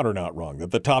laying out are not wrong, that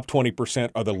the top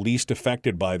 20% are the least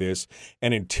affected by this.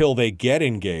 And until they get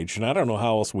engaged, and I don't know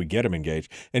how else we get them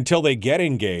engaged, until they get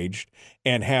engaged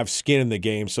and have skin in the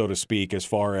game, so to speak, as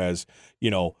far as,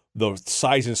 the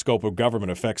size and scope of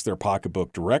government affects their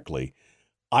pocketbook directly,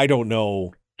 I don't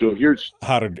know. So here's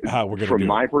how we're going to do it. From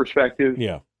my perspective,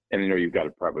 yeah, and you've got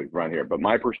to probably run here, but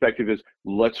my perspective is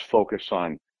let's focus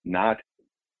on not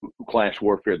class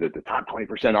warfare, that the top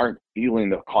 20% aren't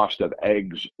feeling the cost of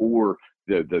eggs or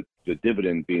the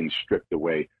dividend being stripped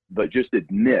away, but just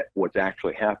admit what's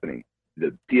actually happening.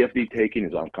 The PFD taking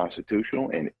is unconstitutional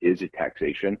and is a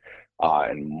taxation,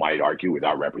 and might argue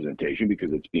without representation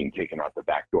because it's being taken out the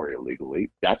back door illegally.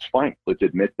 That's fine. Let's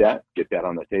admit that, get that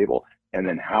on the table. And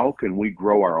then how can we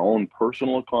grow our own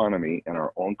personal economy and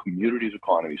our own community's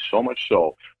economy so much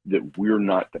so that we're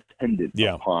not dependent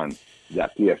upon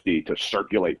that PFD to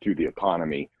circulate through the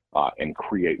economy and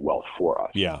create wealth for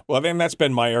us? Yeah. Well, then that's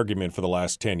been my argument for the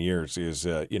last 10 years is,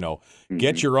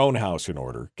 get your own house in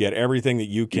order. Get everything that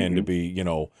you can to be,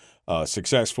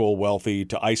 successful, wealthy,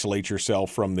 to isolate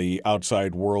yourself from the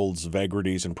outside world's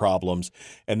vagaries and problems.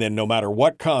 And then no matter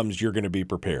what comes, you're going to be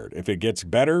prepared. If it gets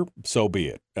better, so be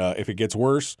it. If it gets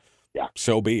worse,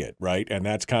 so be it, right? And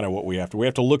that's kind of what we have to. We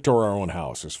have to look to our own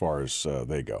house as far as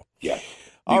they go. Yeah.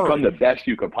 Become the best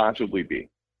you could possibly be.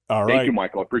 All right. Thank you,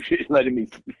 Michael. I appreciate you letting me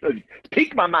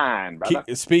speak my mind, brother.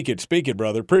 Speak it,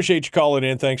 brother. Appreciate you calling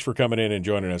in. Thanks for coming in and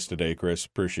joining us today, Chris.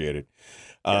 Appreciate it.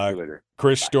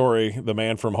 Chris Story, the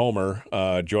man from Homer,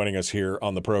 joining us here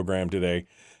on the program today,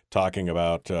 talking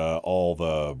about all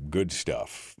the good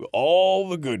stuff. All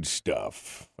the good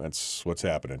stuff. That's what's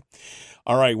happening.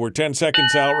 All right, we're 10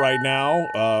 seconds out right now.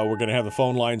 We're going to have the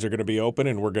phone lines are going to be open,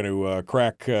 and we're going to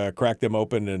crack them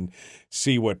open and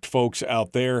see what folks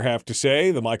out there have to say.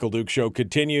 The Michael Duke Show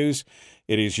continues.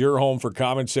 It is your home for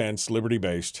common sense,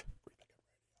 liberty-based.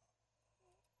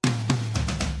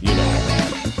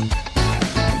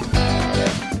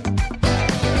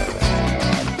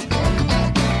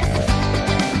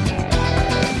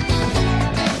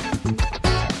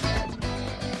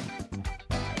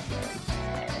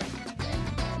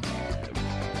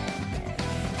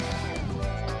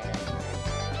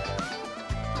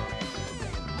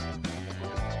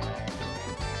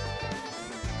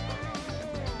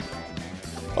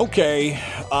 Okay,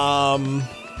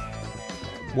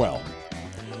 well,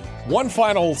 one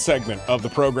final segment of the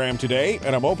program today,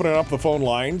 and I'm opening up the phone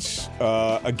lines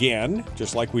again,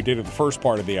 just like we did at the first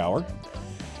part of the hour,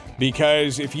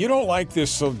 because if you don't like the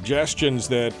suggestions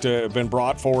that have been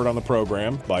brought forward on the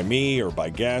program by me or by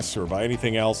guests or by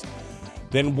anything else,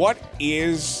 then what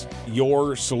is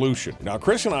your solution? Now,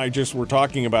 Chris and I just were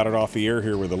talking about it off the air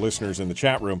here with the listeners in the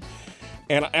chat room.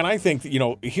 And I think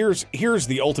that, here's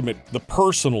the ultimate, the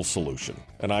personal solution.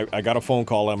 And I got a phone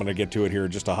call. I'm going to get to it here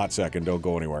in just a hot second. Don't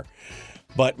go anywhere.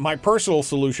 But my personal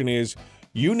solution is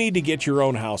you need to get your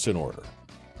own house in order.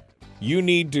 You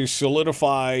need to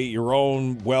solidify your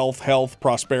own wealth, health,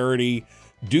 prosperity.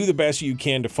 Do the best you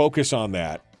can to focus on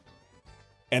that.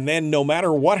 And then no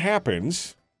matter what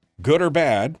happens, good or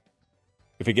bad,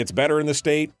 if it gets better in the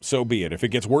state, so be it. If it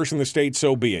gets worse in the state,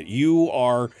 so be it. You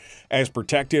are as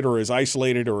protected or as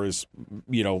isolated or as,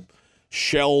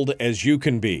 shelled as you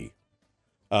can be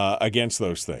against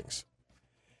those things.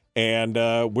 And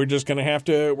we're just going to have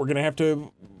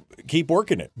to keep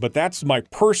working it. But that's my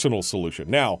personal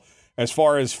solution. Now, as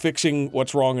far as fixing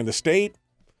what's wrong in the state,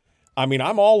 I mean,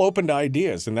 I'm all open to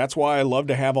ideas, and that's why I love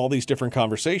to have all these different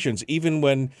conversations, even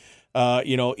when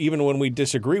we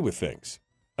disagree with things.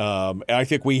 I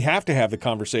think we have to have the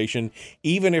conversation,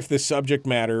 even if the subject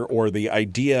matter or the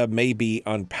idea may be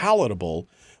unpalatable,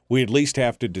 we at least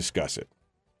have to discuss it.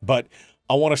 But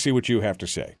I want to see what you have to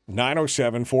say.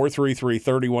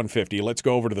 907-433-3150. Let's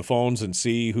go over to the phones and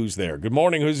see who's there. Good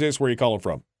morning. Who's this? Where are you calling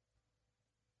from?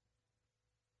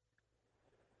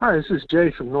 Hi, this is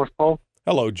Jay from North Pole.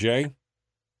 Hello, Jay.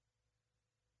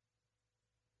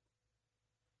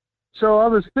 So I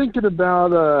was thinking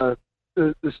about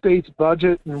the state's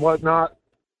budget and whatnot,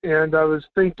 and I was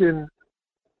thinking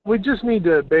we just need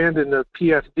to abandon the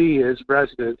PFD as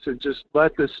residents and just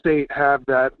let the state have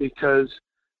that, because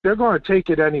they're going to take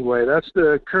it anyway. That's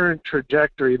the current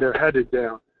trajectory they're headed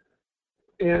down.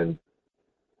 And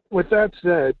with that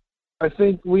said, I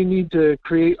think we need to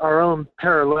create our own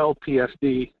parallel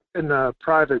PFD in the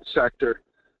private sector,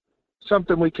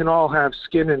 something we can all have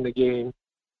skin in the game.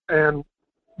 And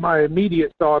my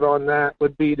immediate thought on that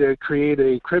would be to create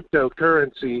a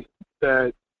cryptocurrency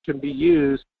that can be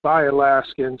used by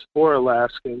Alaskans for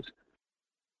Alaskans.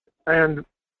 And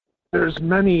there's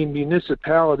many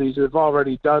municipalities that have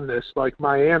already done this, like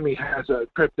Miami has a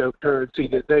cryptocurrency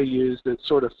that they use that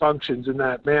sort of functions in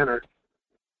that manner.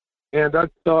 And I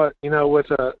thought, with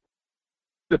the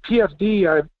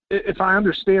PFD, if I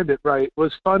understand it right,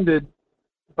 was funded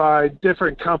by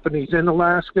different companies in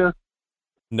Alaska.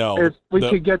 No. If we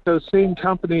could get those same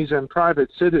companies and private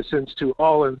citizens to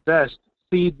all invest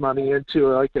seed money into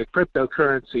like a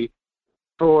cryptocurrency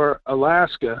for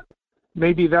Alaska,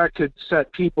 maybe that could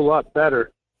set people up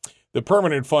better. The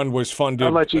permanent fund was funded.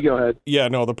 I'll let you go ahead. Yeah,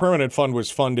 no, the permanent fund was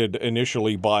funded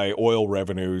initially by oil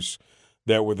revenues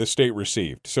that the state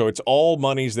received. So it's all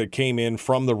monies that came in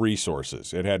from the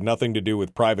resources. It had nothing to do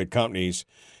with private companies.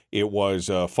 It was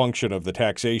a function of the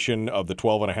taxation of the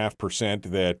 12.5%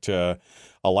 that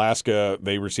Alaska,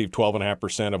 they received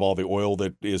 12.5% of all the oil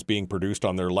that is being produced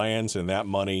on their lands, and that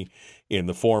money in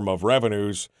the form of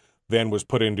revenues then was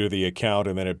put into the account,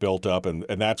 and then it built up, and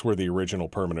that's where the original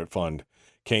permanent fund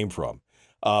came from.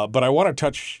 But I want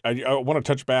to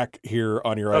touch back here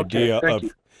on your idea of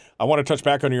I want to touch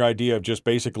back on your idea of just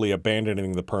basically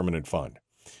abandoning the permanent fund.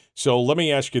 So let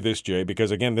me ask you this, Jay,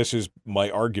 because again, this is my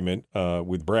argument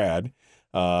with Brad,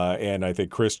 and I think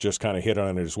Chris just kind of hit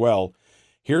on it as well.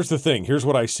 Here's the thing. Here's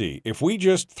what I see. If we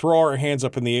just throw our hands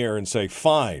up in the air and say,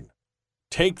 fine,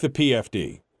 take the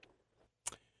PFD,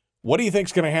 what do you think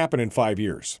is going to happen in 5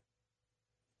 years?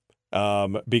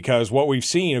 Because what we've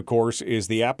seen, of course, is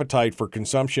the appetite for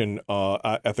consumption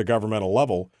at the governmental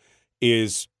level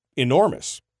is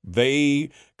enormous. They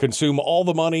consume all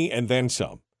the money and then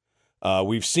some.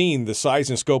 We've seen the size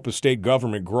and scope of state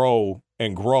government grow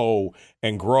and grow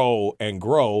and grow and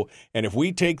grow. And if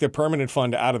we take the permanent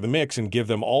fund out of the mix and give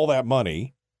them all that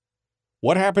money,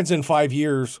 what happens in 5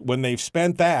 years when they've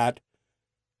spent that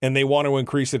and they want to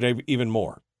increase it even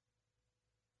more?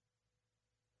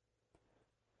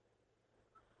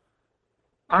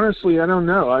 Honestly, I don't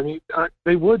know. I mean,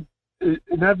 they would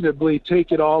inevitably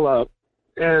take it all up,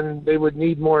 and they would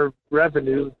need more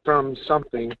revenue from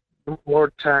something,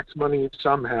 more tax money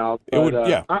somehow.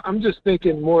 But, I'm just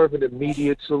thinking more of an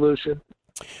immediate solution.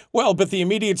 Well, but the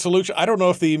immediate solution, I don't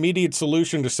know if the immediate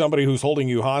solution to somebody who's holding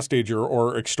you hostage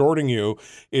or extorting you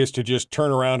is to just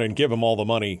turn around and give them all the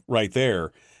money right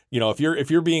there. If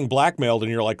you're being blackmailed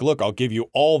and you're like, look, I'll give you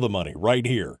all the money right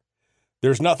here.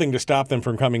 There's nothing to stop them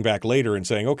from coming back later and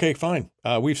saying, okay, fine,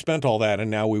 we've spent all that and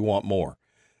now we want more.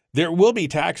 There will be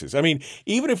taxes. I mean,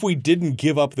 even if we didn't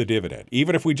give up the dividend,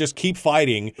 even if we just keep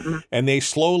fighting and they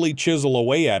slowly chisel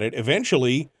away at it,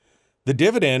 eventually the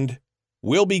dividend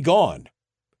will be gone.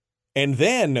 And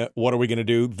then what are we going to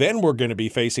do? Then we're going to be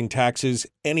facing taxes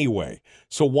anyway.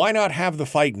 So why not have the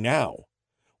fight now?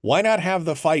 Why not have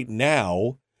the fight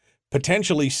now,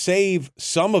 potentially save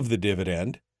some of the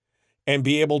dividend, and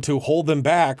be able to hold them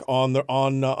back on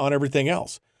everything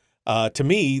else? To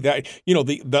me, that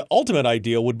the ultimate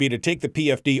ideal would be to take the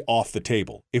PFD off the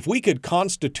table. If we could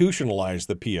constitutionalize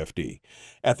the PFD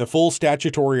at the full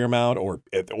statutory amount,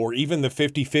 or even the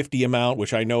 50-50 amount,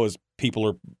 which I know is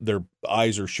their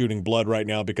eyes are shooting blood right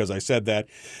now because I said that.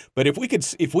 But if we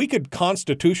could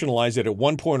constitutionalize it at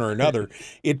one point or another,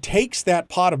 it takes that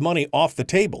pot of money off the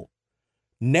table.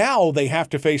 Now they have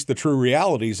to face the true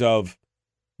realities of,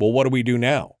 well, what do we do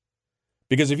now?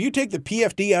 Because if you take the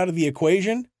PFD out of the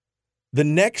equation, the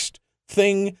next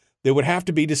thing that would have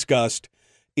to be discussed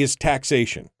is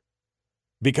taxation,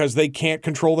 because they can't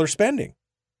control their spending.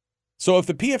 So if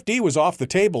the PFD was off the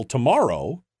table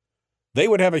tomorrow, they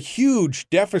would have a huge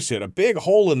deficit, a big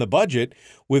hole in the budget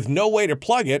with no way to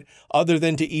plug it other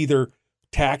than to either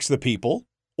tax the people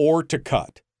or to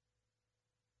cut.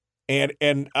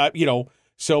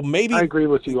 So maybe I agree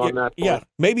with you on that point. Yeah,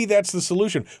 maybe that's the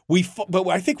solution. But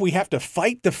I think we have to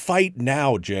fight the fight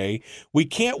now, Jay. We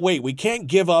can't wait. We can't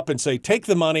give up and say, take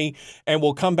the money and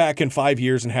we'll come back in 5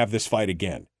 years and have this fight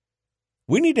again.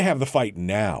 We need to have the fight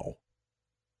now.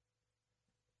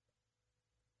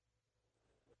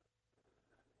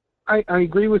 I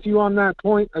agree with you on that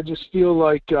point. I just feel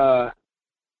like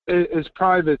as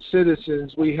private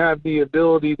citizens, we have the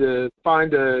ability to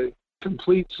find a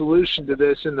complete solution to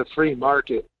this in the free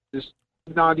market. Just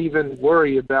not even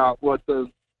worry about what the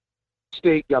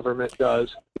state government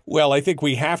does. Well, I think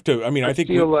we have to. I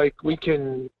feel like we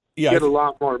can get a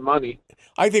lot more money.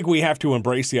 I think we have to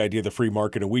embrace the idea of the free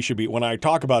market, and we should be. When I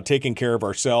talk about taking care of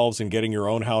ourselves and getting your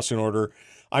own house in order,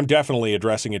 I'm definitely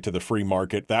addressing it to the free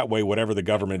market. That way, whatever the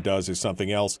government does is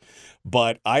something else.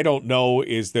 But I don't know,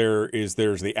 is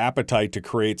there's the appetite to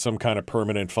create some kind of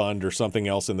permanent fund or something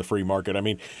else in the free market? I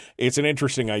mean, it's an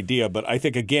interesting idea, but I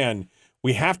think, again,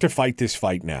 we have to fight this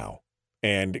fight now.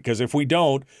 And because if we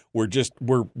don't, we're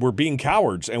being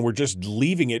cowards, and we're just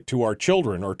leaving it to our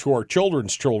children or to our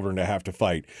children's children to have to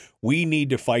fight. We need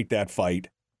to fight that fight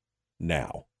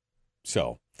now.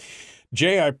 So,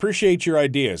 Jay, I appreciate your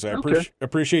ideas. I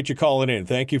appreciate you calling in.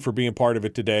 Thank you for being part of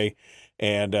it today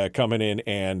and coming in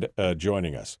and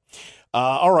joining us.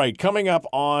 All right, coming up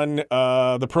on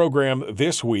the program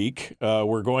this week,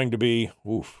 we're going to be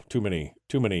too many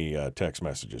text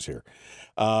messages here.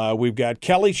 We've got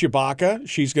Kelly Shibaka.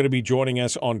 She's going to be joining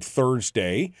us on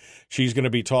Thursday. She's going to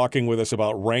be talking with us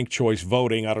about ranked choice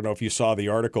voting. I don't know if you saw the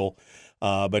article,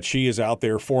 but she is out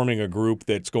there forming a group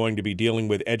that's going to be dealing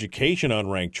with education on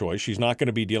ranked choice. She's not going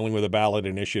to be dealing with the ballot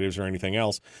initiatives or anything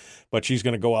else, but she's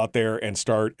going to go out there and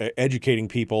start educating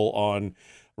people on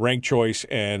ranked choice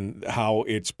and how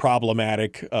it's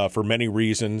problematic for many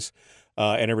reasons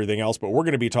and everything else. But we're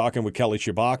going to be talking with Kelly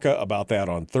Shibaka about that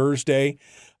on Thursday.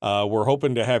 We're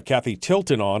hoping to have Kathy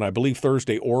Tilton on, I believe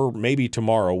Thursday or maybe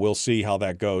tomorrow. We'll see how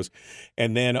that goes.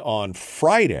 And then on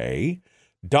Friday,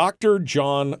 Dr.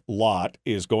 John Lott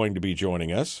is going to be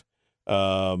joining us.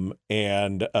 And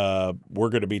we're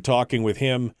going to be talking with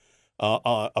him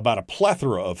about a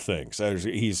plethora of things.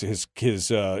 His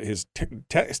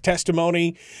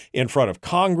testimony in front of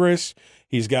Congress.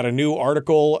 He's got a new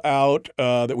article out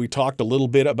that we talked a little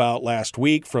bit about last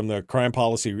week from the Crime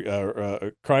Policy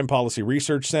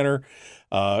Research Center.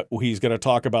 He's going to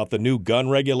talk about the new gun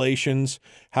regulations,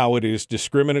 how it is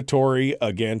discriminatory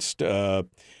against the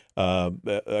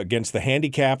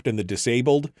handicapped and the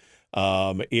disabled.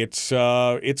 It's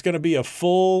going to be a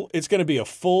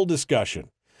full discussion.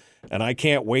 And I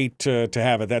can't wait to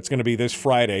have it. That's going to be this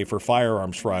Friday for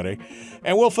Firearms Friday.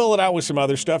 And we'll fill it out with some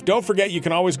other stuff. Don't forget, you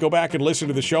can always go back and listen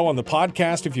to the show on the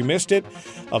podcast if you missed it.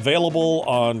 Available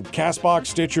on CastBox,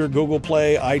 Stitcher, Google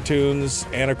Play, iTunes,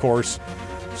 and, of course,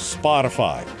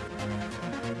 Spotify.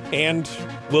 And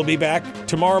we'll be back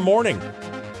tomorrow morning.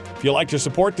 If you'd like to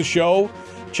support the show,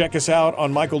 check us out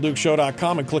on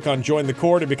MichaelDukeShow.com and click on Join the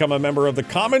Corps to become a member of the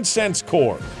Common Sense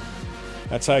Corps.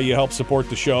 That's how you help support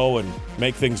the show and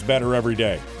make things better every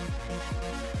day.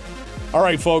 All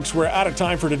right, folks, we're out of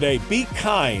time for today. Be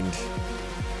kind,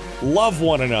 love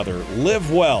one another,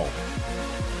 live well,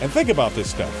 and think about this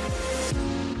stuff.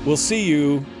 We'll see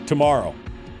you tomorrow.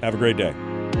 Have a great day.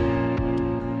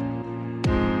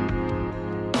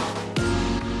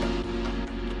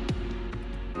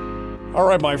 All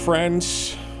right, my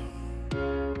friends.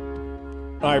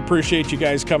 I appreciate you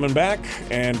guys coming back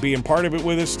and being part of it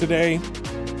with us today.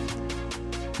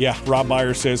 Yeah, Rob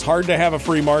Meyer says, hard to have a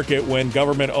free market when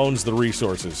government owns the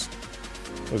resources.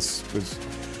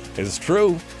 It's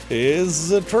true.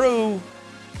 Is true.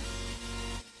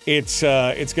 It's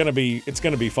gonna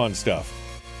be fun stuff.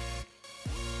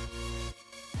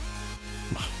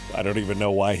 I don't even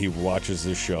know why he watches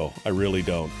this show. I really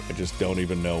don't. I just don't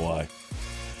even know why.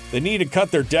 They need to cut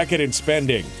their decadent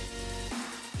spending.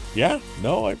 Yeah,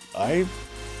 no, I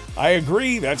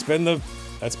agree. That's been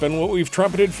what we've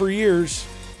trumpeted for years.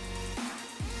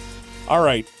 All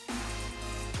right,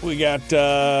 we got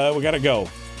to go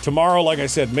tomorrow. Like I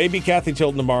said, maybe Kathy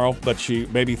Tilton tomorrow, but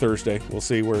maybe Thursday. We'll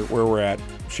see where we're at.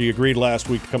 She agreed last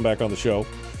week to come back on the show.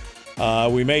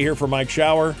 We may hear from Mike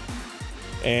Shower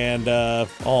and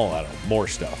more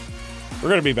stuff. We're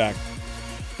gonna be back.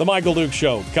 The Michael Duke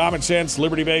Show, Common Sense,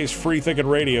 Liberty-Based, Free Thinking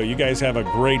Radio. You guys have a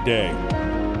great day.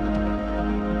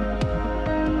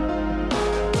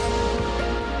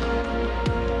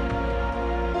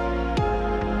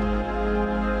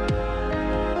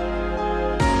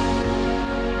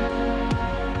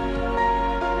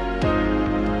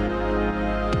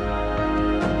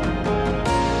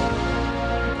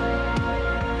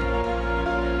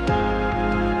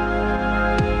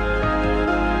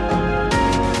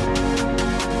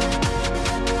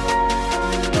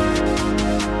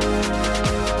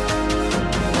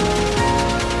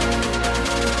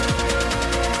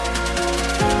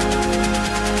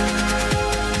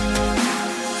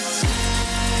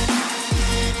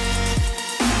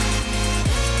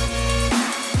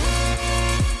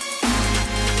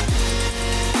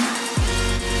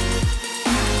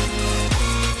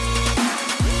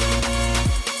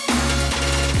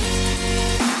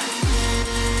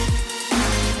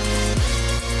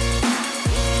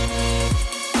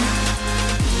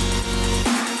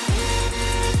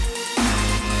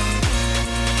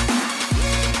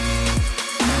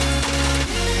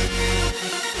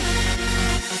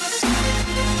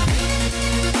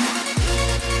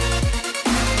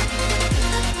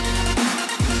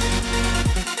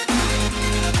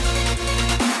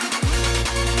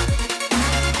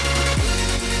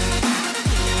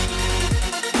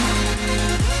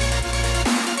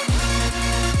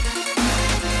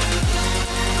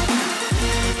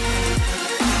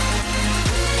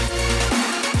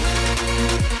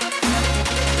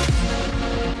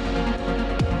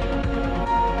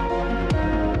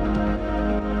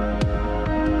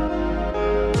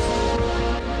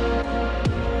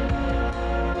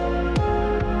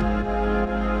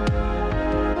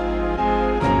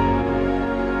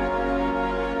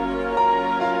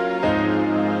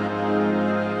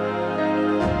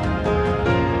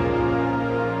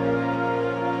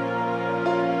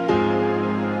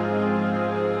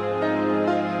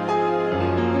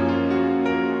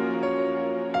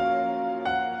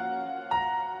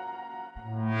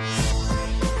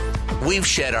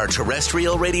 shed our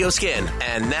terrestrial radio skin,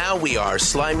 and now we are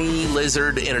slimy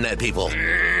lizard internet people.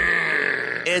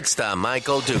 It's the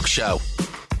Michael Duke Show.